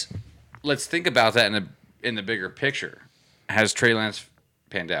 Let's think about that in the bigger picture. Has Trey Lance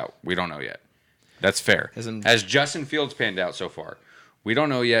panned out? We don't know yet. That's fair. Has Justin Fields panned out so far? We don't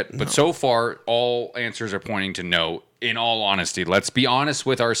know yet, but so far all answers are pointing to no. In all honesty, let's be honest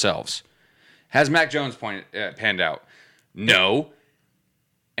with ourselves. Has Mac Jones panned out? No.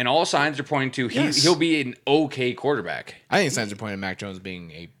 And all signs are pointing to Yes. he'll be an okay quarterback. I think signs are pointing to Mac Jones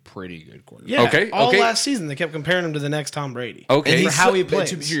being a pretty good quarterback. Yeah. Okay, All okay. last season, they kept comparing him to the next Tom Brady. Okay. For how he But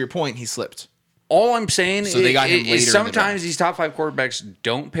plays. to your point, he slipped. All I'm saying So they got him later in the is sometimes draft. these top 5 quarterbacks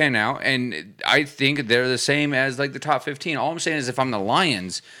don't pan out, and I think they're the same as like the top 15. All I'm saying is if I'm the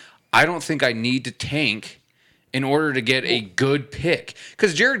Lions, I don't think I need to tank in order to get a good pick.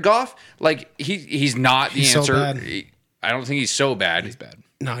 Because Jared Goff, like he's not the He's so answer. bad. I don't think he's so bad. He's bad.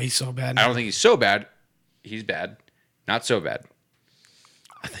 No, he's so bad. I don't think he's so bad. He's bad. Not so bad.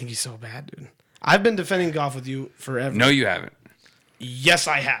 I think he's so bad, dude. I've been defending Goff with you forever. No, you haven't. Yes,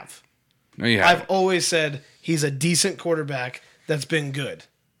 I have. No, you haven't. I've always said he's a decent quarterback that's been good.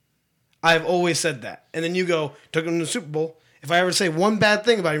 I've always said that. And then you go, took him to the Super Bowl. If I ever say one bad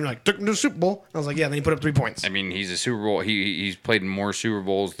thing about him, you're like, took him to the Super Bowl. I was like, yeah, then he put up 3 points. I mean, he's a Super Bowl. He's played in more Super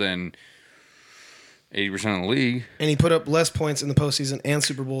Bowls than 80% of the league. And he put up less points in the postseason and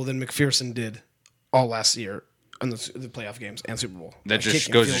Super Bowl than McPherson did all last year in the playoff games and Super Bowl. That Like just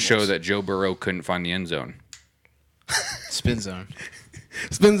kicking goes to field show goals. that Joe Burrow couldn't find the end zone. Spin zone.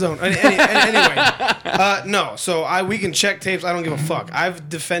 Spin zone. Anyway, no. So we can check tapes. I don't give a fuck. I've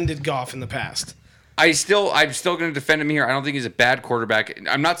defended Goff in the past. I'm still going to defend him here. I don't think he's a bad quarterback.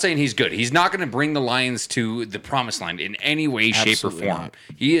 I'm not saying he's good. He's not going to bring the Lions to the promised land in any way, shape, Absolutely or form. not.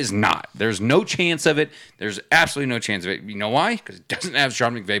 He is not. There's no chance of it. There's absolutely no chance of it. You know why? Because he doesn't have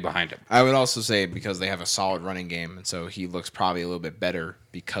Sean McVay behind him. I would also say because they have a solid running game, and so he looks probably a little bit better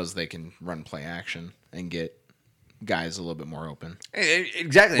because they can run play action and get guys a little bit more open.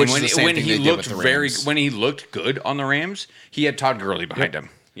 Exactly. Which is when the same when thing he they did looked with the very Rams. when he looked good on the Rams, he had Todd Gurley behind him.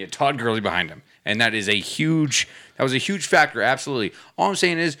 He had Todd Gurley behind him. And that was a huge factor, absolutely. All I'm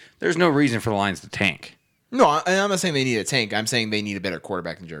saying is there's no reason for the Lions to tank. No, I'm not saying they need a tank. I'm saying they need a better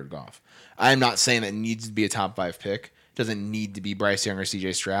quarterback than Jared Goff. I'm not saying that it needs to be a top 5 pick. It doesn't need to be Bryce Young or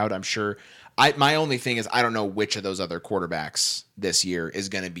CJ Stroud. I'm sure. My only thing is I don't know which of those other quarterbacks this year is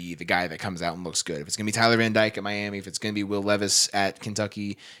going to be the guy that comes out and looks good. If it's going to be Tyler Van Dyke at Miami, if it's going to be Will Levis at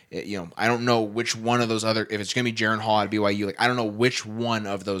Kentucky, I don't know which one of those other. If it's going to be Jaron Hall at BYU, I don't know which one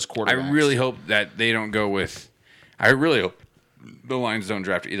of those quarterbacks. I really hope that they don't go with. I really hope the Lions don't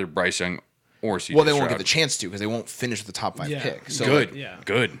draft either Bryce Young or CJ Well, they won't Stroud. get the chance to because they won't finish with the top 5 Yeah. pick. So Good. Yeah.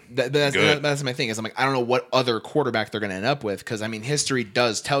 Good. That's Good. my thing is I'm like I don't know what other quarterback they're going to end up with because I mean history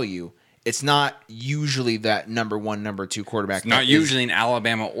does tell you it's not usually that number 1, number 2 quarterback. Not that is- usually an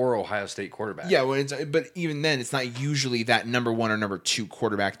Alabama or Ohio State quarterback. Yeah, but even then, it's not usually that number 1 or number 2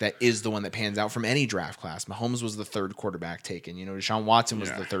 quarterback that is the one that pans out from any draft class. Mahomes was the 3rd quarterback taken. Deshaun Watson was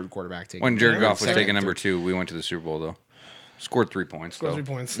the 3rd quarterback taken. When Jared Goff was Second, taking number third. 2, we went to the Super Bowl though. Scored 3 points. Score Though. 3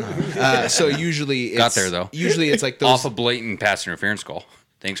 points. So usually it's, Got there, though. Usually it's like those. Off a blatant pass interference call.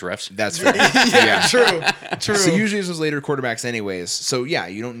 Thanks, refs. That's fair. Yeah. True. So usually it's those later quarterbacks, anyways. So yeah,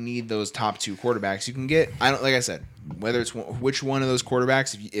 you don't need those top 2 quarterbacks. You can get. Like I said, whether it's which one of those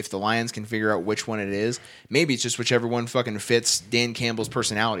quarterbacks, if the Lions can figure out which one it is, maybe it's just whichever one fucking fits Dan Campbell's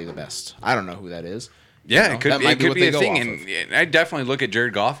personality the best. I don't know who that is. Yeah, it could, that might it be could what be they a go thing. off And I definitely look at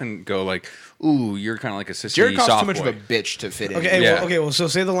Jared Goff and go like, ooh, you're kind of like a sissy Jared Goff's soft too much boy. of a bitch to fit in. Okay, Yeah. well, so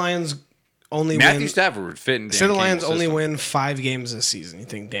say the Lions only Matthew win. Stafford would fit in Dan Say the Lions Campbell's only system. win 5 games this season. You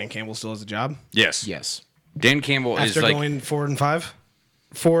think Dan Campbell still has a job Yes. Yes. Dan Campbell is after like, going 4 and 5?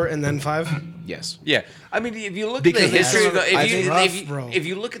 4 and then 5. Yes. yeah. I mean, if you look Because at the history of that's- I think rough, if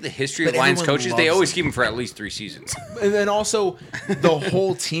you look at the history But of Lions everyone coaches, they loves always him. keep him for at least 3 seasons. And then also, the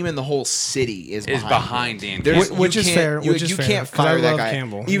whole team and the whole city is behind Dan There's- Campbell. Which you is can't- fair, You, which is you fair, can't 'cause I fire that love guy,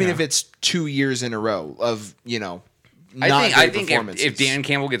 Campbell, even yeah. if it's 2 years in a row of not I great think performances. if Dan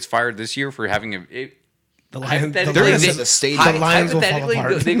Campbell gets fired this year for having The Lions, They're gonna Lions- set the stage. the Lions will fall hypothetically,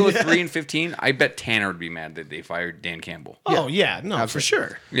 apart. they go 3-15. I bet Tanner would be mad that they fired Dan Campbell. Oh yeah, no, for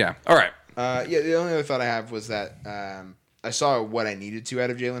sure. Yeah. All right. Yeah, the only other thought I have was that I saw what I needed to out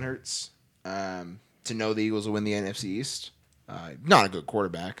of Jalen Hurts to know the Eagles will win the NFC East. Not a good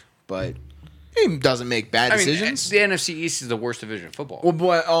quarterback, but he doesn't make bad I mean, decisions. the NFC East is the worst division of football. Well,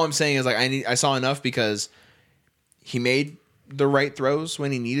 but all I'm saying is like I saw enough because he made the right throws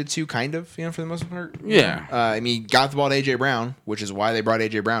when he needed to, kind of, for the most part. Yeah. I mean, he got the ball to A.J. Brown, which is why they brought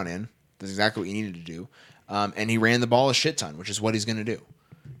A.J. Brown in. That's exactly what he needed to do. And he ran the ball a shit ton, which is what he's going to do.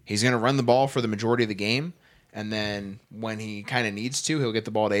 He's going to run the ball for the majority of the game, and then when he kind of needs to, he'll get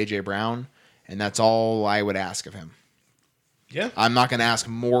the ball to A.J. Brown, and that's all I would ask of him. Yeah. I'm not going to ask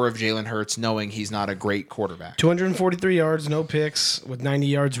more of Jalen Hurts knowing he's not a great quarterback. 243 yards, no picks, with 90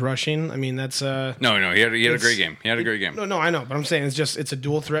 yards rushing. I mean, that's No, he had a great game. He had a great game. No, I know, but I'm saying it's a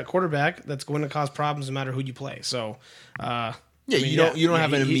dual threat quarterback that's going to cause problems no matter who you play. So, Yeah, you don't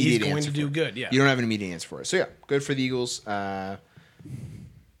have an immediate He's going answer to do for it. good. Yeah. You don't have an immediate answer for it. So yeah, good for the Eagles.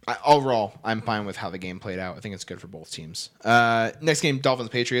 Overall, I'm fine with how the game played out. I think it's good for both teams. Next game, Dolphins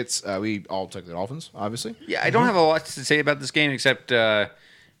Patriots. We all took the Dolphins, obviously. Yeah, I don't have a lot to say about this game except, Tua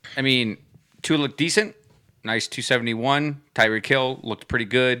looked decent. Nice 271. Tyreek Hill looked pretty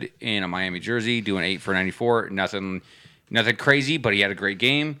good in a Miami jersey, doing 8 for 94. Nothing crazy, but he had a great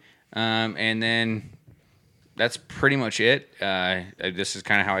game. And then that's pretty much it. This is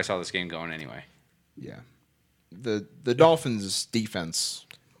kind of how I saw this game going anyway. Yeah, the Dolphins defense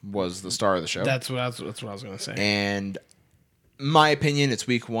was the star of the show. That's what I was going to say. And my opinion, it's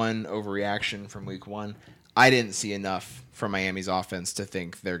week 1 overreaction from week 1. I didn't see enough from Miami's offense to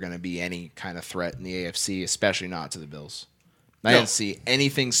think they're going to be any kind of threat in the AFC, especially not to the Bills. I didn't see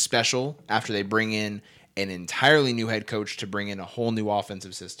anything special after they bring in an entirely new head coach to bring in a whole new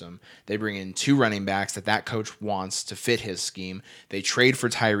offensive system. They bring in 2 running backs that coach wants to fit his scheme. They trade for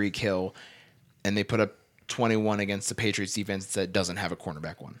Tyreek Hill, and they put up 21 against the Patriots defense that doesn't have a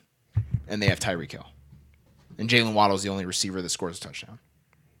cornerback one. And they have Tyreek Hill. And Jalen Waddle's the only receiver that scores a touchdown.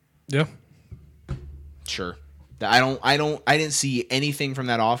 Yeah. Sure. I didn't see anything from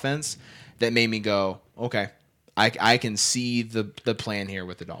that offense that made me go, okay, I can see the plan here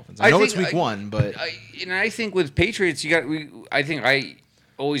with the Dolphins. I know it's week 1, but I think with Patriots, I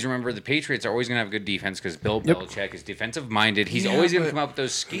always remember the Patriots are always going to have a good defense because Bill Belichick is defensive minded. He's Yeah, always going to but- come up with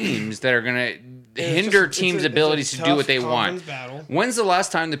those schemes that are going to hinder it's teams' a abilities to do tough what they want. conference battle. When's the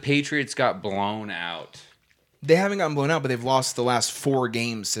last time the Patriots got blown out? they haven't gotten blown out, but they've lost the last 4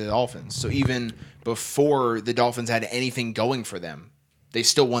 games to the Dolphins. So even before the Dolphins had anything going for them, they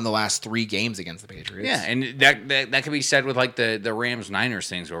still won the last 3 games against the Patriots. Yeah, and that could be said with like the Rams-Niners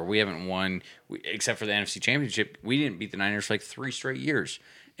things where we haven't won, except for the NFC Championship. We didn't beat the Niners for like 3 straight years.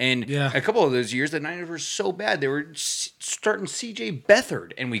 And a couple of those years, the Niners were so bad. They were starting C.J.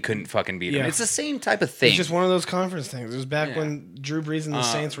 Beathard, and we couldn't fucking beat them. Yeah. It's the same type of thing. It's just one of those conference things. It was back Yeah. when Drew Brees and the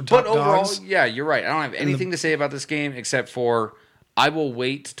Saints were top but overall, dogs. yeah, you're right. I don't have anything to say about this game except for I will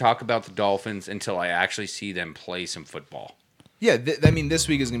wait to talk about the Dolphins until I actually see them play some football. Yeah, this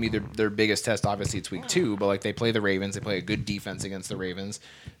week is going to be their biggest test. Obviously, it's week 2, but like they play the Ravens. They play a good defense against the Ravens.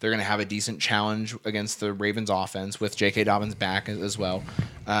 They're going to have a decent challenge against the Ravens offense with J.K. Dobbins back as well.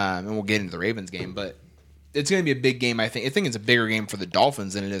 And we'll get into the Ravens game, but it's going to be a big game. I think it's a bigger game for the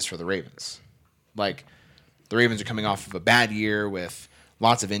Dolphins than it is for the Ravens. Like the Ravens are coming off of a bad year with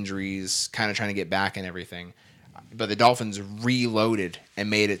lots of injuries, kind of trying to get back and everything. But the Dolphins reloaded and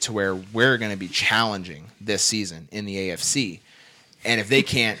made it to where we're going to be challenging this season in the AFC. And if they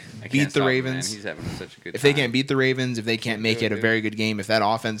can't beat the Ravens, He's having such a good if they can't beat the Ravens, if they can't make it a very good game, if that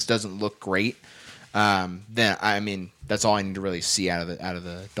offense doesn't look great, then I mean that's all I need to really see out of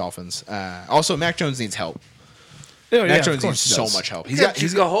the Dolphins. Also, Mac Jones needs help. Oh, Mac Jones needs so much help. He's got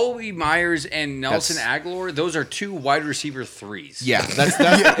Jacoby Myers and Nelson Aguilar. Those are 2 wide receiver 3s. yeah, that's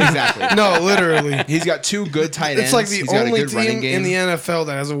exactly. No, literally. He's got 2 good tight ends. It's like the He's got a only good running team game. in the NFL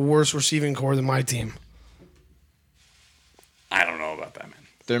that has a worse receiving core than my team. I don't know about that,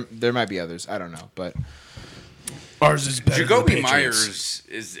 man. There might be others. I don't know, but Ours is better. Jacoby than the Patriots. Myers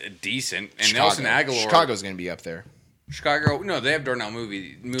is decent, and Chicago. Nelson Aguilar. Chicago's going to be up there. Chicago. No, they have Darnell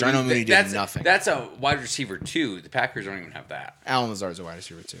Mooney. Darnell Mooney did nothing. That's a wide receiver 2. The Packers don't even have that. Alan Lazard's a wide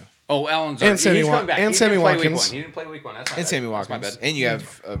receiver too, Oh, Allen's And Sammy he's coming back. and He Sammy didn't play week Watkins. 1. He didn't play week 1. That's my and bad. Sammy That's my Watkins, bad. and you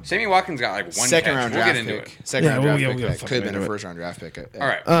have a Sammy Watkins got like one second catch. round We'll draft get into pick. it. Second round Yeah, draft we'll pick get that fucking could have been into a it. first round draft pick. All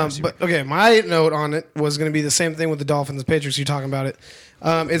right. But okay, my note on it was going to be the same thing with the Dolphins and Patriots. You're talking about it.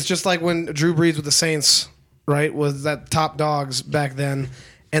 It's just like when Drew Brees with the Saints, right? Was that top dogs back then,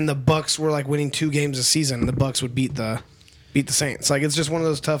 and the Bucks were like winning 2 games a season. The Bucks would beat the Saints. Like it's just one of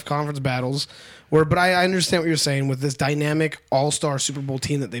those tough conference battles. But I understand what you're saying with this dynamic all-star Super Bowl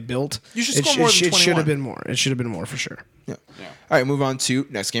team that they built. You should it score more than It should 21. have been more. It should have been more for sure. Yeah. All right, move on to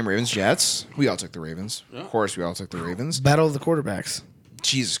next game. Ravens Jets. We all took the Ravens. Of course, we all took the Ravens. Battle of the quarterbacks.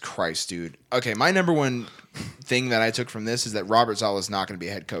 Jesus Christ, dude. Okay, my number one thing that I took from this is that Robert Saleh is not going to be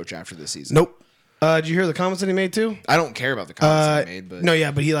a head coach after this season. Nope. Did you hear the comments that he made too? I don't care about the comments he made, but No,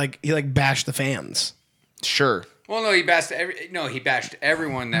 yeah, but he bashed the fans. sure. Well, no, he bashed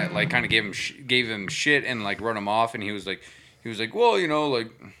everyone that like kind of gave him shit and like wrote him off, and he was like, well, like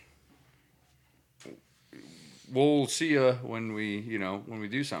we'll see you when we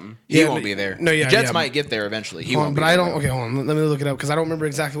do something. He Yeah, won't but- be there. no, yeah, the Jets yeah. might get there eventually. He Hold on, won't but be I there, don't. though. Okay, hold on. Let me look it up because I don't remember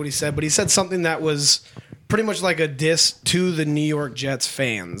exactly what he said. But he said something that was pretty much like a diss to the New York Jets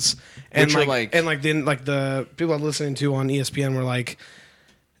fans, and Which are like- then the people I'm listening to on ESPN were like,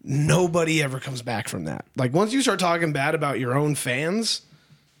 nobody ever comes back from that. Like once you start talking bad about your own fans,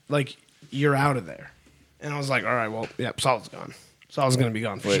 like you're out of there. And I was like, all right, well, yeah, Saleh's gone. Saleh's going to be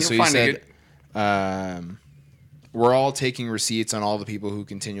gone for Wait, sure. so he find a said, we're all taking receipts on all the people who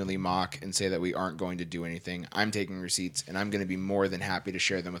continually mock and say that we aren't going to do anything. I'm taking receipts, and I'm going to be more than happy to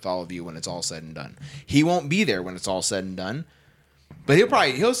share them with all of you when it's all said and done. He won't be there when it's all said and done, but he'll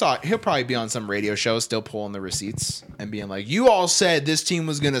probably be on some radio show still pulling the receipts and being like, "You all said this team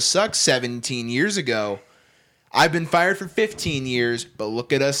was going to suck 17 years ago. I've been fired for 15 years, but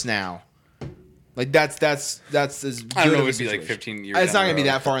look at us now." Like that's as I don't good know. of It a would be like situation. 15 years. It's not down going to the be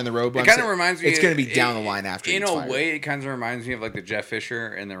road. that far in the road. But It I'm kind of saying reminds me. It's going to be down the line after. In he's a fired. way, it kind of reminds me of like the Jeff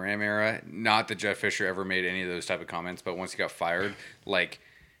Fisher in the Ram era. Not that Jeff Fisher ever made any of those type of comments, but once he got fired, like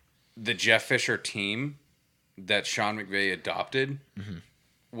the Jeff Fisher team that Sean McVay adopted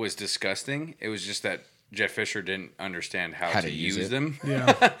was disgusting. It was just that Jeff Fisher didn't understand how to use use it. them.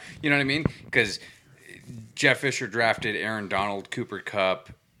 Yeah. You know what I mean? Because Jeff Fisher drafted Aaron Donald, Cooper Kupp,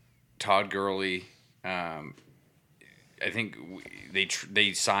 Todd Gurley. I think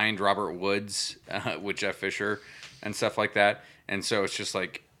they signed Robert Woods with Jeff Fisher and stuff like that. And so it's just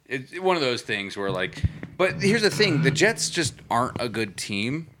like it's one of those things where like. But here's the thing: the Jets just aren't a good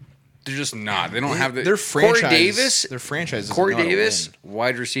team. They're just not. They don't have the. Their franchise. Corey Davis. Their franchise. doesn't Corey know how to Davis, win.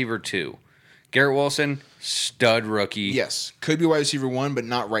 wide receiver 2. Garrett Wilson, stud rookie. Yes, could be wide receiver 1, but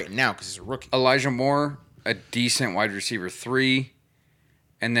not right now because he's a rookie. Elijah Moore, a decent wide receiver 3.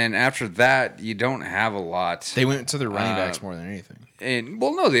 And then after that, you don't have a lot. They went to their running backs more than anything. And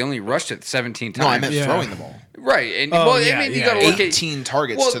well, no, they only rushed it 17 times. No, I meant Yeah. throwing the ball. Right, and Oh, well, yeah, I mean, you yeah. got to look at 18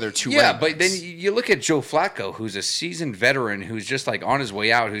 targets to their 2 Yeah, running but then backs. you look at Joe Flacco, who's a seasoned veteran, who's just like on his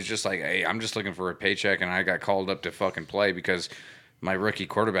way out, who's just like, hey, I'm just looking for a paycheck, and I got called up to fucking play because my rookie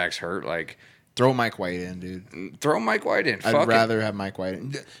quarterback's hurt. Like, Throw Mike White in, dude. throw Mike White in. I'd Fuck it. rather have Mike White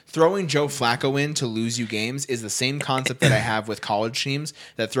in. Throwing Joe Flacco in to lose you games is the same concept that I have with college teams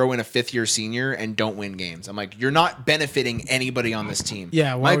that throw in a 5th-year senior and don't win games. I'm like, you're not benefiting anybody on this team.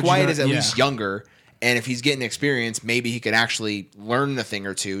 Yeah, why Mike would you White not- is at yeah. least younger, and if he's getting experience, maybe he could actually learn a thing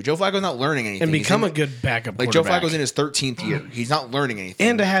or two. Joe Flacco's not learning anything. And He's become in- a good backup Like Joe quarterback. Flacco's in his 13th year. He's not learning anything.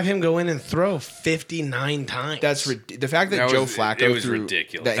 And to have him go in and throw 59 times. That's the fact that, That Joe was- Flacco it was threw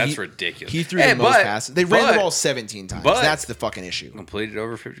ridiculous. that That's ridiculous. He threw Hey, the most but- passes. They ran the but- ball 17 times. but- That's the fucking issue. Completed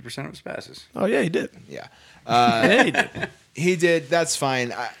over 50% of his passes. Oh, yeah, he did. Yeah. Yeah, he did. He did. That's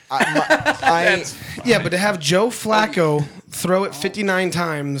fine. I Yeah, but to have Joe Flacco throw it 59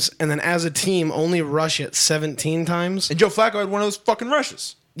 times and then as a team only rush it 17 times. and Joe Flacco had one of those fucking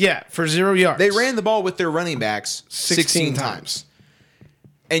rushes. Yeah, for 0 yards. They ran the ball with their running backs 16 16 times.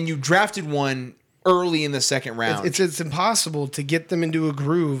 And you drafted one early in the second round. It's impossible to get them into a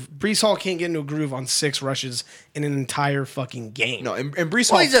groove. Brees Hall can't get into a groove on 6 rushes in an entire fucking game. no, and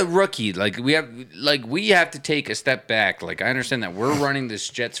Brees Well, Hall. he's a rookie. We have to take a step back. I understand that we're running this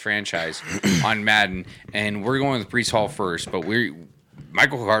Jets franchise on Madden, and we're going with Brees Hall first. But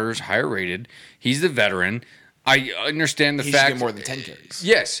Michael Carter's higher rated. He's the veteran. I understand the he should fact get more than 10 carries.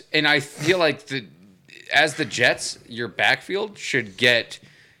 Yes, and I feel like as the Jets, your backfield should get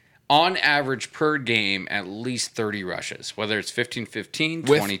on average per game at least 30 rushes, whether it's 15-15,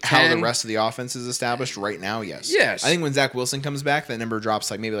 With 20-10. how the rest of the offense is established right now, yes. Yes. I think when Zach Wilson comes back, that number drops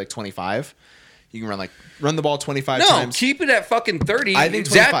maybe 25. You can run the ball 25 No, times. keep it at fucking 30. I think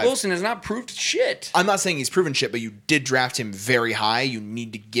Zach 25. Wilson has not proved shit. I'm not saying he's proven shit, but you did draft him very high. You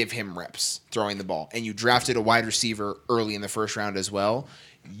need to give him reps throwing the ball. And you drafted a wide receiver early in the first round as well.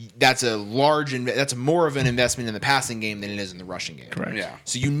 That's that's more of an investment in the passing game than it is in the rushing game. Correct. Yeah.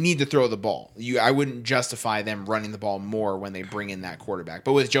 So you need to throw the ball. I wouldn't justify them running the ball more when they bring in that quarterback.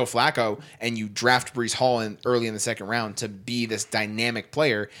 But with Joe Flacco and you draft Brees Hall early in the second round to be this dynamic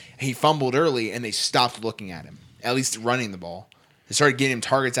player, he fumbled early and they stopped looking at him, at least running the ball. They started getting him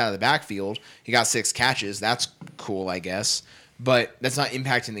targets out of the backfield. He got 6 catches. That's cool, I guess. But that's not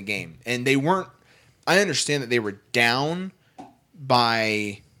impacting the game. And they weren't – I understand that they were down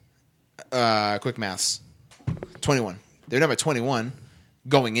by quick maths, 21. They were down by 21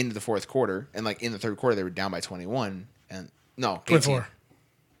 going into the fourth quarter. And, in the third quarter, they were down by 21. And no, 18. 24.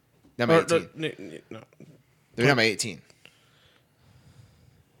 Down by 18. No. They're down by 18.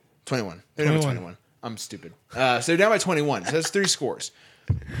 21. They're down by 21. I'm stupid. So they're down by 21. So that's 3 scores.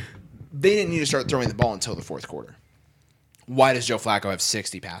 They didn't need to start throwing the ball until the fourth quarter. Why does Joe Flacco have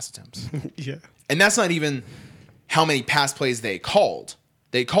 60 pass attempts? Yeah. And that's not even how many pass plays they called.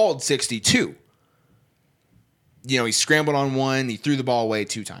 They called 62. He scrambled on one. He threw the ball away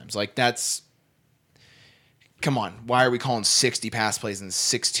 2 times. That's... Come on. Why are we calling 60 pass plays and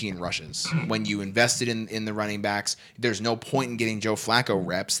 16 rushes? When you invested in the running backs, there's no point in getting Joe Flacco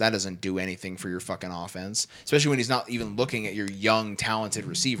reps. That doesn't do anything for your fucking offense, especially when he's not even looking at your young, talented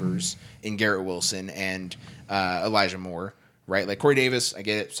receivers in Garrett Wilson and Elijah Moore, right? Corey Davis, I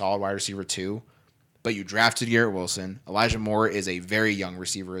get it, solid wide receiver too, but you drafted Garrett Wilson. Elijah Moore is a very young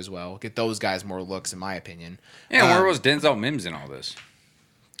receiver as well. Get those guys more looks, in my opinion. Yeah, where was Denzel Mims in all this?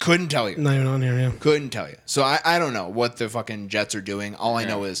 Couldn't tell you. Not even on here, yeah. Couldn't tell you. So I don't know what the fucking Jets are doing. All I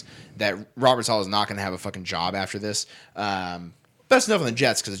know is that Robert Saleh is not going to have a fucking job after this. That's enough on the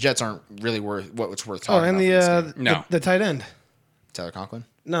Jets because the Jets aren't really worth what's worth talking and about. No. the tight end. Tyler Conklin?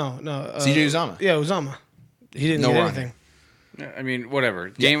 No. CJ Uzomah. Yeah, Uzomah. He didn't No get run. anything. I mean, whatever.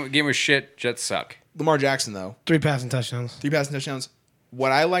 Game was shit. Jets suck. Lamar Jackson, though. 3 passing touchdowns. 3 passing touchdowns.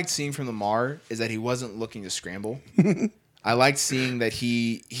 What I liked seeing from Lamar is that he wasn't looking to scramble. I liked seeing that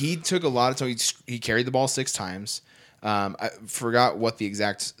he took a lot of time. He carried the ball 6 times. I forgot what the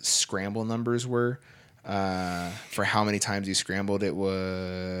exact scramble numbers were for how many times he scrambled. It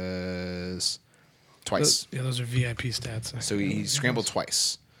was twice. Those are VIP stats. So he scrambled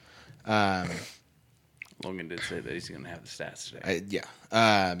twice. Logan did say that he's going to have the stats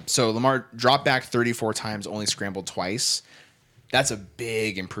today. So Lamar dropped back 34 times, only scrambled twice. That's a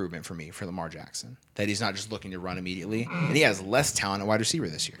big improvement for me for Lamar Jackson. That he's not just looking to run immediately, and he has less talent at wide receiver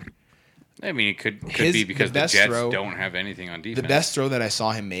this year. I mean, it could His- be because the the best Jets throw- don't have anything on defense. The best throw that I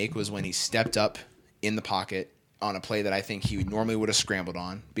saw him make was when he stepped up in the pocket on a play that I think he normally would have scrambled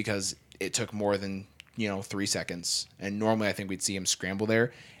on because it took more than 3 seconds. And normally I think we'd see him scramble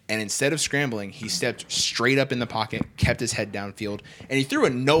there. And instead of scrambling, he stepped straight up in the pocket, kept his head downfield, and he threw a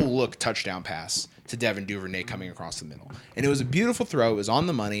no-look touchdown pass to Devin Duvernay coming across the middle. And it was a beautiful throw. It was on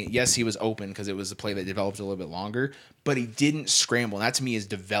the money. Yes, he was open because it was a play that developed a little bit longer, but he didn't scramble. And that, to me, is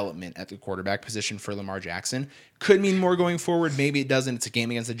development at the quarterback position for Lamar Jackson. Could mean more going forward. Maybe it doesn't. It's a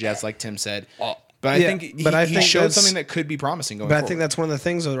game against the Jets, like Tim said. But I think he showed that's- something that could be promising going But forward. I think that's one of the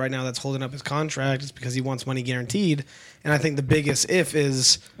things though right now that's holding up his contract is because he wants money guaranteed. And I think the biggest if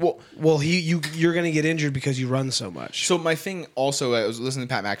is you're going to get injured because you run so much. So my thing also, I was listening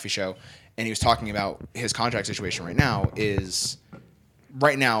to the Pat McAfee show, and he was talking about his contract situation right now.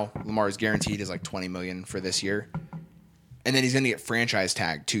 Right now Lamar is guaranteed is like $20 million for this year, and then he's going to get franchise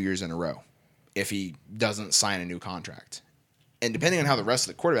tagged 2 years in a row if he doesn't sign a new contract. And depending on how the rest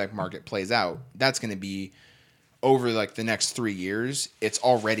of the quarterback market plays out, that's going to be over like the next 3 years. It's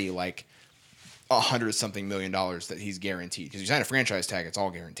already like $100-something million that he's guaranteed. Because you sign a franchise tag, it's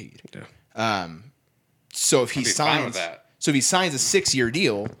all guaranteed. Yeah. So if he I'd be fine with signs, that. so if he signs a 6-year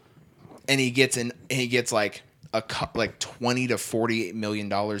deal, and he gets like like $20 to $48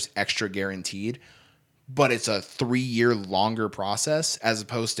 million extra guaranteed, but it's a 3-year longer process as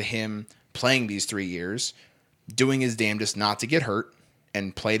opposed to him playing these 3 years, doing his damnedest not to get hurt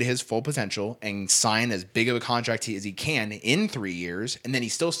and play to his full potential and sign as big of a contract as he can in 3 years, and then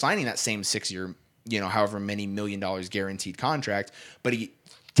he's still signing that same 6-year, however many $1 million guaranteed contract, but he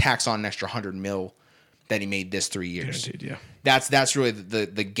tacks on an extra $100 million that he made this 3 years. Guaranteed, yeah. That's really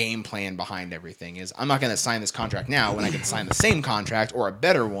the game plan behind everything. Is I'm not going to sign this contract now when I can sign the same contract or a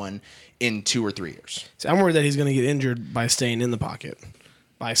better one in 2 or 3 years. See, I'm worried that he's going to get injured by staying in the pocket.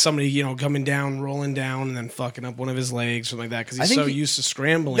 By somebody, coming down, rolling down, and then fucking up one of his legs, something like that, because he's so used to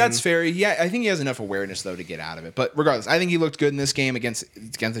scrambling. That's fair. Yeah, I think he has enough awareness, though, to get out of it. But regardless, I think he looked good in this game against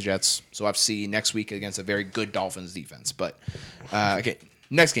the Jets. So we'll have to see next week against a very good Dolphins defense. But, okay,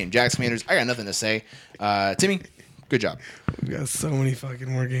 next game, Jags Commanders. I got nothing to say. Timmy, good job. We got so many fucking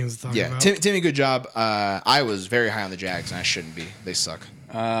more games to talk about. Timmy, good job. I was very high on the Jags, and I shouldn't be. They suck.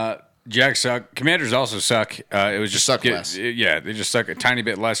 Jags suck. Commanders also suck. It was just suck less. Yeah, they just suck a tiny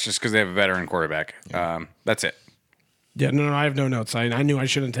bit less just because they have a veteran quarterback. That's it. Yeah, no, I have no notes. I knew I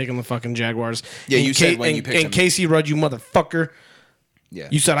shouldn't have taken the fucking Jaguars. Yeah, you said when you picked them. And Casey Rudd, you motherfucker. Yeah.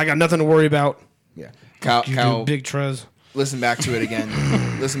 You said I got nothing to worry about. Yeah. You Kyle, big Trez. listen back to it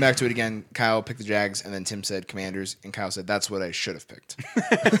again. Kyle picked the Jags, and then Tim said Commanders, and Kyle said that's what I should have picked.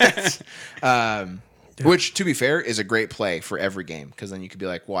 Which, to be fair, is a great play for every game, because then you could be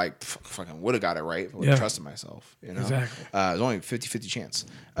like, well, I fucking would have got it right if I would have trusted myself. Exactly. There's only a 50-50 chance.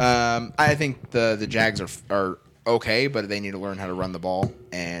 I think the Jags are okay, but they need to learn how to run the ball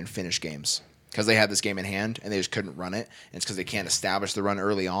and finish games, because they had this game in hand, and they just couldn't run it. And it's because they can't establish the run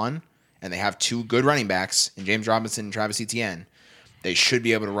early on, and they have 2 good running backs in James Robinson and Travis Etienne. They should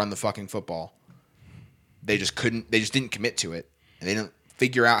be able to run the fucking football. They just couldn't. They just didn't commit to it, and they didn't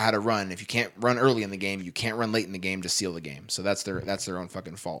figure out how to run. If you can't run early in the game, you can't run late in the game to seal the game. So that's their own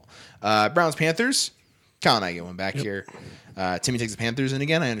fucking fault. Browns Panthers. Kyle and I get one back here. Timmy takes the Panthers in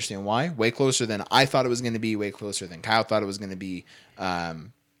again. I understand why. Way closer than I thought it was going to be. Way closer than Kyle thought it was going to be.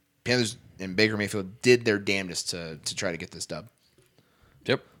 Panthers and Baker Mayfield did their damnedest to try to get this dub.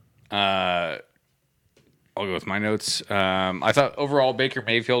 Yep. I'll go with my notes. I thought overall Baker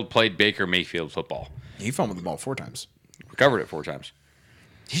Mayfield played Baker Mayfield football. He fumbled the ball 4 times. Recovered it 4 times.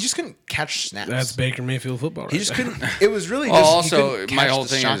 He just couldn't catch snaps. That's Baker Mayfield football. He just couldn't. It was really just. Well, he also, couldn't my catch whole the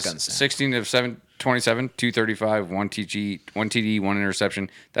thing shotgun is snap. 16 of 27, 235, 1 TD, 1 interception.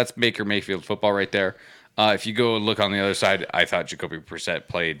 That's Baker Mayfield football right there. If you go look on the other side, I thought Jacoby Brissett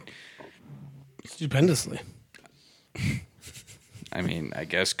played stupendously. I mean, I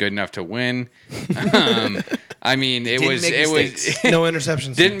guess good enough to win. I mean, it was No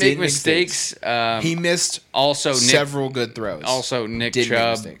interceptions. Didn't make mistakes. He missed also several good throws. Also, Nick Didn't make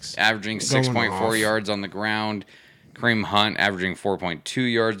Chubb mistakes. averaging Going 6.4 off. yards on the ground. Kareem Hunt averaging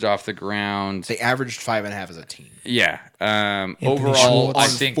 4.2 yards off the ground. They averaged 5.5 as a team. Yeah. Schultz Overall, I on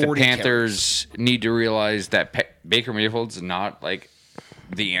think the 40 Panthers need to realize that Baker Mayfield's not like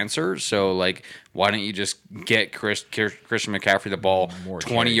the answer. So, like, why don't you just get Christian McCaffrey the ball More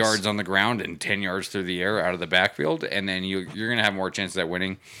 20 carries. yards on the ground and 10 yards through the air out of the backfield, and then you're going to have more chances at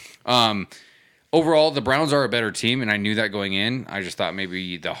winning. Overall, the Browns are a better team, and I knew that going in. I just thought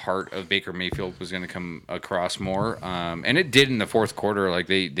maybe the heart of Baker Mayfield was going to come across more, and it did in the fourth quarter. Like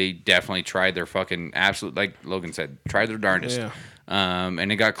they definitely tried their fucking absolute, like Logan said, tried their darndest, Yeah. and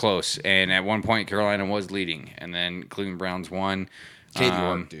it got close. And at one point, Carolina was leading, and then Cleveland Browns won. Katie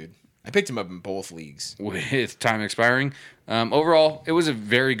York, dude. I picked him up in both leagues. With time expiring. Overall, it was a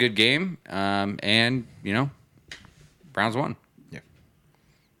very good game, and Browns won.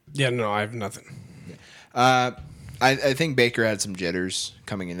 Yeah, no, I have nothing. I think Baker had some jitters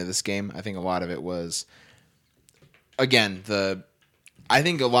coming into this game. I think a lot of it was, again, I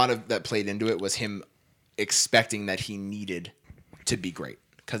think a lot of that played into it was him expecting that he needed to be great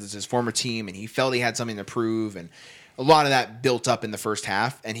because it's his former team and he felt he had something to prove, and a lot of that built up in the first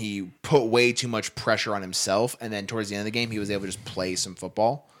half, and he put way too much pressure on himself, and then towards the end of the game, he was able to just play some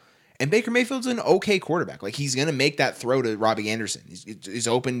football. And Baker Mayfield's an okay quarterback. Like, he's going to make that throw to Robbie Anderson. He's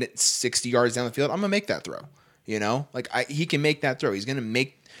open 60 yards down the field. I'm going to make that throw. He can make that throw. He's going to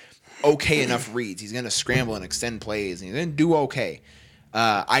make okay enough reads. He's going to scramble and extend plays, and he's going to do okay.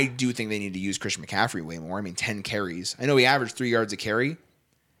 I do think they need to use Christian McCaffrey way more. I mean, 10 carries. I know he averaged 3 yards a carry.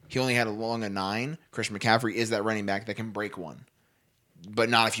 He only had a long of 9. Christian McCaffrey is that running back that can break one, but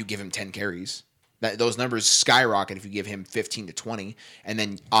not if you give him 10 carries. Those numbers skyrocket if you give him 15 to 20, and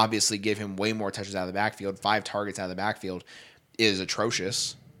then obviously give him way more touches out of the backfield. 5 targets out of the backfield is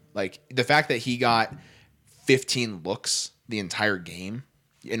atrocious. Like the fact that he got 15 looks the entire game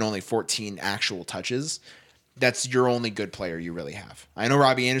and only 14 actual touches, that's your only good player you really have. I know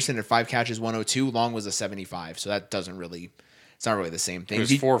Robbie Anderson had 5 catches, 102. Long was a 75, so that doesn't really. It's not really the same thing. It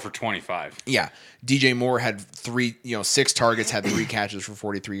was 4 for 25. Yeah. DJ Moore had 6 targets, had 3 catches for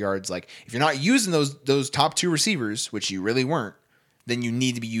 43 yards. Like, if you're not using those top 2 receivers, which you really weren't, then you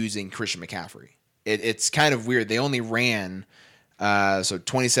need to be using Christian McCaffrey. It's kind of weird. They only ran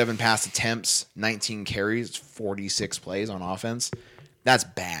 27 pass attempts, 19 carries, 46 plays on offense. That's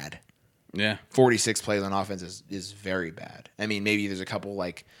bad. Yeah. 46 plays on offense is very bad. I mean, maybe there's a couple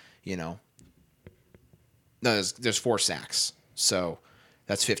no, there's 4 sacks. So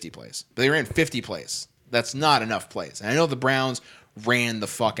that's 50 plays. But they ran 50 plays. That's not enough plays. And I know the Browns ran the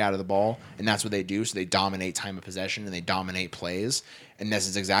fuck out of the ball, and that's what they do. So they dominate time of possession and they dominate plays. And this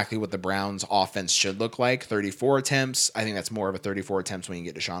is exactly what the Browns offense should look like. 34 attempts. I think that's more of a 34 attempts when you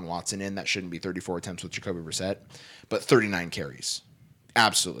get Deshaun Watson in. That shouldn't be 34 attempts with Jacoby Brissett. But 39 carries.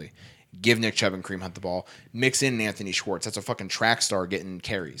 Absolutely. Give Nick Chubb and Kareem Hunt the ball. Mix in Anthony Schwartz. That's a fucking track star getting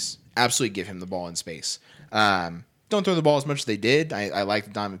carries. Absolutely give him the ball in space. Don't throw the ball as much as they did. I like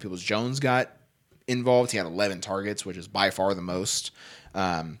that Donovan Peoples-Jones got involved. He had 11 targets, which is by far the most.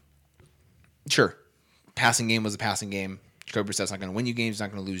 Sure, passing game was a passing game. Jacoby Brissett's not going to win you games. He's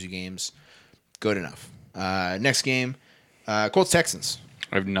not going to lose you games. Good enough. Next game, Colts-Texans.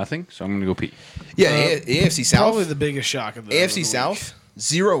 I have nothing, so I'm going to go pee. Yeah, AFC South. Probably the biggest shock of the AFC of the South,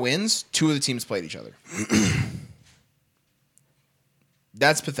 0 wins. 2 of the teams played each other.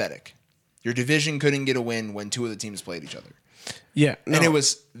 That's pathetic. Your division couldn't get a win when 2 of the teams played each other. Yeah. No. And it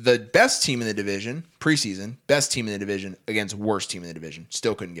was the best team in the division, preseason, best team in the division against worst team in the division.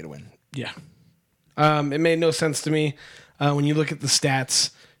 Still couldn't get a win. Yeah. It made no sense to me. When you look at the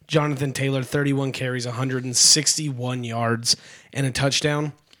stats, Jonathan Taylor, 31 carries, 161 yards, and a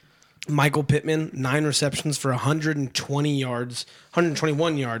touchdown. Michael Pittman, 9 receptions for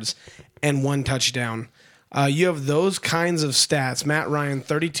 121 yards, and 1 touchdown. You have those kinds of stats. Matt Ryan,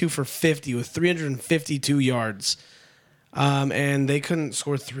 32 for 50 with 352 yards. And they couldn't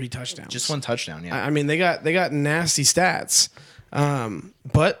score 3 touchdowns. Just 1 touchdown, yeah. I mean, they got nasty stats.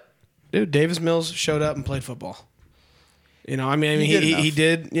 But dude, Davis Mills showed up and played football. You know, he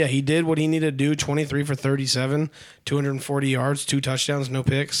did what he needed to do. 23 for 37, 240 yards, 2 touchdowns, no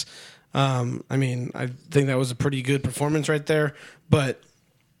picks. I think that was a pretty good performance right there. But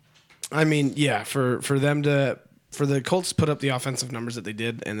I mean, yeah, for the Colts to put up the offensive numbers that they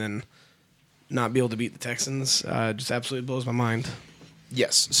did and then not be able to beat the Texans just absolutely blows my mind.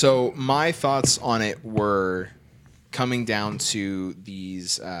 Yes. So my thoughts on it were coming down to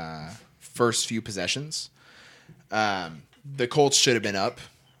these first few possessions. The Colts should have been up.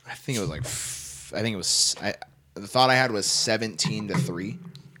 I the thought I had was 17-3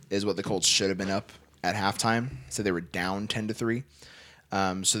 is what the Colts should have been up at halftime. So they were down 10-3.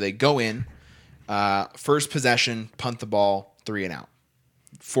 So they go in, first possession, punt the ball, 3 and out.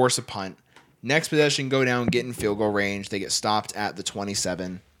 Force a punt. Next possession, go down, get in field goal range. They get stopped at the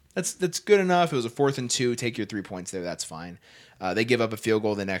 27. That's good enough. It was a 4th and 2. Take your 3 points there. That's fine. They give up a field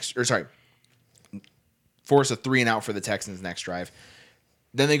goal force a 3 and out for the Texans next drive.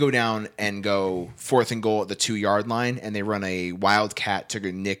 Then they go down and go 4th and goal at the 2-yard line, and they run a wildcat to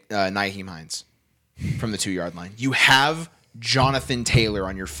Nyheim Hines from the 2-yard line. You have Jonathan Taylor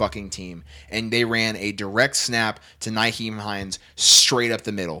on your fucking team, and they ran a direct snap to Nyheim Hines straight up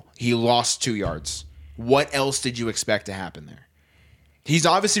the middle. He lost 2 yards. What else did you expect to happen there? He's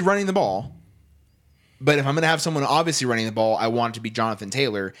obviously running the ball, but if I'm going to have someone obviously running the ball, I want it to be Jonathan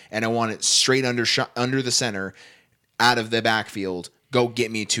Taylor, and I want it straight under the center, out of the backfield. Go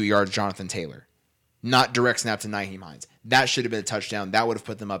get me 2 yards, Jonathan Taylor. Not direct snap to Nyheim Hines. That should have been a touchdown. That would have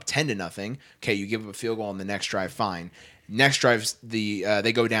put them up 10-0. Okay, you give up a field goal on the next drive, fine. Next drive,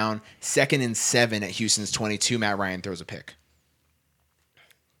 they go down 2nd and 7 at Houston's 22. Matt Ryan throws a pick.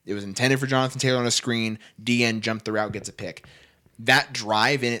 It was intended for Jonathan Taylor on a screen. DN jumped the route, gets a pick. That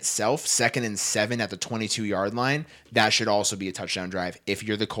drive in itself, 2nd and 7 at the 22-yard line, that should also be a touchdown drive if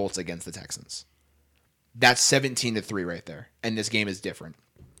you're the Colts against the Texans. That's 17-3 right there, and this game is different.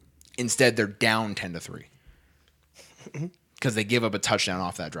 Instead, they're down 10-3 because they give up a touchdown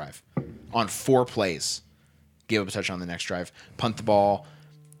off that drive on 4 plays. Give up a touchdown on the next drive, punt the ball.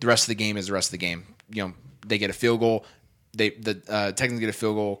 The rest of the game is the rest of the game. You know, they get a field goal. The Texans get a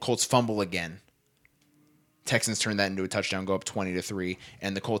field goal. Colts fumble again. Texans turn that into a touchdown, go up 20-3,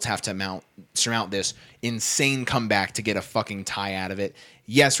 and the Colts have to surmount this insane comeback to get a fucking tie out of it.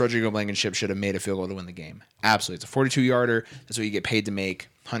 Yes, Rodrigo Blankenship should have made a field goal to win the game. Absolutely. It's a 42-yarder. That's what you get paid to make.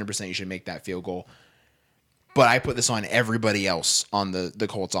 100% you should make that field goal. But I put this on everybody else on the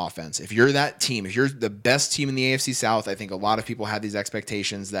Colts offense. If you're that team, if you're the best team in the AFC South, I think a lot of people have these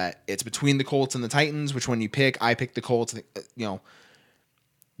expectations that it's between the Colts and the Titans. Which one you pick? I pick the Colts.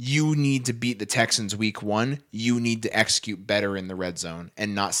 You need to beat the Texans week 1. You need to execute better in the red zone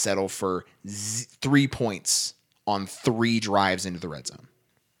and not settle for 3 points on 3 drives into the red zone.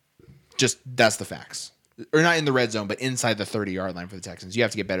 Just that's the facts. Or not in the red zone, but inside the 30-yard line for the Texans. You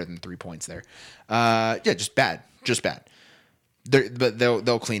have to get better than 3 points there. Just bad. Just bad. But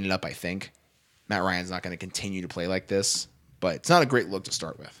they'll clean it up, I think. Matt Ryan's not going to continue to play like this, but it's not a great look to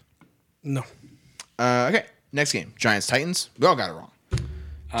start with. No. Okay, next game. Giants-Titans. We all got it wrong.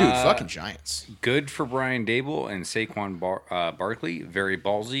 Dude, fucking Giants. Good for Brian Dable and Saquon Barkley. Very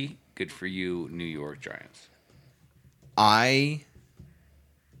ballsy. Good for you, New York Giants. I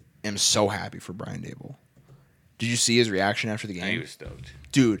am so happy for Brian Dable. Did you see his reaction after the game? He was stoked.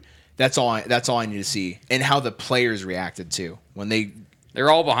 Dude, that's all I need to see. And how the players reacted too. When they're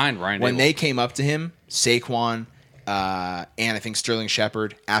all behind Brian Dable. When they came up to him, Saquon, and I think Sterling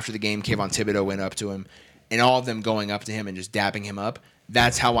Shepard, after the game, Kayvon Thibodeau went up to him, and all of them going up to him and just dapping him up.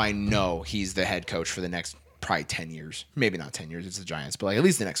 That's how I know he's the head coach for the next probably 10 years. Maybe not 10 years, it's the Giants, but at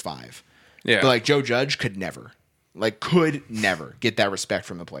least the next 5. Yeah. But Joe Judge could never get that respect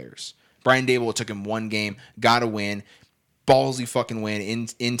from the players. Brian Dable, it took him 1 game, got a win, ballsy fucking win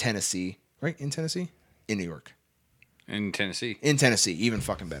in Tennessee. Right? In Tennessee? In New York. In Tennessee. In Tennessee, even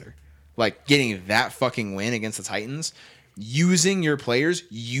fucking better. Getting that fucking win against the Titans, using your players,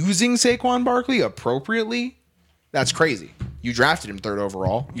 using Saquon Barkley appropriately, that's crazy. You drafted him 3rd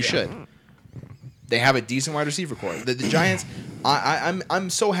overall. You should. They have a decent wide receiver core. The Giants, I'm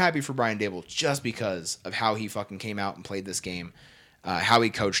so happy for Brian Dable just because of how he fucking came out and played this game, how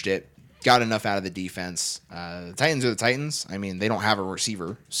he coached it, got enough out of the defense. The Titans are the Titans. I mean, they don't have a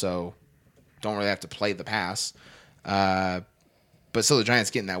receiver, so don't really have to play the pass. But still, the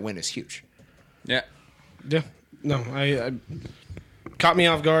Giants getting that win is huge. Yeah. Yeah. No, I caught me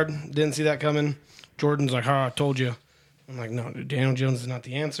off guard. Didn't see that coming. Jordan's like, I told you. I'm like, no, dude, Daniel Jones is not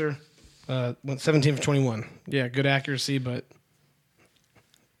the answer. Went 17 for 21. Yeah, good accuracy, but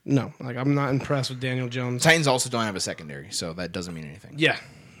no. I'm not impressed with Daniel Jones. Titans also don't have a secondary, so that doesn't mean anything. Yeah,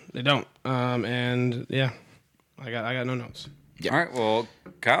 they don't. And yeah, I got no notes. Yeah. All right, well,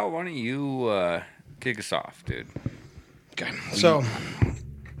 Kyle, why don't you kick us off, dude? Okay, so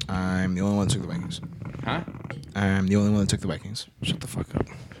I'm the only one that took the Vikings. Huh? I'm the only one that took the Vikings. shut the fuck up.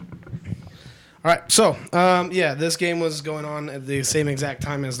 All right, so this game was going on at the same exact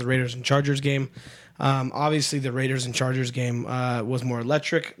time as the Raiders and Chargers game. Obviously, the Raiders and Chargers game was more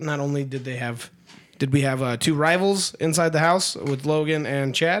electric. Not only did we have 2 rivals inside the house with Logan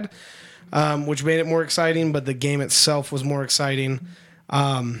and Chad, which made it more exciting, but the game itself was more exciting.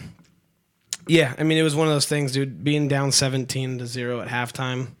 Yeah, I mean, it was one of those things, dude, being down 17-0 at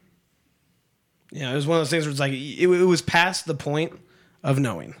halftime. Yeah, it was one of those things where it's like, it was past the point of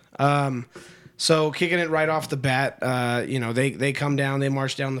knowing. So kicking it right off the bat, they come down, they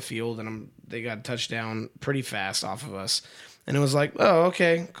march down the field, and they got a touchdown pretty fast off of us. And it was like, oh,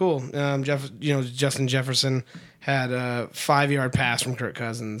 okay, cool. Justin Jefferson had a 5-yard pass from Kirk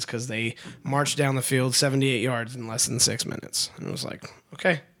Cousins because they marched down the field 78 yards in less than 6 minutes. And it was like,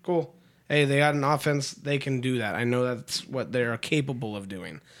 okay, cool. Hey, they got an offense. They can do that. I know that's what they're capable of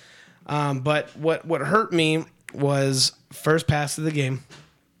doing. But what hurt me was first pass of the game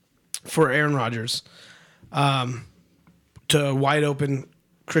for Aaron Rodgers to a wide open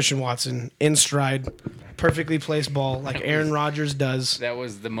Christian Watson in stride, perfectly placed ball like Aaron Rodgers does. That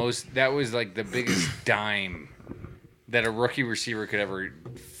was the biggest dime that a rookie receiver could ever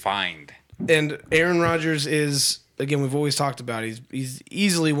find. And Aaron Rodgers is, again, we've always talked about, he's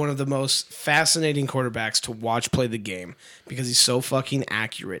easily one of the most fascinating quarterbacks to watch play the game because he's so fucking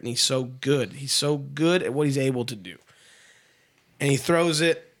accurate and he's so good. He's so good at what he's able to do. And he throws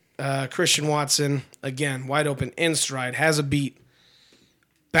it. Christian Watson, again, wide open, in stride, has a beat,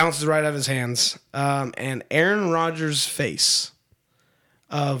 bounces right out of his hands. And Aaron Rodgers' face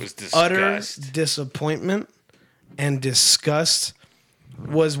of utter disappointment and disgust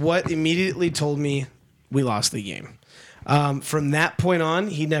was what immediately told me we lost the game. From that point on,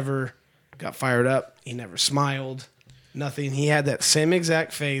 he never got fired up. He never smiled. Nothing. He had that same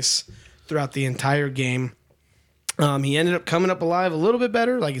exact face throughout the entire game. He ended up coming up alive a little bit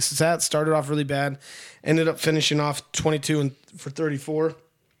better. Like his stats started off really bad. Ended up finishing off 22 for 34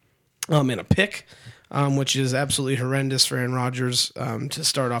 in a pick. which is absolutely horrendous for Aaron Rodgers to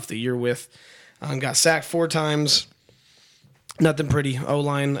start off the year with. Got sacked 4 times. Nothing pretty.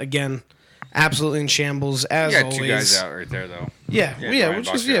 O-line, again, absolutely in shambles, as You got always. 2 guys out right there, though. Yeah, Brian which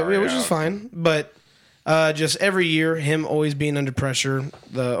Bakhtiari is out. fine. But just every year, him always being under pressure,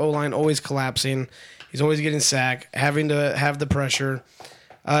 the O-line always collapsing. He's always getting sacked, having to have the pressure.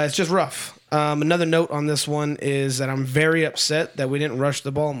 It's just rough. Another note on this one is that I'm very upset that we didn't rush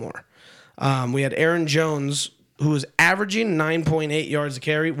the ball more. We had Aaron Jones, who was averaging 9.8 yards a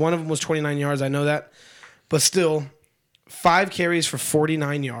carry. One of them was 29 yards, I know that. But still, 5 carries for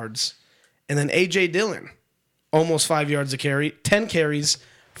 49 yards. And then A.J. Dillon, almost 5 yards a carry, 10 carries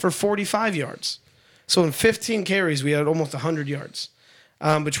for 45 yards. So in 15 carries, we had almost 100 yards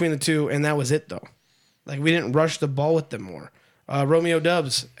between the two, and that was it, though. Like, we didn't rush the ball with them more. Romeo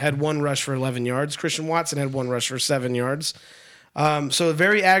Doubs had 1 rush for 11 yards. Christian Watson had 1 rush for 7 yards. So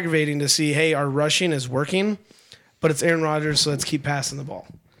very aggravating to see, hey, our rushing is working, but it's Aaron Rodgers, so let's keep passing the ball.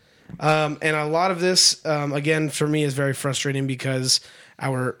 And a lot of this, again, for me is very frustrating because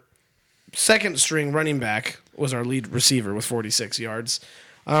our second string running back was our lead receiver with 46 yards.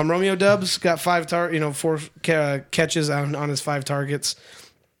 Romeo Doubs got 4 catches on his 5 targets.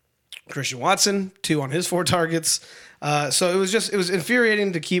 Christian Watson, 2 on his 4 targets. So it was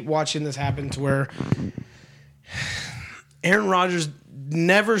infuriating to keep watching this happen to where Aaron Rodgers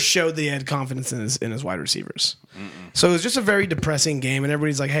never showed that he had confidence in his wide receivers. So it was just a very depressing game, and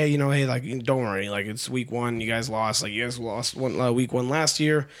everybody's like, hey, don't worry, like, it's week 1, you guys lost, week 1 last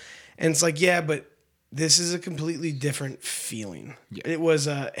year. And it's like, yeah, but this is a completely different feeling. Yeah. It was,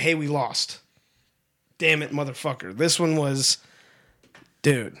 hey, we lost. Damn it, motherfucker. This one was,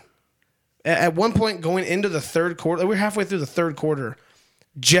 dude. At one point going into the third quarter, we're halfway through the third quarter,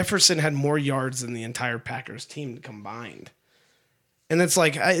 Jefferson had more yards than the entire Packers team combined. And it's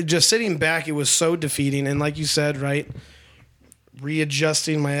like, just sitting back, it was so defeating. And like you said, right,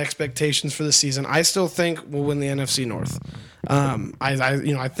 readjusting my expectations for the season. I still think we'll win the NFC North.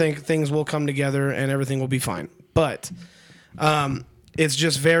 I think things will come together and everything will be fine. But it's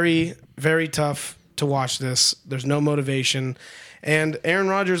just very, very tough to watch this. There's no motivation. And Aaron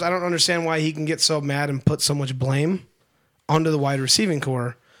Rodgers, I don't understand why he can get so mad and put so much blame onto the wide receiving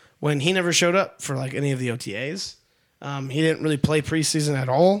core when he never showed up for like any of the OTAs. He didn't really play preseason at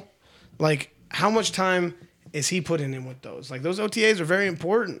all. Like, how much time is he putting in with those? Like, those OTAs are very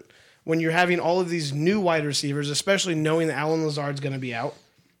important when you're having all of these new wide receivers, especially knowing that Allen Lazard's going to be out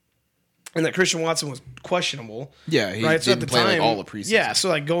and that Christian Watson was questionable. Yeah, he right? So didn't play like all the preseason. Yeah, so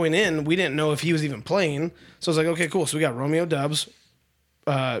like going in, we didn't know if he was even playing. So I was like, okay, cool. So we got Romeo Doubs,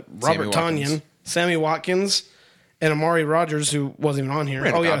 Robert Tonyan, Sammy Watkins, and Amari Rodgers, who wasn't even on here.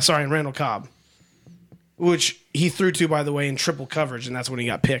 And Randall Cobb, which he threw to, by the way, in triple coverage, and that's when he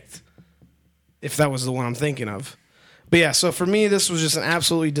got picked, if that was the one I'm thinking of. But yeah, so for me, this was just an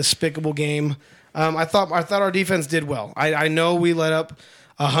absolutely despicable game. I thought our defense did well. I know we let up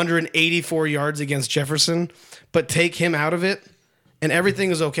 184 yards against Jefferson, but take him out of it, and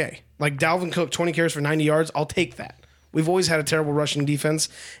everything is okay. Like Dalvin Cook, 20 carries for 90 yards, I'll take that. We've always had a terrible rushing defense,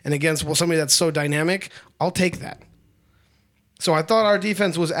 and against somebody that's so dynamic, I'll take that. So I thought our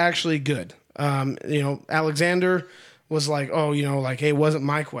defense was actually good. Alexander was like, hey, it wasn't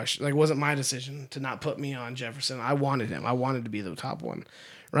my question. Like, it wasn't my decision to not put me on Jefferson. I wanted him. I wanted to be the top one,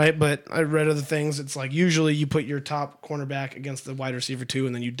 right? But I read other things. It's like usually you put your top cornerback against the wide receiver 2,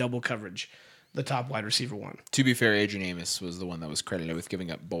 and then you double coverage the top wide receiver 1. To be fair, Adrian Amos was the one that was credited with giving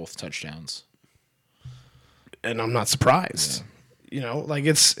up both touchdowns. And I'm not surprised. Yeah.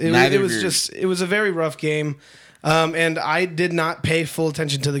 It was a very rough game. And I did not pay full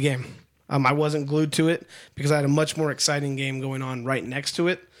attention to the game. I wasn't glued to it because I had a much more exciting game going on right next to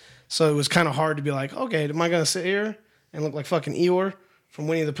it. So it was kind of hard to be like, okay, am I going to sit here and look like fucking Eeyore from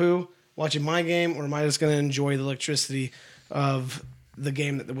Winnie the Pooh watching my game, or am I just going to enjoy the electricity of the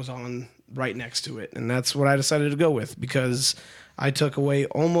game that was on right next to it? And that's what I decided to go with because I took away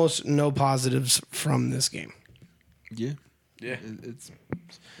almost no positives from this game. Yeah.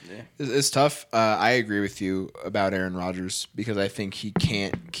 It's tough. I agree with you about Aaron Rodgers because I think he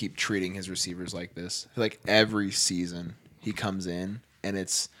can't keep treating his receivers like this. I feel like every season he comes in and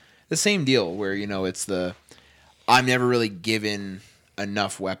it's the same deal where, it's I'm never really given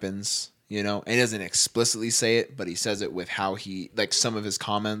enough weapons, and he doesn't explicitly say it, but he says it with how some of his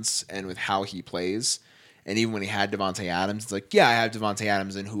comments and with how he plays. And even when he had Devontae Adams, it's like, yeah, I have Devontae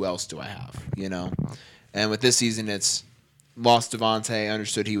Adams and who else do I have, And with this season, it's lost Devontae,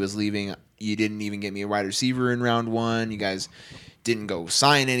 understood he was leaving. You didn't even get me a wide receiver in round 1. You guys didn't go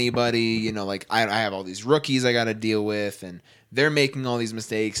sign anybody. I have all these rookies I got to deal with. And they're making all these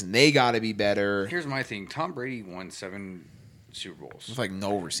mistakes and they got to be better. Here's my thing. Tom Brady won 7 Super Bowls. With like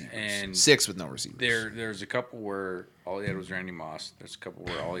no receivers. And 6 with no receivers. There's a couple where all he had was Randy Moss. There's a couple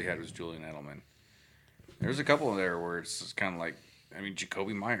where all he had was Julian Edelman. There's a couple there where it's just kind of like, I mean,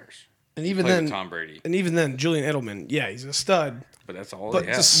 Jacoby Myers. And even Played then, with Tom Brady. And even then, Julian Edelman, yeah, he's a stud. But that's all But he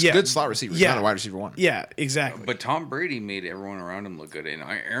had. just- Good slot receiver. Yeah. Not a wide receiver one. Yeah, exactly. But Tom Brady made everyone around him look good. And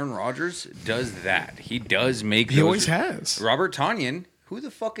Aaron Rodgers does that. He does make he those. always has. Robert Tonyan, who the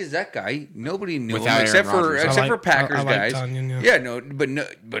fuck is that guy? Nobody knew Without him except Aaron for Rodgers. except I for like- Packers I like guys. Tonyan, yeah.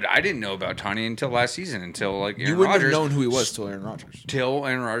 But I didn't know about Tonyan until last season. Until like Aaron You wouldn't Rodgers, have known who he was till Aaron Rodgers. till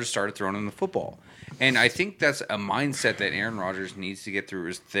Aaron Rodgers started throwing him the football. And I think that's a mindset that Aaron Rodgers needs to get through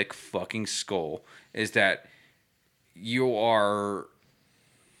his thick fucking skull. Is that you are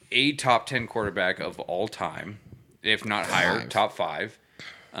a top 10 quarterback of all time, if not higher, 5. top 5.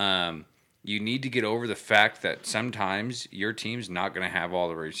 You need to get over the fact that sometimes your team's not going to have all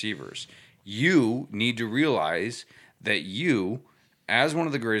the receivers. You need to realize that you, as one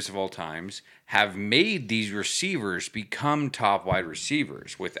of the greatest of all times, have made these receivers become top wide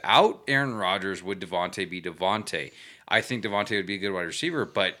receivers. Without Aaron Rodgers, would Devontae be Devontae? I think Devontae would be a good wide receiver,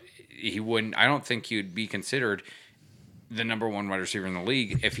 but he wouldn't. I don't think he would be considered the number 1 wide receiver in the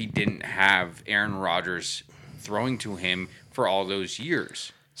league if he didn't have Aaron Rodgers throwing to him for all those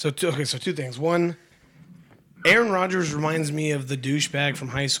years. So two things. One, Aaron Rodgers reminds me of the douchebag from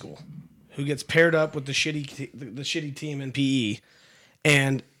high school who gets paired up with the shitty team in PE,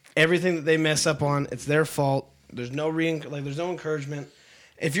 and everything that they mess up on, it's their fault. There's no there's no encouragement.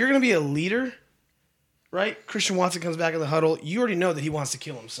 If you're going to be a leader, right? Christian Watson comes back in the huddle. You already know that he wants to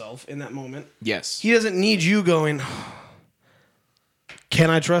kill himself in that moment. Yes. He doesn't need you going, can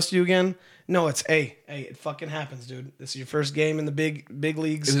I trust you again? No, it's, hey, it fucking happens, dude. This is your first game in the big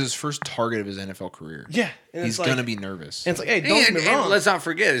leagues. It was his first target of his NFL career. Yeah. And He's it's going to be nervous. And it's like, hey, don't get me wrong. And let's not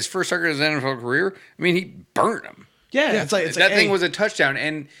forget his first target of his NFL career. I mean, he burnt him. Yeah, it's like that thing hey. was a touchdown,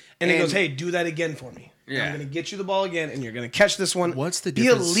 and he goes, "Hey, do that again for me. Yeah. I'm going to get you the ball again, and you're going to catch this one. What's the Be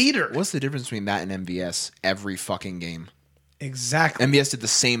difference? a leader. What's the difference between that and MVS every fucking game? Exactly. MVS did the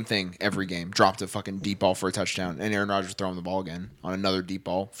same thing every game. Dropped a fucking deep ball for a touchdown, and Aaron Rodgers throwing the ball again on another deep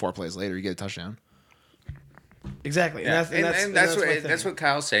ball. 4 plays later, you get a touchdown. Exactly. Yeah. And That's what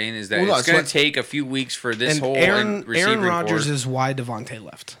Kyle's saying is that Well, no, it's going that's to take a few weeks for this whole Aaron receiving Rodgers core. is why Devontae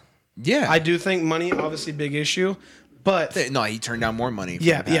left. Yeah, I do think money, obviously, big issue, but No, he turned down more money. From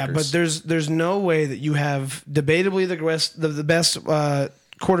yeah, the Packers. but there's no way that you have debatably the best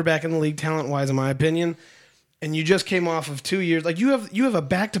quarterback in the league, talent wise, in my opinion, and you just came off of 2 years. Like you have a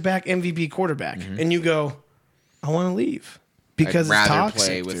back-to-back MVP quarterback, and you go, I want to leave because I'd it's rather toxic.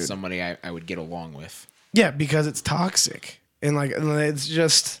 play with dude. somebody I would get along with. Yeah, because it's toxic. And it's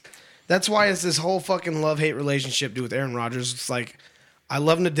just that's why it's this whole fucking love-hate relationship, dude, with Aaron Rodgers. It's like I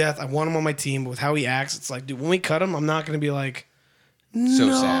love him to death. I want him on my team, but with how he acts, it's like, dude, when we cut him, I'm not gonna be like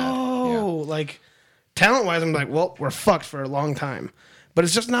So sad. no. Like talent-wise, I'm like, well, we're fucked for a long time. But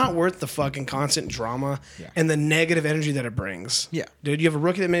it's just not worth the fucking constant drama and the negative energy that it brings. Yeah. Dude, you have a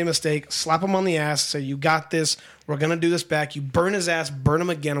rookie that made a mistake, slap him on the ass, say, you got this, we're going to do this back. You burn his ass, burn him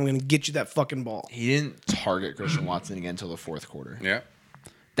again, I'm going to get you that fucking ball. He didn't target Christian Watson again until the 4th quarter. Yeah.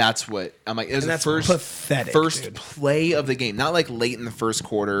 That's what I'm like. It was And the that's first pathetic, first dude. play of the game, not like late in the first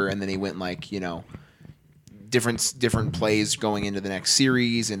quarter, and then he went like different plays going into the next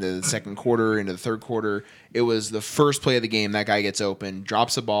series, into the second quarter, into the third quarter. It was the first play of the game. That guy gets open,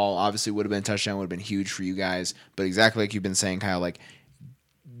 drops the ball. Obviously, would have been a touchdown. Would have been huge for you guys. But exactly like you've been saying, Kyle, like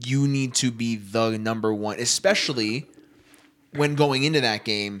you need to be the number one, especially when going into that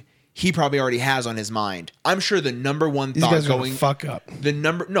game. He probably already has on his mind. I'm sure the number one These thought guys are going going to fuck up.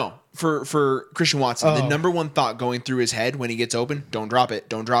 for Christian Watson, the Oh. number one thought going through his head when he gets open, don't drop it,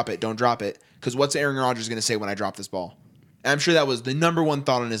 don't drop it, don't drop it. Because what's Aaron Rodgers going to say when I drop this ball? And I'm sure that was the number one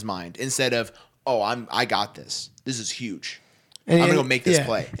thought on his mind instead of, oh, I got this. This is huge. I'm going to go make this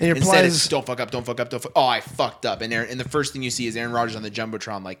play. And your Instead plays, it's don't fuck up, don't fuck up, don't fuck. Oh, I fucked up. And the first thing you see is Aaron Rodgers on the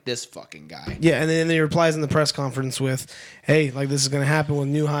Jumbotron like, this fucking guy. yeah, and then he replies in the press conference with, "Hey, like this is going to happen with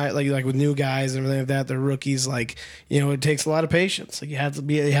new like with new guys and everything like that. They're rookies. Like it takes a lot of patience. Like you have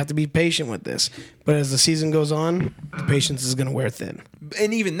to be patient with this. But as the season goes on, the patience is going to wear thin.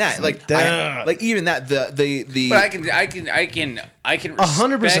 And even that, like even that, the But I can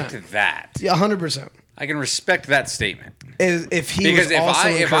 100%. respect that. Yeah, 100%. I can respect that statement. If he Because was also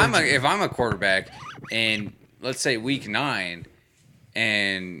if encouraging. I'm a quarterback and let's say week 9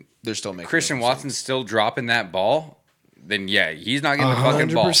 and they're still making Christian mistakes. Watson's still dropping that ball, then yeah, he's not getting the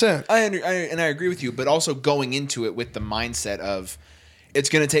fucking ball. 100%. I agree with you, but also going into it with the mindset of it's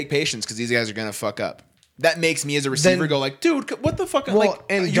going to take patience because these guys are going to fuck up. that makes me as a receiver Then- go like, dude, what the fuck? Well, like,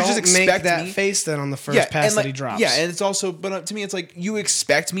 and you don't just make expect that me. face then on the first pass and that he drops. Yeah, and it's also, but to me, it's like you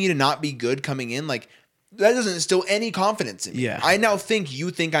expect me to not be good coming in. Like that doesn't instill any confidence in me. Yeah. I now think you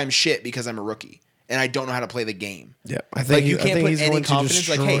think I'm shit because I'm a rookie and I don't know how to play the game. Yeah, I think Like you I can't think put he's any going to confidence.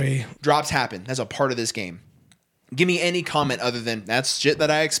 Like, hey, destroy- drops happen. That's a part of this game. Give me any comment other than that's shit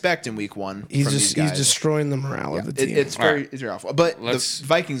that I expect in week 1. he's from just these he's guys. destroying the morale of the team. It's very awful. But the Let's-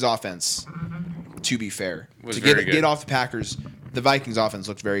 Vikings offense, to be fair, Was to very good. get off the Packers, the Vikings offense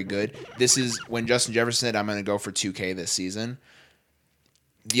looked very good. This is when Justin Jefferson said, "I'm going to go for 2K this season."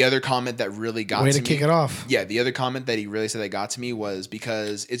 The other comment that really got Way to to me, kick it off. Yeah, the other comment that he really said that got to me was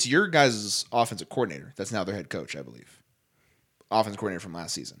because it's your guys' offensive coordinator. That's now their head coach, I believe. Offensive coordinator from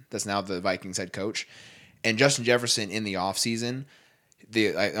last season. That's now the Vikings head coach. And Justin Jefferson in the offseason,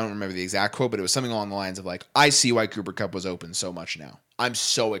 I don't remember the exact quote, but it was something along the lines of like, I see why Cooper Kupp was open so much now. I'm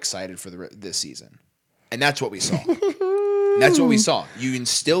so excited for this season. And that's what we saw. That's what we saw. You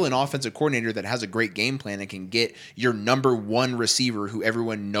instill an offensive coordinator that has a great game plan and can get your number one receiver who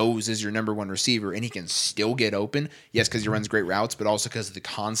everyone knows is your number one receiver, and he can still get open. Yes, because he runs great routes, but also because the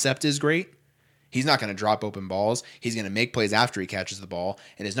concept is great. He's not going to drop open balls. He's going to make plays after he catches the ball,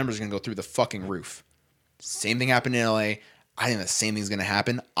 and his numbers are going to go through the fucking roof. Same thing happened in LA. I think the same thing's going to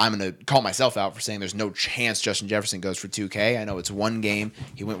happen. I'm going to call myself out for saying there's no chance Justin Jefferson goes for 2K. I know it's one game.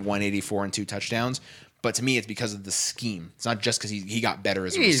 He went 184 and 2 touchdowns. But to me, it's because of the scheme. It's not just because he got better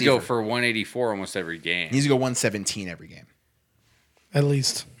as a He needs to receiver. go for 184 almost every game. He needs to go 117 every game At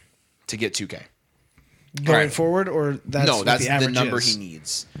least to get 2K. going Right. forward, or that's No, what that's the the average number is? he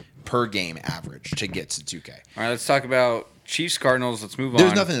needs per game average to get to 2K. All right, let's talk about Chiefs Cardinals. Let's move on.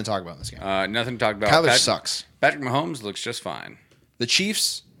 There's nothing to talk about in this game. Nothing to talk about. Kyler sucks. Patrick Mahomes looks just fine. The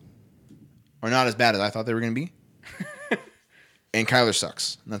Chiefs are not as bad as I thought they were going to be. And Kyler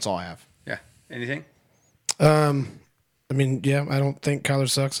sucks. And that's all I have. Yeah. Anything? I mean, yeah, I don't think Kyler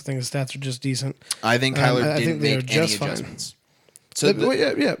sucks. I think his stats are just decent. I think Kyler I didn't think they're make any just fine. adjustments. So Well,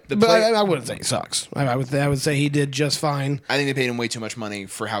 yeah. the But play- I wouldn't say he sucks. I would say he did just fine. I think they paid him way too much money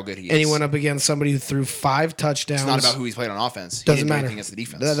for how good he is. And he went up against somebody who threw 5 touchdowns. It's not about who he's played on offense. He Doesn't didn't do matter. anything against the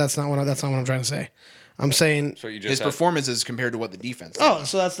defense. That's not what I'm trying to say. I'm saying. So you just His said- performance is compared to what the defense did. Oh,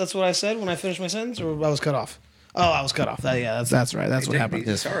 so that's what I said when I finished my sentence, or I was cut off. Oh, I was cut off. That's right. That's what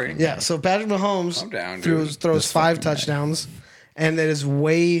happened. Sorry. Yeah. So Patrick Mahomes Calm down, throws dude. 5 touchdowns, and that is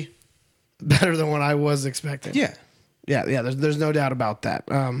way better than what I was expecting. Yeah. Yeah. There's no doubt about that.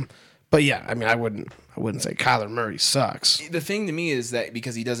 But yeah, I mean, I wouldn't say Kyler Murray sucks. The thing to me is that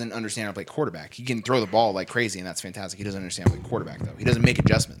because he doesn't understand how to play quarterback, he can throw the ball like crazy, and that's fantastic. He doesn't understand how to play quarterback, though. He doesn't make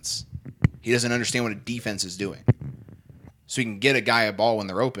adjustments. He doesn't understand what a defense is doing. So he can get a guy a ball when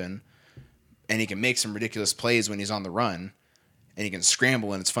they're open, and he can make some ridiculous plays when he's on the run, and he can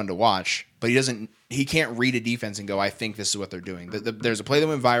scramble, and it's fun to watch. But he can't read a defense and go, I think this is what they're doing. There's a play that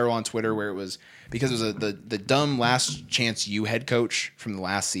went viral on Twitter where it was because it was the dumb last chance you head coach from the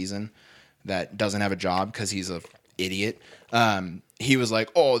last season that doesn't have a job because he's a idiot. He was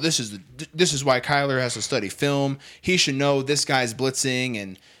like, "Oh, this is why Kyler has to study film. He should know this guy's blitzing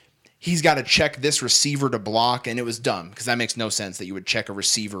and he's got to check this receiver to block." And it was dumb because that makes no sense that you would check a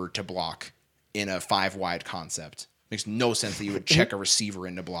receiver to block in a 5-wide concept. Makes no sense that you would check a receiver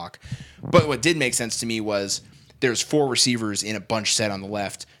in to block. But what did make sense to me was there's 4 receivers in a bunch set on the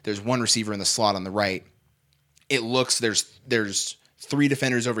left. There's 1 receiver in the slot on the right. It looks there's 3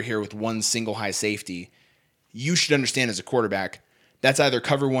 defenders over here with 1 single high safety. You should understand as a quarterback, that's either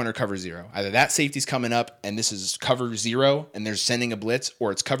cover 1 or cover 0. Either that safety's coming up and this is cover 0 and they're sending a blitz, or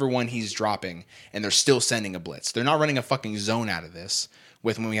it's cover 1 he's dropping and they're still sending a blitz. They're not running a fucking zone out of this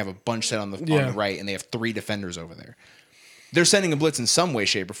with when we have a bunch set on the right and they have 3 defenders over there. They're sending a blitz in some way,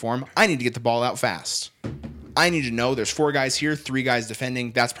 shape, or form. I need to get the ball out fast. I need to know there's 4 guys here, 3 guys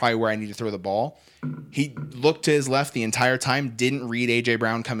defending. That's probably where I need to throw the ball. He looked to his left the entire time, didn't read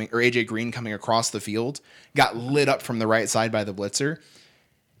AJ Green coming across the field, got lit up from the right side by the blitzer.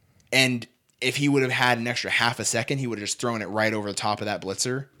 And if he would have had an extra half a second, he would have just thrown it right over the top of that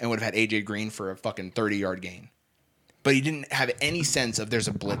blitzer and would have had AJ Green for a fucking 30-yard gain. But he didn't have any sense of there's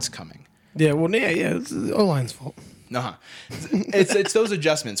a blitz coming. Yeah. Well, yeah. It's the O-line's fault. No, it's those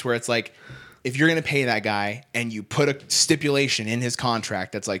adjustments where it's like, if you're going to pay that guy and you put a stipulation in his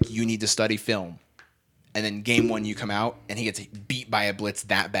contract that's like, you need to study film, and then game 1 you come out and he gets beat by a blitz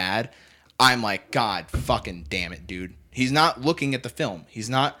that bad, I'm like, God fucking damn it, dude. He's not looking at the film. He's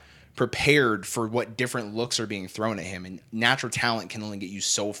not prepared for what different looks are being thrown at him. And natural talent can only get you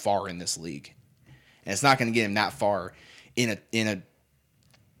so far in this league. And it's not going to get him that far in a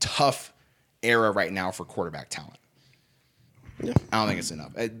tough era right now for quarterback talent. I don't think it's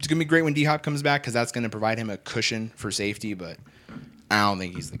enough. It's gonna be great when D-Hop comes back because that's gonna provide him a cushion for safety, but I don't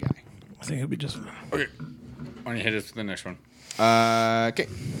think he's the guy. I think it'll be just fine. Okay. Why don't you hit us with the next one? Okay.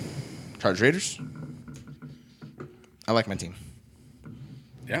 Chargers Raiders. I like my team.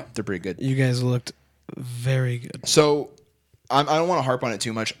 Yeah. They're pretty good. You guys looked very good. So I don't want to harp on it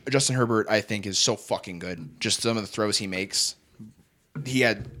too much. Justin Herbert, I think, is so fucking good. Just some of the throws he makes. He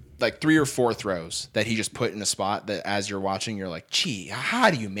had like 3 or 4 throws that he just put in a spot that as you're watching, you're like, gee, how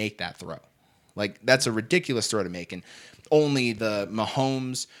do you make that throw? Like, that's a ridiculous throw to make. And only the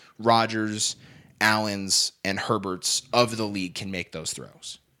Mahomes, Rodgers, Allens, and Herberts of the league can make those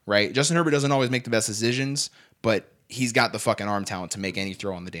throws, right? Justin Herbert doesn't always make the best decisions, but he's got the fucking arm talent to make any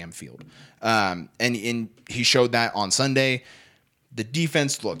throw on the damn field. And he showed that on Sunday. The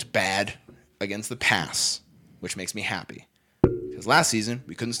defense looked bad against the pass, which makes me happy. Because last season,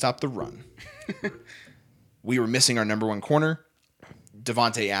 we couldn't stop the run. We were missing our number 1 corner.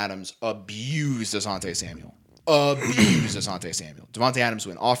 Devontae Adams abused Asante Samuel. Devontae Adams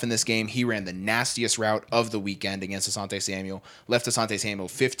went off in this game. He ran the nastiest route of the weekend against Asante Samuel. Left Asante Samuel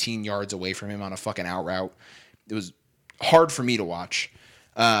 15 yards away from him on a fucking out route. It was hard for me to watch.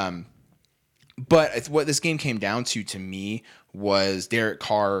 But what this game came down to me was Derek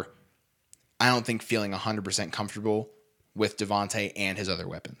Carr, I don't think, feeling 100% comfortable with Devontae and his other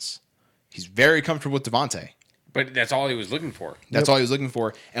weapons. He's very comfortable with Devontae. But that's all he was looking for. That's all he was looking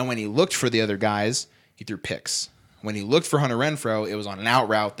for. And when he looked for the other guys, he threw picks. When he looked for Hunter Renfrow, it was on an out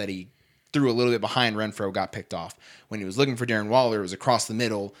route that he threw a little bit behind Renfrow, got picked off. When he was looking for Darren Waller, it was across the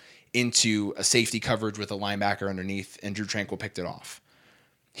middle into a safety coverage with a linebacker underneath, and Drew Tranquill picked it off.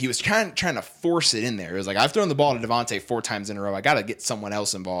 He was trying to force it in there. It was like, I've thrown the ball to Devontae 4 times in a row. I got to get someone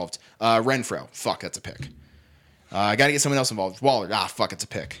else involved. Renfrow, fuck, that's a pick. I got to get someone else involved. Waller, fuck, it's a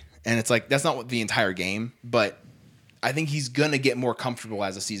pick. And it's like, that's not what the entire game, but I think he's going to get more comfortable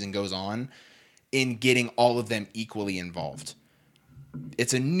as the season goes on in getting all of them equally involved.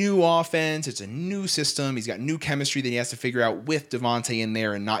 It's a new offense. It's a new system. He's got new chemistry that he has to figure out with Devontae in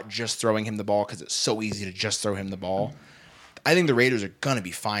there and not just throwing him the ball because it's so easy to just throw him the ball. I think the Raiders are going to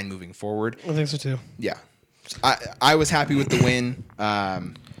be fine moving forward. I think so too. Yeah. I was happy with the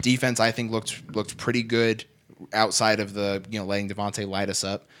win. Defense, I think, looked pretty good outside of the, letting Devontae light us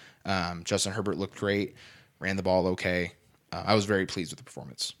up. Justin Herbert looked great, ran the ball okay. I was very pleased with the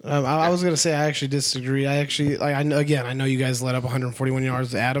performance. I was going to say I actually disagree. I know you guys let up 141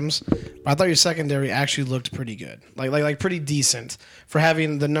 yards to Adams, but I thought your secondary actually looked pretty good, like pretty decent for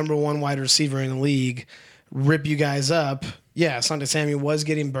having the number 1 wide receiver in the league rip you guys up. Yeah, Asante Samuel was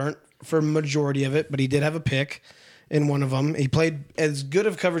getting burnt for a majority of it, but he did have a pick in one of them. He played as good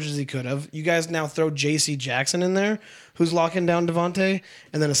of coverage as he could have. You guys now throw J.C. Jackson in there, who's locking down Devontae,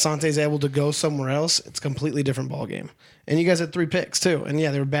 and then Asante's able to go somewhere else. It's a completely different ball game. And you guys had 3 picks too. And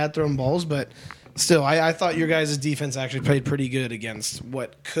yeah, they were bad throwing balls, but still, I thought your guys' defense actually played pretty good against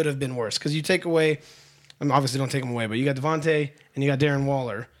what could have been worse. Because you take away, obviously don't take them away, but you got Devontae and you got Darren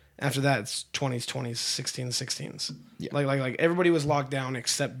Waller. After that, it's 20s, 16s, 16s. Yeah. Like everybody was locked down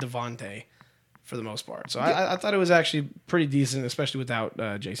except Devontae for the most part. So I thought it was actually pretty decent, especially without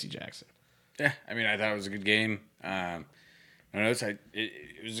J.C. Jackson. Yeah, I mean, I thought it was a good game. No notes.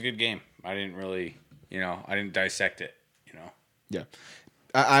 It was a good game. I didn't really, I didn't dissect it. Yeah,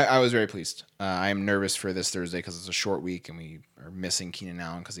 I was very pleased. I am nervous for this Thursday because it's a short week and we are missing Keenan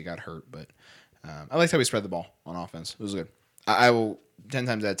Allen because he got hurt. But I liked how we spread the ball on offense. It was good. I will 10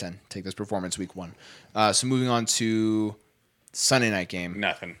 times out of 10 take this performance week 1. So moving on to Sunday night game.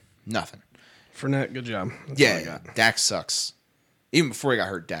 Nothing. Fournette, good job. That's all I Yeah, got. Dak sucks. Even before he got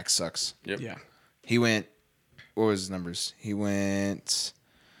hurt, Dak sucks. Yep. Yeah. He went, what was his numbers? He went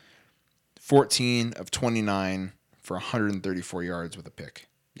 14 of 29 for 134 yards with a pick.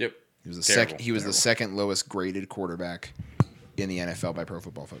 Yep. He was the Terrible. second. He was the second lowest graded quarterback in the NFL by Pro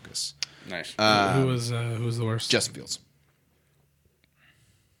Football Focus. Nice. Who was the worst? Justin Fields.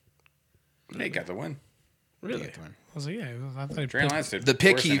 They got the win. Really? He got the win. I was like, yeah. I thought he Trey Lance did The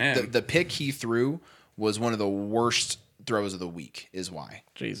pick worse he than him. the pick he threw was one of the worst throws of the week. Is why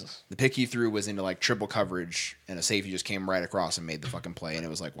Jesus. the pick he threw was into like triple coverage, and a safety just came right across and made the fucking play. And it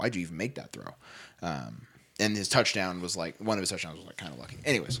was like, why'd you even make that throw? And his touchdown was like one of his touchdowns was like kind of lucky.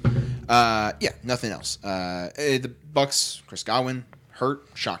 Anyways, yeah, nothing else. The Bucks, Chris Godwin hurt,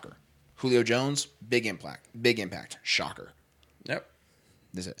 shocker. Julio Jones, big impact, shocker. Yep.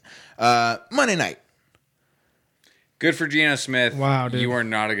 That's it. Monday night. Good for Geno Smith. Wow, dude. You are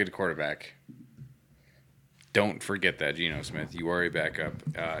not a good quarterback. Don't forget that, Geno Smith. You are a backup.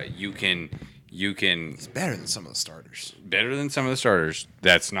 You can It's better than some of the starters. better than some of the starters.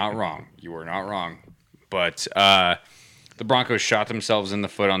 That's not wrong. You are not wrong. But the the Broncos shot themselves in the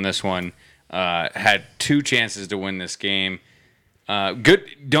foot on this one. Had 2 chances to win this game. Good.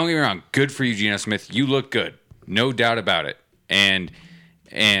 Don't get me wrong. Good for you, Geno Smith. You look good, no doubt about it. And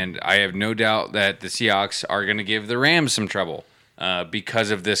I have no doubt that the Seahawks are going to give the Rams some trouble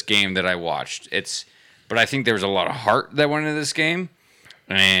because of this game that I watched. But I think there was a lot of heart that went into this game,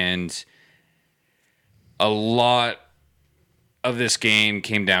 and a lot of this game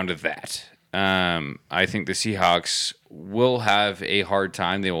came down to that. I think the Seahawks will have a hard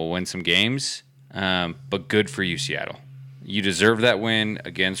time. They will win some games, but good for you, Seattle. You deserve that win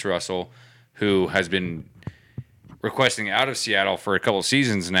against Russell, who has been requesting out of Seattle for a couple of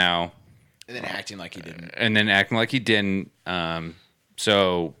seasons now. And then acting like he didn't.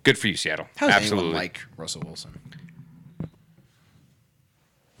 So good for you, Seattle. How does Absolutely. anyone like Russell Wilson?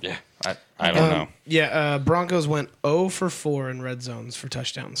 Yeah, I don't know. Yeah, Broncos went 0 for 4 in red zones for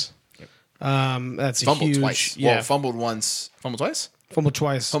touchdowns. That's a Fumbled huge, twice. Yeah, Well, fumbled once. Fumbled twice? Fumbled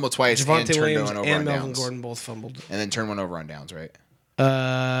twice. Fumbled twice and Javonte turned Williams one over and on Melvin downs. Gordon both fumbled. And then turn one over on downs, right?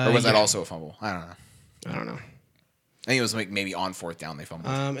 Or was that also a fumble? I don't know. I don't know. I think it was like maybe on 4th down they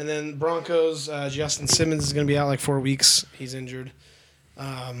fumbled. And then Broncos, Justin Simmons is going to be out like 4 weeks. He's injured.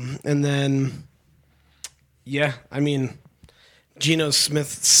 And then, yeah, I mean, Geno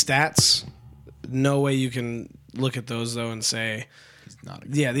Smith's stats, no way you can look at those, though, and say, He's not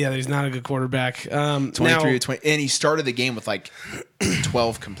a he's not a good quarterback. 23 now, to 20. And he started the game with like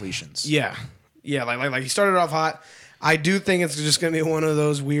 12 completions. Yeah. Yeah, like he started off hot. I do think it's just going to be one of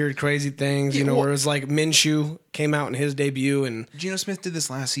those weird, crazy things, Yeah, well- where it's like Minshew came out in his debut and Geno Smith did this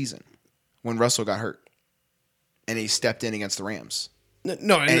last season when Russell got hurt. And he stepped in against the Rams.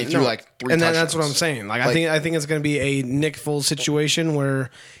 no, And he threw like 3 and touchdowns. that's what I'm saying. Like I think it's going to be a Nick Foles situation where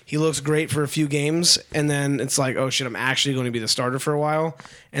he looks great for a few games, and then it's like, oh shit, I'm actually going to be the starter for a while,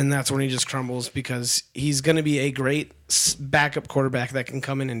 and that's when he just crumbles because he's going to be a great backup quarterback that can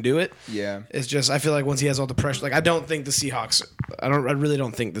come in and do it. Yeah. It's just I feel like once he has all the pressure, like I don't think the Seahawks. I really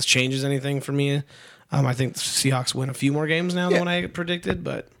don't think this changes anything for me. I think the Seahawks win a few more games now than what I predicted,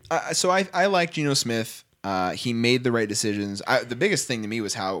 but So I like Geno Smith. He made the right decisions. The biggest thing to me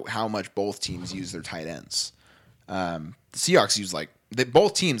was how much both teams use their tight ends. The Seahawks used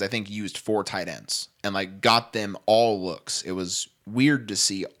both teams I think used 4 tight ends and like got them all looks. It was weird to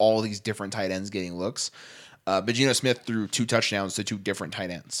see all these different tight ends getting looks. But Geno Smith threw 2 touchdowns to 2 different tight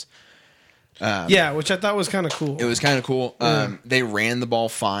ends. yeah, which I thought was kind of cool. It was kind of cool. They ran the ball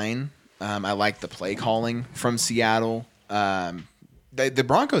fine. I like the play calling from Seattle. The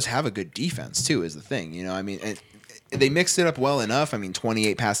Broncos have a good defense too, is the thing. I mean, they mixed it up well enough. I mean,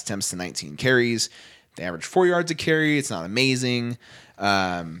 28 pass attempts to 19 carries. They average 4 yards a carry. It's not amazing.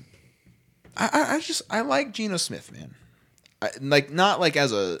 I like Geno Smith, man. Not like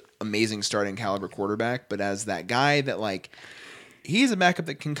as a amazing starting caliber quarterback, but as that guy that like he's a backup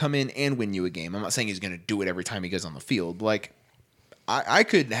that can come in and win you a game. I'm not saying he's going to do it every time he goes on the field. But like I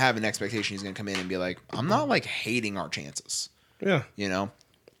could have an expectation he's going to come in and be like, I'm not like hating our chances. Yeah. You know,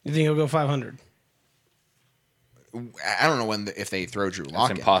 You think he'll go 500? I don't know if they throw Drew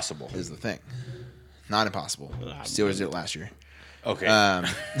Lock. impossible. Is the thing. Not impossible. Steelers did it last year. Okay.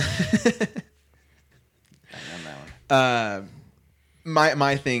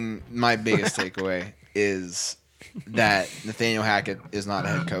 My biggest takeaway is that Nathaniel Hackett is not a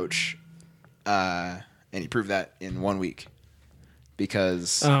head coach, and he proved that in 1 week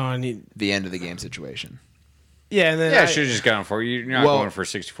because the end of the game situation. Yeah, and then yeah, I should have just gone for it. You're not going for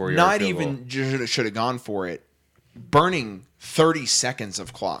 64 yards. Not even should have gone for it. Burning 30 seconds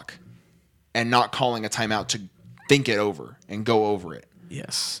of clock and not calling a timeout to think it over and go over it.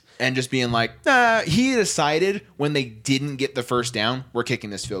 yes. And just being like, he decided when they didn't get the first down, we're kicking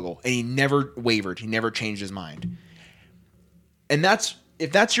this field goal. And he never wavered. He never changed his mind. And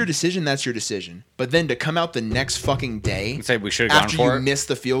if that's your decision, that's your decision. But then to come out the next fucking day Say we should have gone after for you it. miss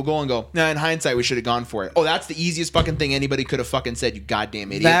the field goal and go, in hindsight, we should have gone for it. Oh, that's the easiest fucking thing anybody could have fucking said, you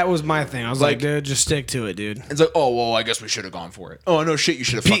goddamn idiot. That was my thing. I was like, Like- dude, just stick to it, dude. It's like, oh, well, I guess we should have gone for it. Oh, no shit, you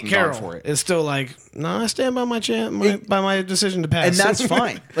should have Pete fucking Carroll gone for it. is still like, no, I stand by my by my decision to pass. And that's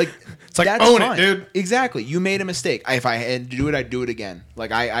fine. Like, It's like, that's own it, fine. dude. Exactly. You made a mistake. If I had to do it, I'd do it again.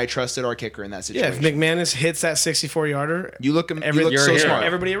 Like, I trusted our kicker in that yeah, situation. if McManus hits that 64-yarder, You look everybody, so smart.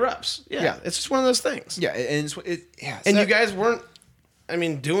 everybody erupts. Yeah, it's just one of those things. Yeah, and And you guys weren't,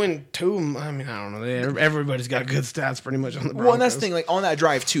 doing too. I don't know. Everybody's got good stats pretty much on the Broncos. Well, and that's the thing. Like on that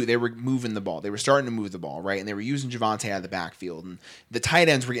drive too, they were moving the ball. They were starting to move the ball, right? And they were using Javonte out of the backfield, and the tight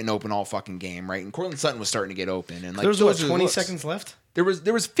ends were getting open all fucking game, right? And Cortland Sutton was starting to get open, and like There was those are 20 looks. seconds left. There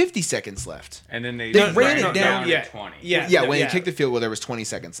was 50 seconds left. And then they They ran it ran down. to Yeah. 20. Yeah. Yeah, when they kicked the field goal, there was 20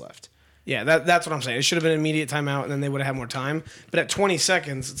 seconds left. Yeah, that's what I'm saying. It should have been an immediate timeout, and then they would have had more time. But at 20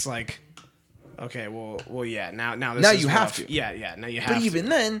 seconds, it's like, okay, well, yeah. Now this Now is you have rough. to. Yeah. Now you have. But to. even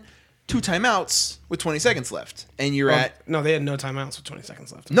then, 2 timeouts with 20 seconds left, and you're at. No, they had no timeouts with 20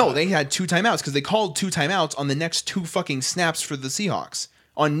 seconds left. No, they had 2 timeouts because they called 2 timeouts on the next 2 fucking snaps for the Seahawks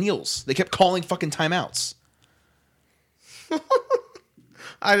on Niels. They kept calling fucking timeouts.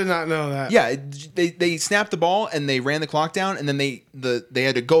 I did not know that. Yeah, they snapped the ball and they ran the clock down, and then they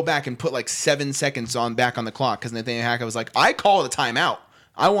had to go back and put like 7 seconds back on the clock because Nathaniel Hackett was like, "I called a timeout.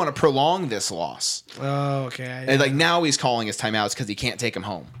 I want to prolong this loss." Oh, okay. And like now he's calling his timeouts because he can't take him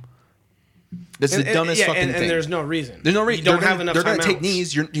home. That's the dumbest fucking thing. And there's no reason. There's no reason. You don't have enough. They're gonna take timeouts.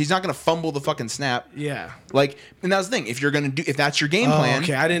 knees. He's not gonna fumble the fucking snap. Yeah. Like, and that's the thing. If you're gonna do, if that's your game plan,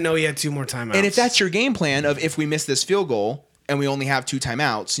 Okay, I didn't know he had 2 more timeouts. and if that's your game plan of if we miss this field goal and we only have 2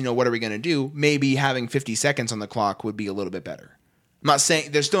 timeouts, what are we gonna do? Maybe having 50 seconds on the clock would be a little bit better. I'm not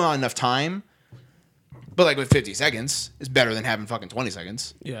saying there's still not enough time, but like with 50 seconds, it's better than having fucking 20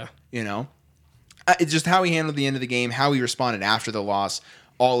 seconds. yeah. It's just how he handled the end of the game, how he responded after the loss.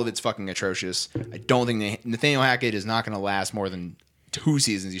 All of it's fucking atrocious. I don't think Nathaniel Hackett is not going to last more than 2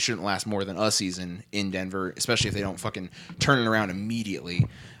 seasons. He shouldn't last more than a season in Denver, especially if they don't fucking turn it around immediately.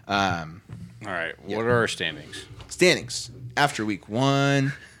 All right. What are our standings? Standings after week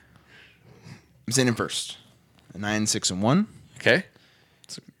 1. I'm sitting in first, 9-6-1. Okay.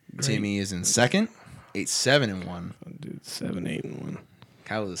 Timmy is in second, 8-7-1. Dude, 7-8-1.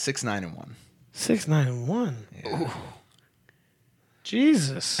 Kyle is 6-9-1. 6-9-1.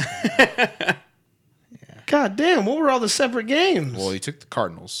 Jesus. God damn, what were all the separate games? Well, he took the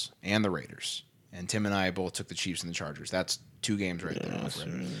Cardinals and the Raiders, and Tim and I both took the Chiefs and the Chargers. That's 2 games right there. My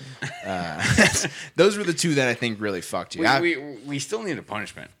friend. Those were the 2 that I think really fucked you. We still need a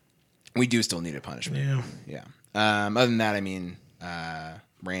punishment. We do still need a punishment. Yeah. Other than that, I mean,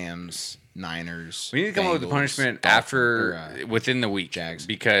 Rams, Niners. We need to come up with a Bengals, punishment within the week. Jags.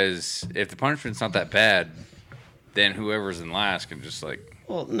 Because if the punishment's not that bad, then whoever's in last can just like.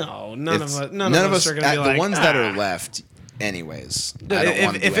 Well, no, none of It's- us. None of us are gonna be the like ones that "Ah." are left, anyways. I don't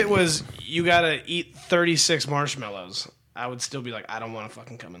want to If do it was you gotta eat 36 marshmallows, I would still be like, I don't want to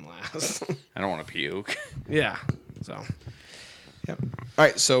fucking come in last. I don't want to puke. yeah. So Yep. All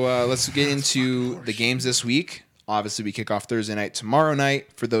right, so let's get into the games this week. Obviously, we kick off Thursday night tomorrow night.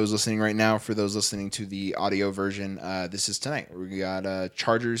 For those listening right now, for those listening to the audio version, this is tonight. We got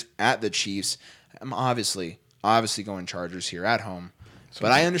Chargers at the Chiefs. I'm obviously going Chargers here at home,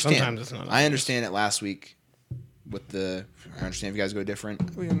 but I understand. sometimes it's not I understand it last week with the. I understand if you guys go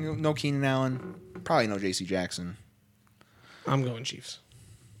different. No Keenan Allen, probably no J.C. Jackson. I'm going Chiefs.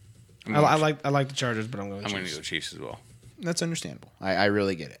 I like the Chargers, but I'm going I'm going to Chiefs. go Chiefs as well. That's understandable. I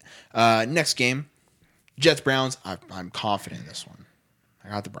really get it. Next game, Jets Browns. I'm confident in this one. I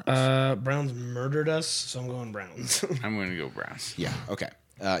got the Browns. Browns murdered us, so I'm going Browns. I'm going to go Browns. Yeah. Okay.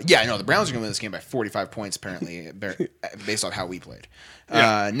 Yeah. No, the Browns are going to win this game by 45 points. Apparently, based on how we played.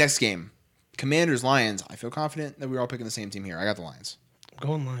 Next game, Commanders Lions. I feel confident that we're all picking the same team here. I got the Lions. I'm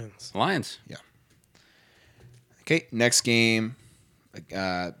going Lions. Lions. Yeah. Okay. Next game,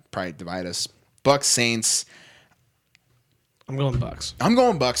 probably divide us. Bucks Saints. I'm going Bucks. I'm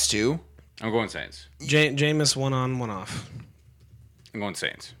going Bucks too. I'm going Saints. Jameis 1 on, 1 off. I'm going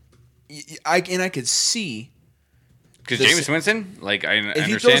Saints. I could see. Because The Jameis Sa- Winston, like I he throws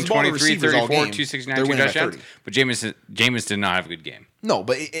understand the ball to 23, receivers all 34, game, 269, they're 2 winning by touchdowns. 30. But Jameis did not have a good game. No,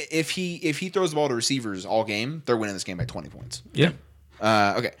 but if he throws the ball to receivers all game, they're winning this game by 20 points. Yeah.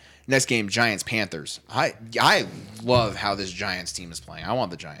 Okay. Next game, Giants Panthers. I love how this Giants team is playing. I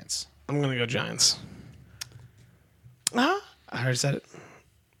want the Giants. I'm going to go Giants. I already said it.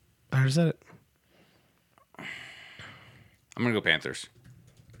 I'm going to go Panthers.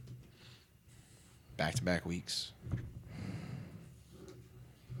 Back-to-back weeks.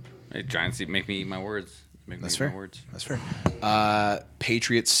 Hey, Giants make me eat my words. That's eat fair. my words. That's fair.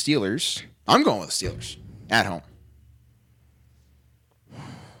 Patriots Steelers. I'm going with the Steelers at home.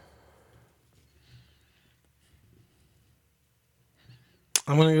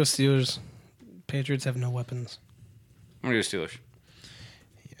 I'm going to go Steelers. Patriots have no weapons. I'm going to go Steelers.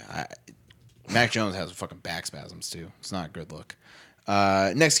 Mac Jones has fucking back spasms too. It's not a good look.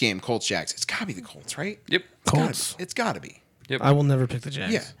 Next game, Colts Jags. It's gotta be the Colts, right? Yep. Colts. It's gotta be. I will never pick the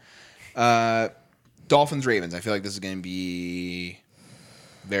Jags. Yeah. Dolphins Ravens. I feel like this is going to be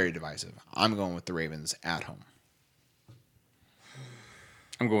very divisive. I'm going with the Ravens at home.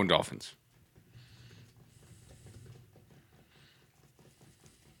 I'm going Dolphins.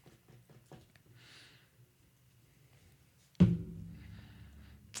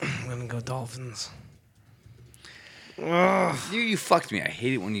 I'm going to go Dolphins. You fucked me. I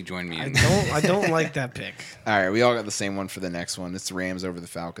hate it when you join me in. I don't like that pick. All right, we all got the same one for the next one. It's the Rams over the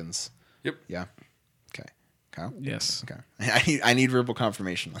Falcons. Yep. Yeah. Okay. Kyle? Yes. Okay. I need verbal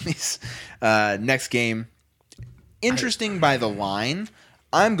confirmation on these. Next game. Interesting by the line.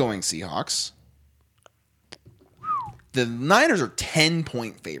 I'm going Seahawks. The Niners are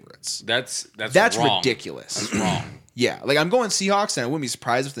 10-point favorites. That's wrong. ridiculous. That's wrong. Yeah, like I'm going Seahawks, and I wouldn't be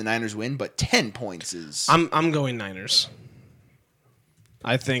surprised if the Niners win, but 10 points is. I'm going Niners.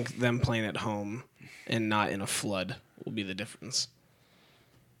 I think them playing at home and not in a flood will be the difference.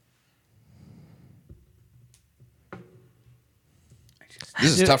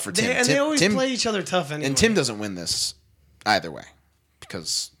 This is tough for Tim. They always play each other tough anyway. And Tim doesn't win this either way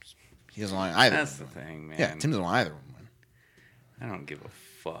because he doesn't want either. That's the thing, man. Yeah, Tim doesn't want either one to win. I don't give a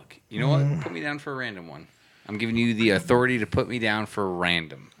fuck. You know what? Put me down for a random one. I'm giving you the authority to put me down for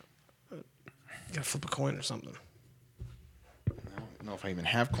random. You gotta flip a coin or something. I don't know if I even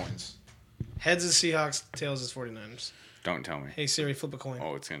have coins. Heads is Seahawks, tails is 49ers. Don't tell me. Hey Siri, flip a coin.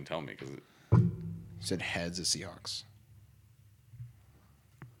 Oh, it's gonna tell me because Said heads of Seahawks.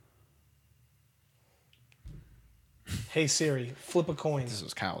 Hey Siri, flip a coin. This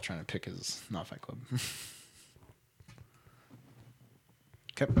was Kyle trying to pick his not Fight Club.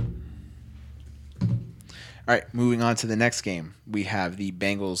 Okay. All right, moving on to the next game. We have the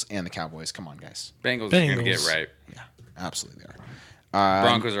Bengals and the Cowboys. Come on, guys. Bengals are gonna get Bengals. right. Yeah, absolutely they are.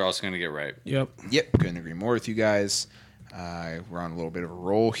 Broncos are also gonna get right. Yep. Yep, couldn't agree more with you guys. We're on a little bit of a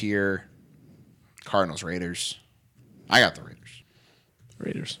roll here. Cardinals, Raiders. I got the Raiders.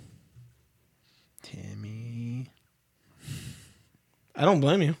 Raiders. Timmy. I don't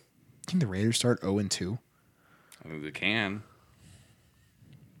blame you. Think the Raiders start 0-2? I think they can.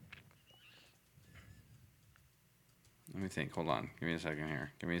 Let me think. Hold on. Give me a second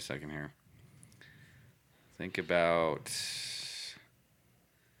here. Think about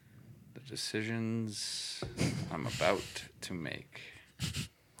the decisions I'm about to make.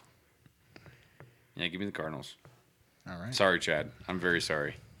 Yeah, give me the Cardinals. All right. Sorry, Chad. I'm very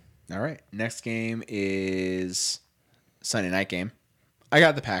sorry. All right. Next game is Sunday night game. I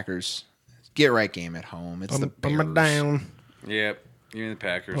got the Packers. Get right game at home. It's the Put Bears. me down. Yep. Give me the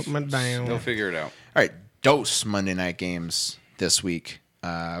Packers. Put me down. They'll figure it out. All right. Dose Monday night games this week.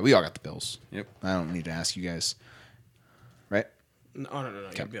 We all got the Bills. Yep. I don't need to ask you guys. Right? No.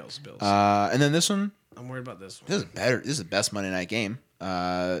 Yeah, Bills. And then this one. I'm worried about this one. This is better. This is the best Monday night game.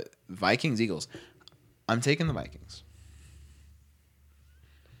 Vikings, Eagles. I'm taking the Vikings.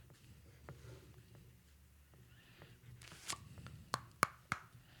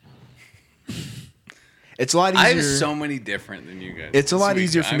 It's a lot easier. I have so many different than you guys. It's a lot This week.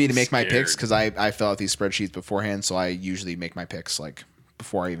 easier for me I'm to make my picks scared. because I fill out these spreadsheets beforehand, so I usually make my picks like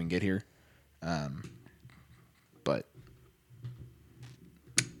before I even get here. But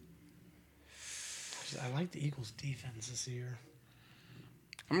I like the Eagles' defense this year.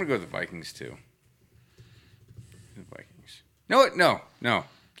 I'm gonna go with the Vikings too. The Vikings. No.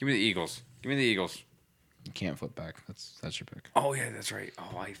 Give me the Eagles. you can't flip back. That's your pick. Oh yeah, that's right.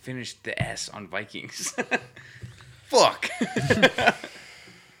 Oh, I finished the S on Vikings. Fuck.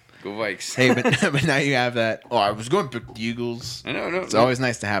 Go Vikes. Hey, but now you have that. Oh, I was going to pick the Eagles. I know. No. It's always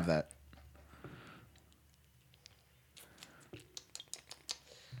nice to have that.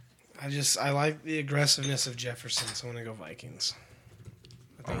 I like the aggressiveness of Jefferson, so I'm gonna go Vikings.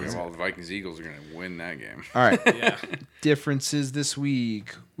 Well, the Vikings Eagles are gonna win that game. All right. Yeah. Differences this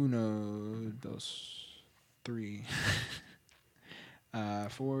week. Uno, dos, 3,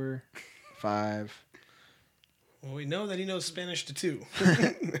 4, 5, Well, we know that he knows Spanish to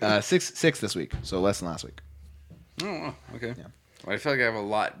 2. 6 this week. So less than last week. Oh, well, okay. Yeah. Well, I feel like I have a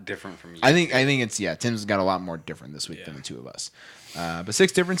lot different from you. I think it's Tim's got a lot more different this week than the two of us. But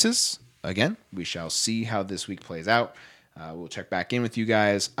 6 differences. Again, we shall see how this week plays out. We'll check back in with you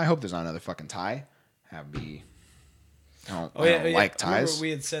guys. I hope there's not another fucking tie. I don't like ties. I remember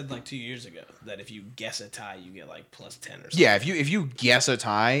we had said like 2 years ago that if you guess a tie, you get like plus 10 or something. Yeah, if you guess a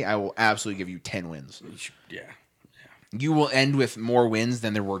tie, I will absolutely give you 10 wins. Yeah. You will end with more wins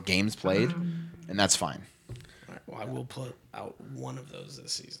than there were games played, and that's fine. All right, well, I will put out one of those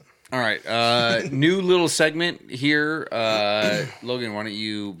this season. All right. New little segment here. Logan, why don't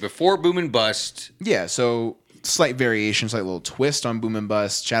you, before Boom and Bust? Yeah, so slight variation, slight little twist on Boom and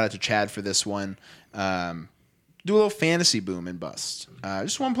Bust. Shout out to Chad for this one. Do a little fantasy boom and bust.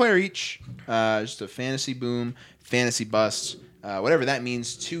 Just one player each. Just a fantasy boom, fantasy bust, whatever that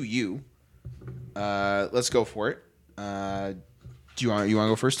means to you. Let's go for it. Do you want to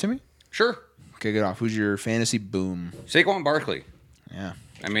go first, Timmy? Sure. Okay, get off. Who's your fantasy boom? Saquon Barkley. Yeah.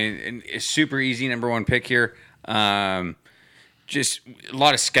 I mean, it's super easy. Number one pick here. Just a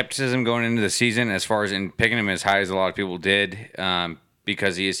lot of skepticism going into the season as far as in picking him as high as a lot of people did,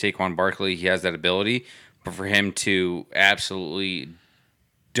 because he is Saquon Barkley. He has that ability, but for him to absolutely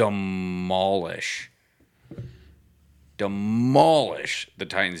demolish the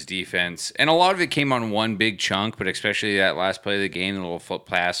Titans defense. And a lot of it came on one big chunk, but especially that last play of the game, the little foot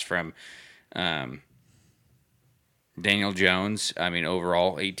pass from Daniel Jones. I mean,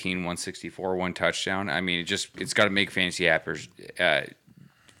 overall, 18, 164, one touchdown. I mean, it's got to make fantasy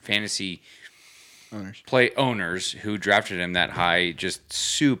play owners who drafted him that high just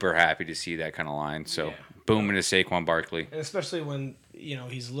super happy to see that kind of line. So, boom into Saquon Barkley. And especially when,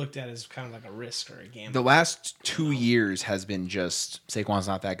 he's looked at as kind of like a risk or a gamble. The last 2 years has been just Saquon's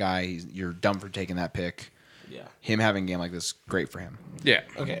not that guy. You're dumb for taking that pick. Yeah. Him having a game like this, great for him. Yeah.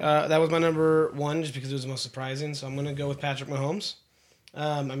 Okay, that was my number one just because it was the most surprising. So I'm going to go with Patrick Mahomes.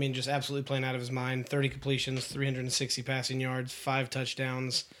 Just absolutely playing out of his mind. 30 completions, 360 passing yards, 5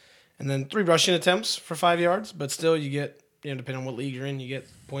 touchdowns, and then 3 rushing attempts for 5 yards. But still, you get, depending on what league you're in, you get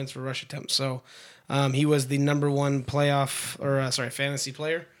points for rush attempts. So he was the number one fantasy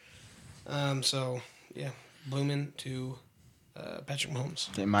player. Booming to Patrick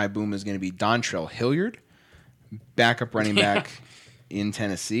Mahomes. And my boom is going to be Dontrell Hilliard, backup running back in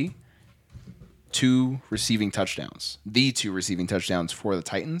Tennessee. 2 receiving touchdowns. The 2 receiving touchdowns for the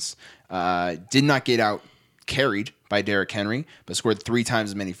Titans. Did not get out carried by Derrick Henry, but scored 3 times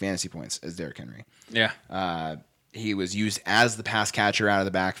as many fantasy points as Derrick Henry. Yeah. He was used as the pass catcher out of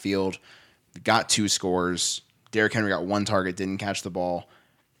the backfield. Got 2 scores. Derrick Henry got 1 target, didn't catch the ball.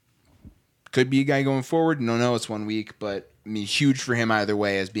 Could be a guy going forward. No, it's 1 week, but huge for him either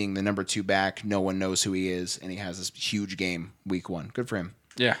way as being the number 2 back. No one knows who he is, and he has this huge game week 1. Good for him.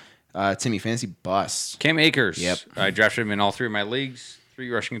 Yeah. Timmy, fantasy bust. Cam Akers. Yep. I drafted him in all 3 of my leagues. 3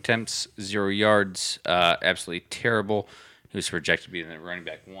 rushing attempts, 0 yards. Absolutely terrible. He was projected to be the running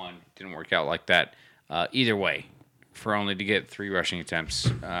back 1. Didn't work out like that. Either way, for only to get 3 rushing attempts,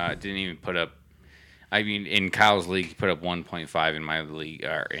 didn't even put up. In Kyle's league, he put up 1.5 in my league,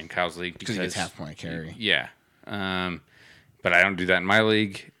 or in Kyle's league Because he gets half point carry. Yeah. But I don't do that in my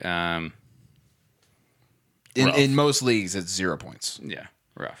league. In most leagues, it's 0 points. Yeah.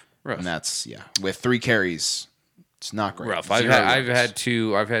 Rough. And that's, with 3 carries, it's not great. Rough. 0 I've yards. had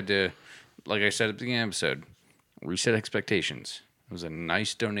to, like I said at the beginning of the episode, reset expectations. It was a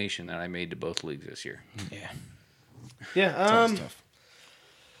nice donation that I made to both leagues this year. Yeah. Yeah. It's always tough.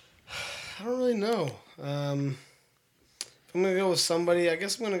 I don't really know. I'm going to go with somebody. I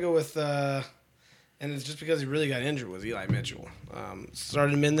guess I'm going to go with, and it's just because he really got injured, was Eli Mitchell.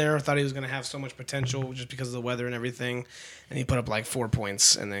 Started him in there. Thought he was going to have so much potential just because of the weather and everything. And he put up like 4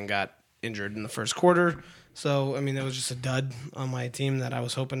 points and then got injured in the first quarter. So, that was just a dud on my team that I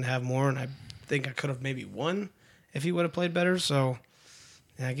was hoping to have more. And I think I could have maybe won if he would have played better. So,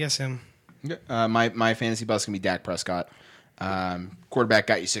 yeah, I guess him. My fantasy bust can be Dak Prescott. Quarterback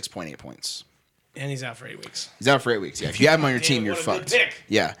got you 6.8 points. And he's out for 8 weeks. He's out for 8 weeks. Yeah, if you have him on your team, you're what a good fucked. pick.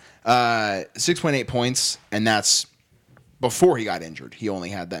 Yeah, 6.8 points, and that's before he got injured. He only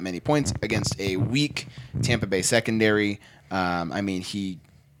had that many points against a weak Tampa Bay secondary.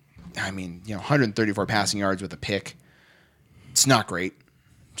 134 passing yards with a pick. It's not great.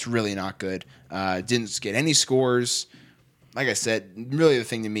 It's really not good. Didn't get any scores. Like I said, really the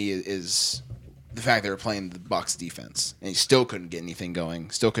thing to me is the fact they were playing the Bucs defense, and he still couldn't get anything going.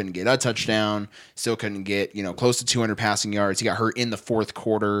 Still couldn't get a touchdown. Still couldn't get close to 200 passing yards. He got hurt in the fourth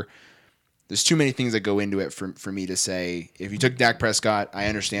quarter. There's too many things that go into it for me to say. If you took Dak Prescott, I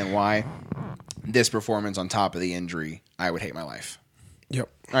understand why. This performance on top of the injury, I would hate my life. Yep.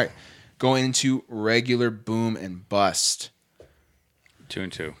 All right, going into regular boom and bust.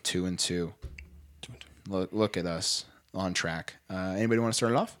 2-2. 2-2. Look at us on track. Anybody want to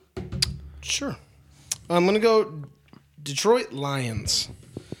start it off? Sure. I'm going to go Detroit Lions.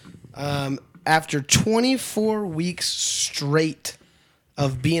 After 24 weeks straight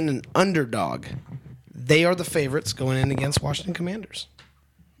of being an underdog, they are the favorites going in against Washington Commanders.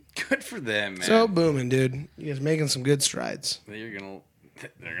 Good for them, man. So booming, dude. You guys making some good strides. They're gonna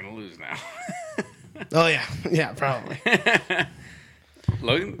lose now. Oh, yeah. Yeah, probably.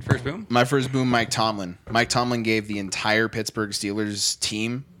 Logan, first boom? My first boom, Mike Tomlin. Mike Tomlin gave the entire Pittsburgh Steelers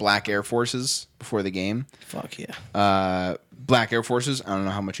team black Air Forces before the game. Fuck yeah. Black Air Forces. I don't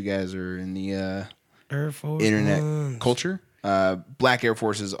know how much you guys are in the Air Force internet Ones. culture. Black Air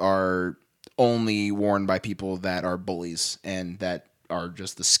Forces are only worn by people that are bullies and that are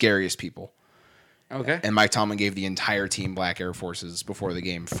just the scariest people. Okay. And Mike Tomlin gave the entire team black Air Forces before the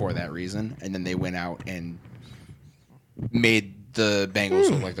game for that reason. And then they went out and made the Bengals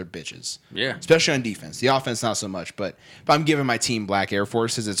look like they're bitches. Yeah. Especially on defense. The offense, not so much. But if I'm giving my team Black Air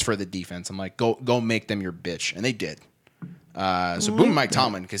Forces, it's for the defense. I'm like, go make them your bitch. And they did. So boom Mike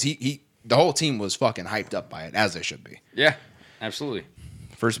Tomlin, because the whole team was fucking hyped up by it, as they should be. Yeah, absolutely.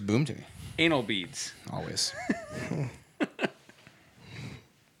 First boom to me. Anal beads. Always.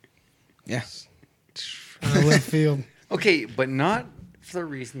 Yeah. Left field. Okay, but not for the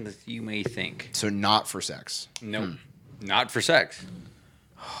reason that you may think. So not for sex. No, not for sex.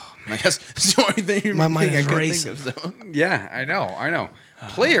 I guess it's the only thing My mind I got could racing. think of, though. Yeah, I know.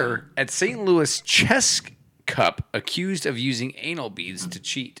 Player at St. Louis Chess Cup accused of using anal beads to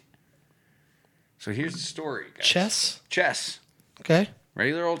cheat. So here's the story, guys. Chess. Okay.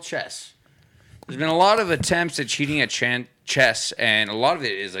 Regular old chess. There's been a lot of attempts at cheating at chess, and a lot of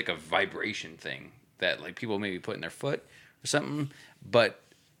it is like a vibration thing that like people maybe put in their foot or something. But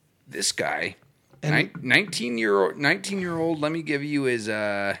this guy, 19-year-old, let me give you his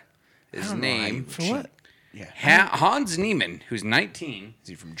name. For what? Hans Niemann, who's 19, Is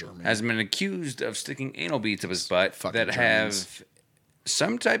he from Germany? has been accused of sticking anal beads up his butt Fucking that Germans. have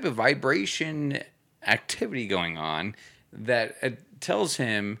some type of vibration activity going on that tells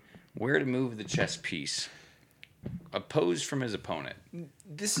him where to move the chess piece, opposed from his opponent.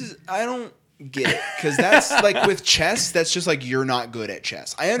 I don't get it, because that's like with chess, that's just like you're not good at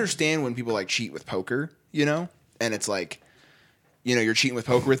chess. I understand when people like cheat with poker, and it's like, you're cheating with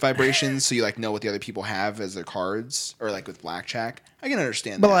poker with vibrations, so you like know what the other people have as their cards, or like with blackjack. I can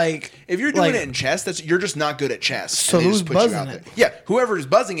understand But that. like, if you're doing it in chess, you're just not good at chess. So and they who's just put you buzzing out it? there. Yeah, whoever's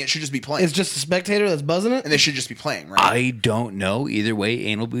buzzing it should just be playing, it's just a spectator that's buzzing it. and they should just be playing, right? I don't know. Either way,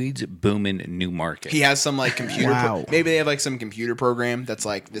 anal beads booming new market. He has some like computer. Wow. Maybe they have like some computer program that's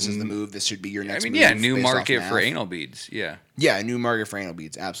like, this is the move. This should be your next. I mean, move yeah, new based off market for math. anal beads. Yeah. Yeah, a new market for anal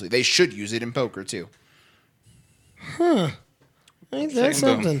beads. Absolutely, they should use it in poker too. Ain't that Second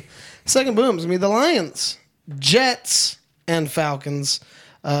boom. something? Second boom's gonna be the Lions, Jets, and Falcons.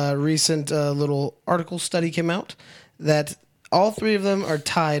 Recent little article study came out that all three of them are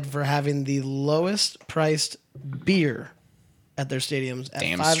tied for having the lowest priced beer at their stadiums at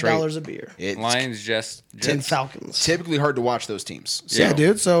Damn $5 straight. a beer. It's Lions just And Falcons. typically hard to watch those teams. So Yeah,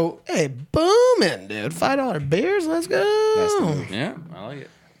 dude. So hey, booming, dude. $5 beers. Let's that's the go. move. Yeah, I like it.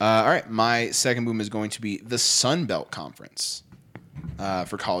 All right, my second boom is going to be the Sun Belt Conference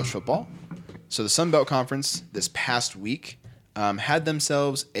for college football. So the Sun Belt Conference this past week had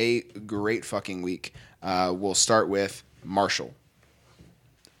themselves a great fucking week. We'll start with Marshall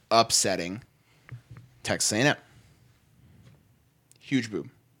upsetting Texas A&M. Huge boom.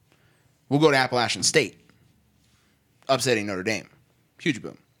 We'll go to Appalachian State upsetting Notre Dame. Huge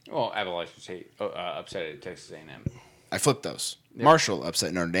boom. Well, Appalachian State upset at Texas A&M. I flipped those. Marshall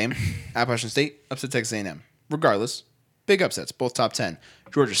upset Notre Dame. Appalachian State upset Texas A&M. Regardless, big upsets, both top 10.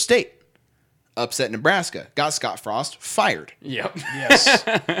 Georgia State upset Nebraska. Got Scott Frost fired. Yep. Yes.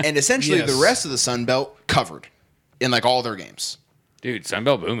 And essentially Yes. the rest of the Sun Belt covered in like all their games. Dude,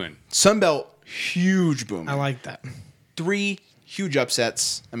 Sunbelt booming. Sun Belt, huge boom. I like that. 3 huge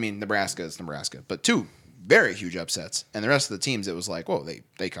upsets. I mean, Nebraska is Nebraska, but 2 very huge upsets. And the rest of the teams, it was like, whoa,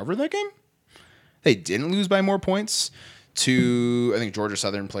 they covered that game? They didn't lose by more points to, I think Georgia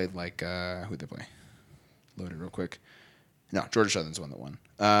Southern played like, who'd they play? Load it real quick. No, Georgia Southern's the one that won.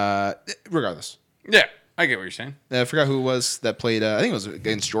 Regardless. Yeah, I get what you're saying. I forgot who it was that played, I think it was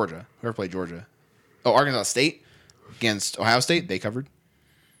against Georgia. Whoever played Georgia. Oh, Arkansas State against Ohio State. They covered.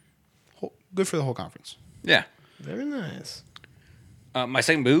 Good for the whole conference. Yeah. Very nice. My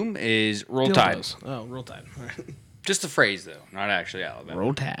second boom is Roll Tide. Dildos. Oh, Roll Tide. All right. Just the phrase, though, not actually Alabama.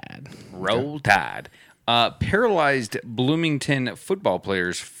 Roll Tide. Roll Tide. Paralyzed Bloomington football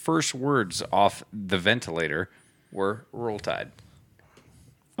players' first words off the ventilator were Roll Tide.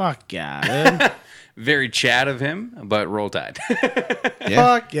 Fuck yeah, dude. Very Chad of him, but Roll Tide.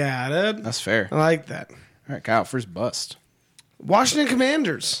 Fuck yeah, dude. That's fair. I like that. All right, Kyle, first bust. Washington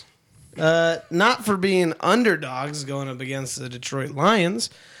Commanders. Not for being underdogs going up against the Detroit Lions,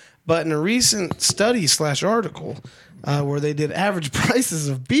 but in a recent study / article where they did average prices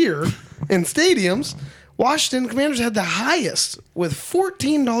of beer in stadiums, Washington Commanders had the highest with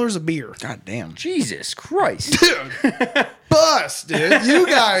 $14 a beer. God damn. Jesus Christ. Bust, dude. You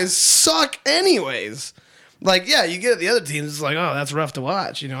guys suck anyways. Like, yeah, you get it. The other teams, it's like, oh, that's rough to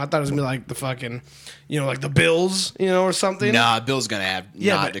watch. I thought it was going to be like the fucking, like the Bills, or something. Nah, Bill's gonna have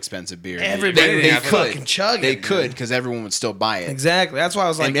Yeah, not but expensive beer. everybody they would could fucking chug it, They dude. could because everyone would still buy it. Exactly. That's why I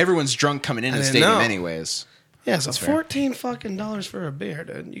was like, And everyone's drunk coming into the didn't stadium know. anyways. yeah, so fair. $14 fucking dollars for a beer,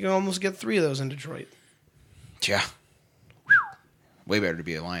 dude. You can almost get 3 of those in Detroit. Yeah. Way better to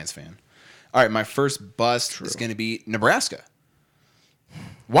be a Lions fan. All right, my first bust is going to be Nebraska.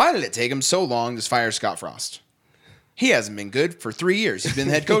 Why did it take him so long to fire Scott Frost? He hasn't been good for 3 years. He's been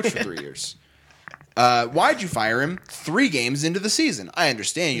the head coach for 3 years. Why'd you fire him 3 games into the season? I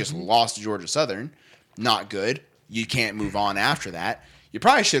understand you just lost to Georgia Southern. Not good. You can't move on after that. You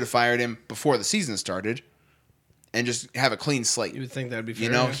probably should have fired him before the season started and just have a clean slate. You would think that'd be fair.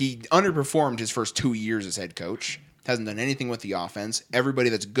 You know, yeah. he underperformed his first 2 years as head coach. Hasn't done anything with the offense. Everybody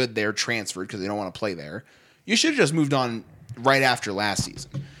that's good there transferred because they don't want to play there. You should have just moved on right after last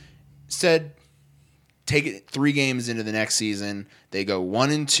season. Instead, take it 3 games into the next season. They go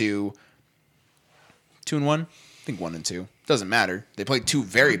 1-2. 2-1? I think 1-2. Doesn't matter. They played 2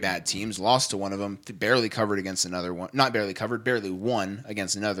 very bad teams, lost to one of them, barely covered against another one. Not barely covered, barely won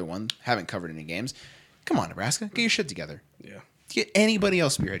against another one. Haven't covered any games. Come on, Nebraska. Get your shit together. Yeah. Get anybody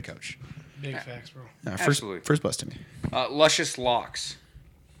else to be your head coach. Big facts, bro. Absolutely. First bust to me. Luscious Locks.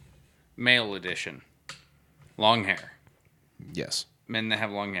 Male edition. Long hair. Yes. Men that have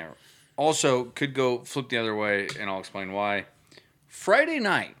long hair. Also, could go flip the other way, and I'll explain why. Friday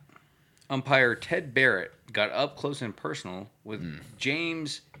night, umpire Ted Barrett got up close and personal with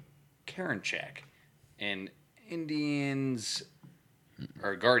James Karinchak, an Indians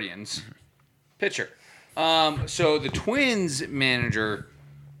or Guardians pitcher. So the Twins manager,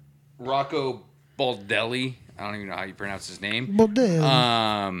 Rocco Baldelli, I don't even know how you pronounce his name.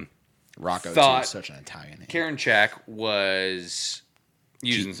 Rocco, too, Thought is such an Italian name. Karinchak was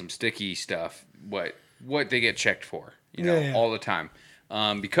using some sticky stuff. What they get checked for, all the time.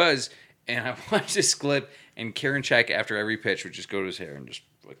 Because I watched this clip, and Karinchak after every pitch would just go to his hair and just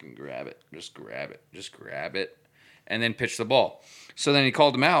fucking grab it, just grab it, and then pitch the ball. So then he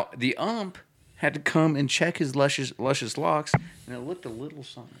called him out. The ump had to come and check his luscious locks, and it looked a little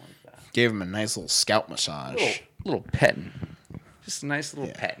something like that. Gave him a nice little scalp massage. Little petting. Just a nice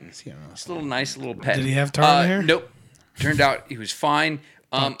little petting. Yeah. Just a nice little petting. Did he have tar in the hair? Nope. Turned out he was fine.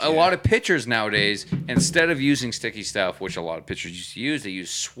 A lot of pitchers nowadays, instead of using sticky stuff, which a lot of pitchers used to use, they use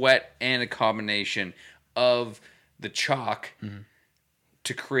sweat and a combination of the chalk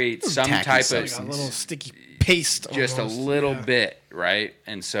to create some tacky type substance. Like a of little sticky paste. just almost. a little Yeah. bit, right?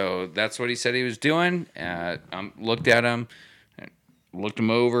 And so that's what he said he was doing. Looked at him, looked him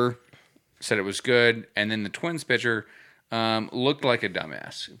over, said it was good, and then the Twins pitcher looked like a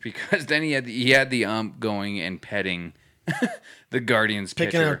dumbass because then he had the ump going and petting the Guardians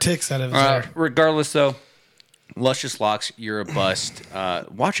Picking pitcher. out ticks out of his hair. Regardless, though, Luscious Locks, you're a bust.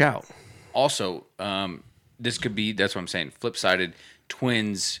 Watch out. Also, this could be, that's what I'm saying, flip-sided.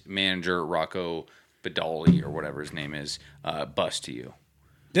 Twins manager Rocco Badali, or whatever his name is, bust to you.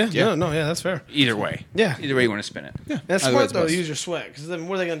 Yeah, no, that's fair. Either way. Yeah. Either way you want to spin it. Yeah. That's Either way, smart, it's though, best. to use your sweat. Because then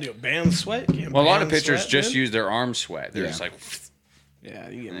what are they going to do? Ban the sweat? You can't Well, a lot of ban pitchers sweat, just man. use their arm sweat. They're Yeah. just like, Yeah,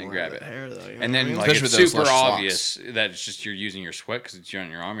 you get then more grab of it. the hair, though. You know and what I then mean? like Especially it's with those super Luscious Locks. obvious that it's just you're using your sweat because it's on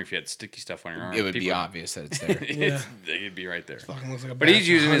your arm. If you had sticky stuff on your arm, It would be people- obvious that it's there. It'd be right there. Fucking looks like a But batch he's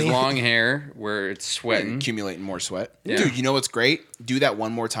of using his honey. long hair where it's sweating. Accumulating more sweat. Yeah. Dude, you know what's great? Do that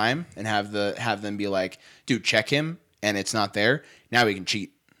one more time and have them be like, dude, check him, and it's not there. Now we can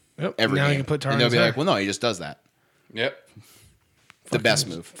cheat Yep. every now game. you can put tar and in they'll his be hair. like, well, no, he just does that. Yep. The best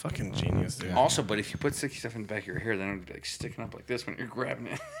move. Fucking genius, dude. Also, but if you put sticky stuff in the back of your hair, then it would be like sticking up like this when you're grabbing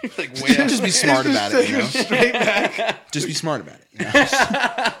it. You're like way up. Just be smart about it, you know? Straight back. Just be smart about it. You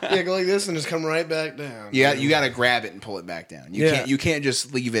know? Yeah, go like this and just come right back down. You got to grab it and pull it back down. You can't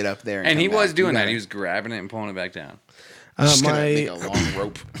just leave it up there. And come he was back. doing You that. gotta- He was grabbing it and pulling it back down. just gonna my make a long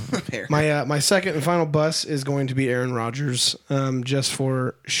rope of hair. my second and final bus is going to be Aaron Rodgers, just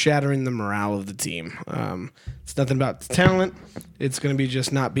for shattering the morale of the team. It's nothing about the talent. It's going to be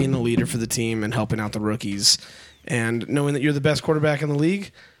just not being a leader for the team and helping out the rookies, and knowing that you're the best quarterback in the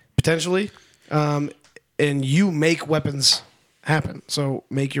league, potentially, and you make weapons happen. So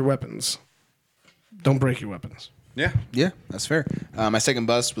make your weapons. Don't break your weapons. Yeah. Yeah, that's fair. My second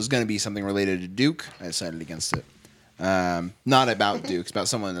bust was going to be something related to Duke. I decided against it. Not about Duke. It's about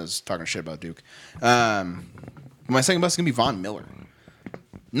someone that's talking shit about Duke. My second bust is going to be Von Miller.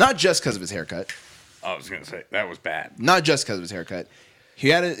 Not just because of his haircut. I was going to say, that was bad. Not just because of his haircut. He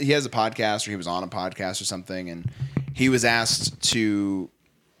has a podcast, or he was on a podcast or something, and he was asked to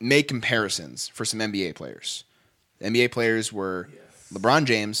make comparisons for some NBA players. The NBA players were LeBron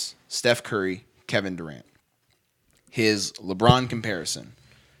James, Steph Curry, Kevin Durant. His LeBron comparison,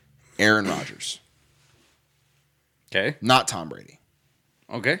 Aaron Rodgers. Okay. Not Tom Brady.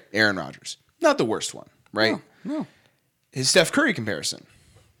 Okay. Aaron Rodgers. Not the worst one, right? No. His Steph Curry comparison,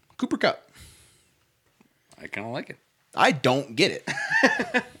 Cooper Kupp. I kind of like it. I don't get it.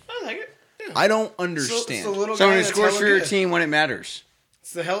 I like it. Yeah. I don't understand. It's the little Someone guy who that's scores hella for your good. team when it matters.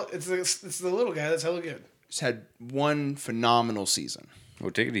 It's the little guy that's hella good. He's had one phenomenal season. Oh,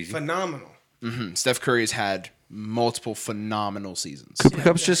 take it easy. Phenomenal. Steph Curry has had multiple phenomenal seasons. Cooper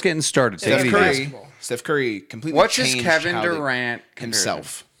Cup's just getting started. Take Steph it easy. Curry, basketball. Steph Curry completely What's his changed Kevin how they- Durant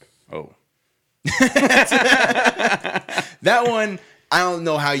himself. Oh, That one, I don't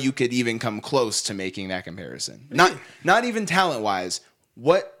know how you could even come close to making that comparison. Not even talent wise.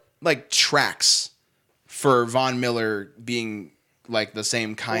 What like tracks for Von Miller being like the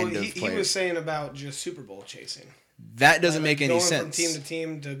same kind Well, of he player? was saying about just Super Bowl chasing. That doesn't make any Going sense. from team to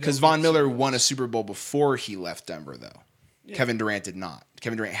team to Because Von Miller won a Super Bowl before he left Denver, though. Kevin Durant did not.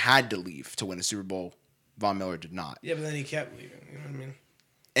 Kevin Durant had to leave to win a Super Bowl. Von Miller did not. Yeah, but then he kept leaving. You know what I mean?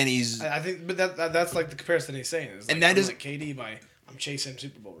 And he's. I think, but that's like the comparison he's saying. Is like, And that I'm is- like KD by I'm chasing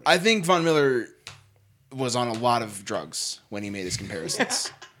Super Bowl rings. I think Von Miller was on a lot of drugs when he made his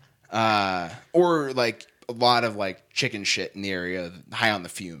comparisons. Or like a lot of like chicken shit in the area, high on the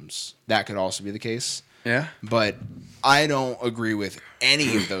fumes. That could also be the case. yeah. But I don't agree with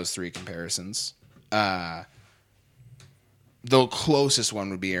any of those three comparisons. The closest one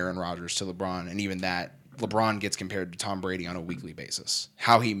would be Aaron Rodgers to LeBron, and even that, LeBron gets compared to Tom Brady on a weekly basis.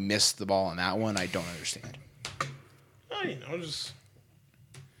 How he missed the ball on that one, I don't understand. Oh, just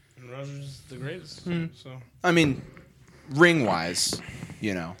Rodgers is the greatest. So I mean, ring wise,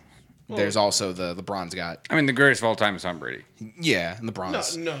 there's also the LeBron's got. I mean, the greatest of all time is Tom Brady. Yeah, and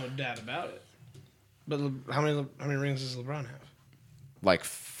LeBron's no doubt about it. But how many rings does LeBron have? like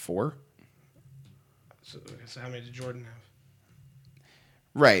 4. So how many did Jordan have?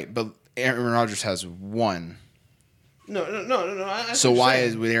 Right, but Aaron Rodgers has 1. No. I So see what why you're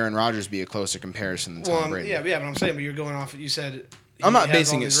saying. would Aaron Rodgers be a closer comparison than Tom Well, Brady? yeah, but I'm saying, but you're going off. You said I'm he not has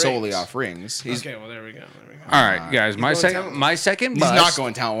basing all it these solely rings. off rings. He's, Okay, well there we go. All right, guys. My going second, talent. my second he's bust. not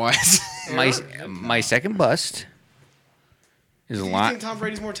going talent wise. My second bust is a Do you lot. think Tom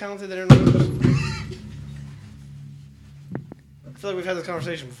Brady's more talented than Aaron Rodgers? I feel like we've had this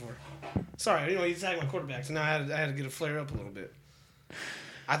conversation before. Sorry, you tagged my quarterback, so now I had to get a flare up a little bit.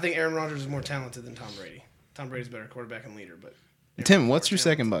 I think Aaron Rodgers is more talented than Tom Brady. Tom Brady's a better quarterback and leader, but Tim, what's your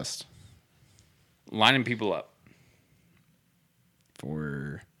second bust? Lining people up.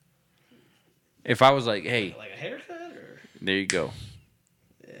 For If I was like, hey, like a haircut or there you go.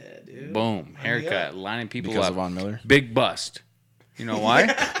 yeah, dude. Boom. up. Haircut. Lining people because up. of Von Miller. Big bust. You know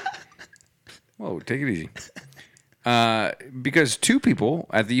why? Whoa, take it easy. Because 2 people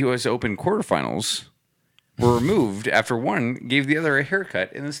at the U.S. Open quarterfinals were removed after one gave the other a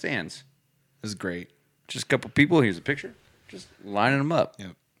haircut in the stands. This is great. Just a couple people. Here's a picture. Just lining them up.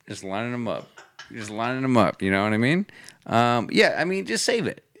 Yep. Just lining them up. Just lining them up. You know what I mean? Yeah, I mean, just save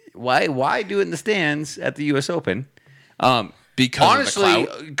it. Why do it in the stands at the U.S. Open? Because honestly,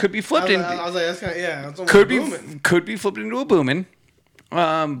 of the clout? could be I flipped was, in. like, I was like, that's kind of that's almost Could be booming. could be flipped into a booming. They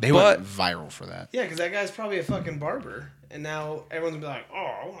But went viral for that. Yeah, because that guy's probably a fucking barber, and now everyone's gonna be like, "Oh,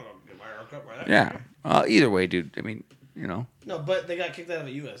 I want to get my hair cut by that." yeah, guy." either way, dude. I mean, No, but they got kicked out of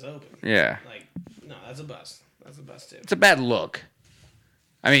a U.S. Open. yeah, Like, no, that's a bust. That's a bust too. it's a bad look.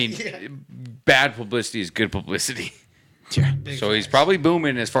 I mean, Yeah. bad publicity is good publicity. Yeah. Big So he's facts. probably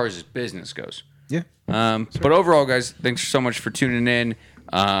booming as far as his business goes. Yeah. But overall, guys, thanks so much for tuning in.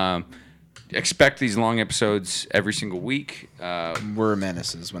 Expect these long episodes every single week. We're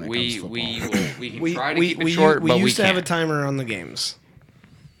menaces when it comes to football. We can try to keep it we short, but we used to have a can't. timer on the games.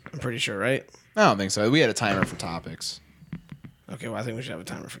 I'm pretty sure, right? I don't think so. We had a timer for topics. Okay, well, I think we should have a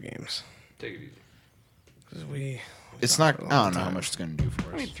timer for games. Take it easy. 'Cause we It's talk not. for a I long don't know how time. much it's going to do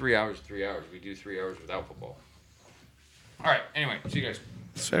for I mean, us. 3 hours, 3 hours. We do 3 hours without football. All right. Anyway, see you guys.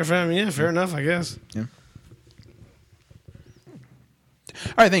 It's fair for him. Yeah, fair enough, I guess.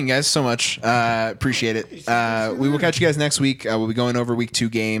 All right, thank you guys so much. Appreciate it. We will catch you guys next week. We'll be going over week 2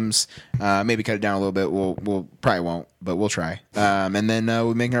 games. Maybe cut it down a little bit. We'll probably won't, but we'll try. And then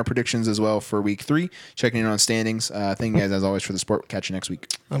we're making our predictions as well for week 3. Checking in on standings. Thank you guys as always for the support. We'll catch you next week.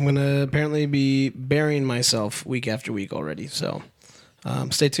 I'm gonna apparently be burying myself week after week already. So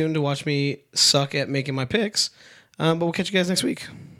stay tuned to watch me suck at making my picks. But we'll catch you guys next week.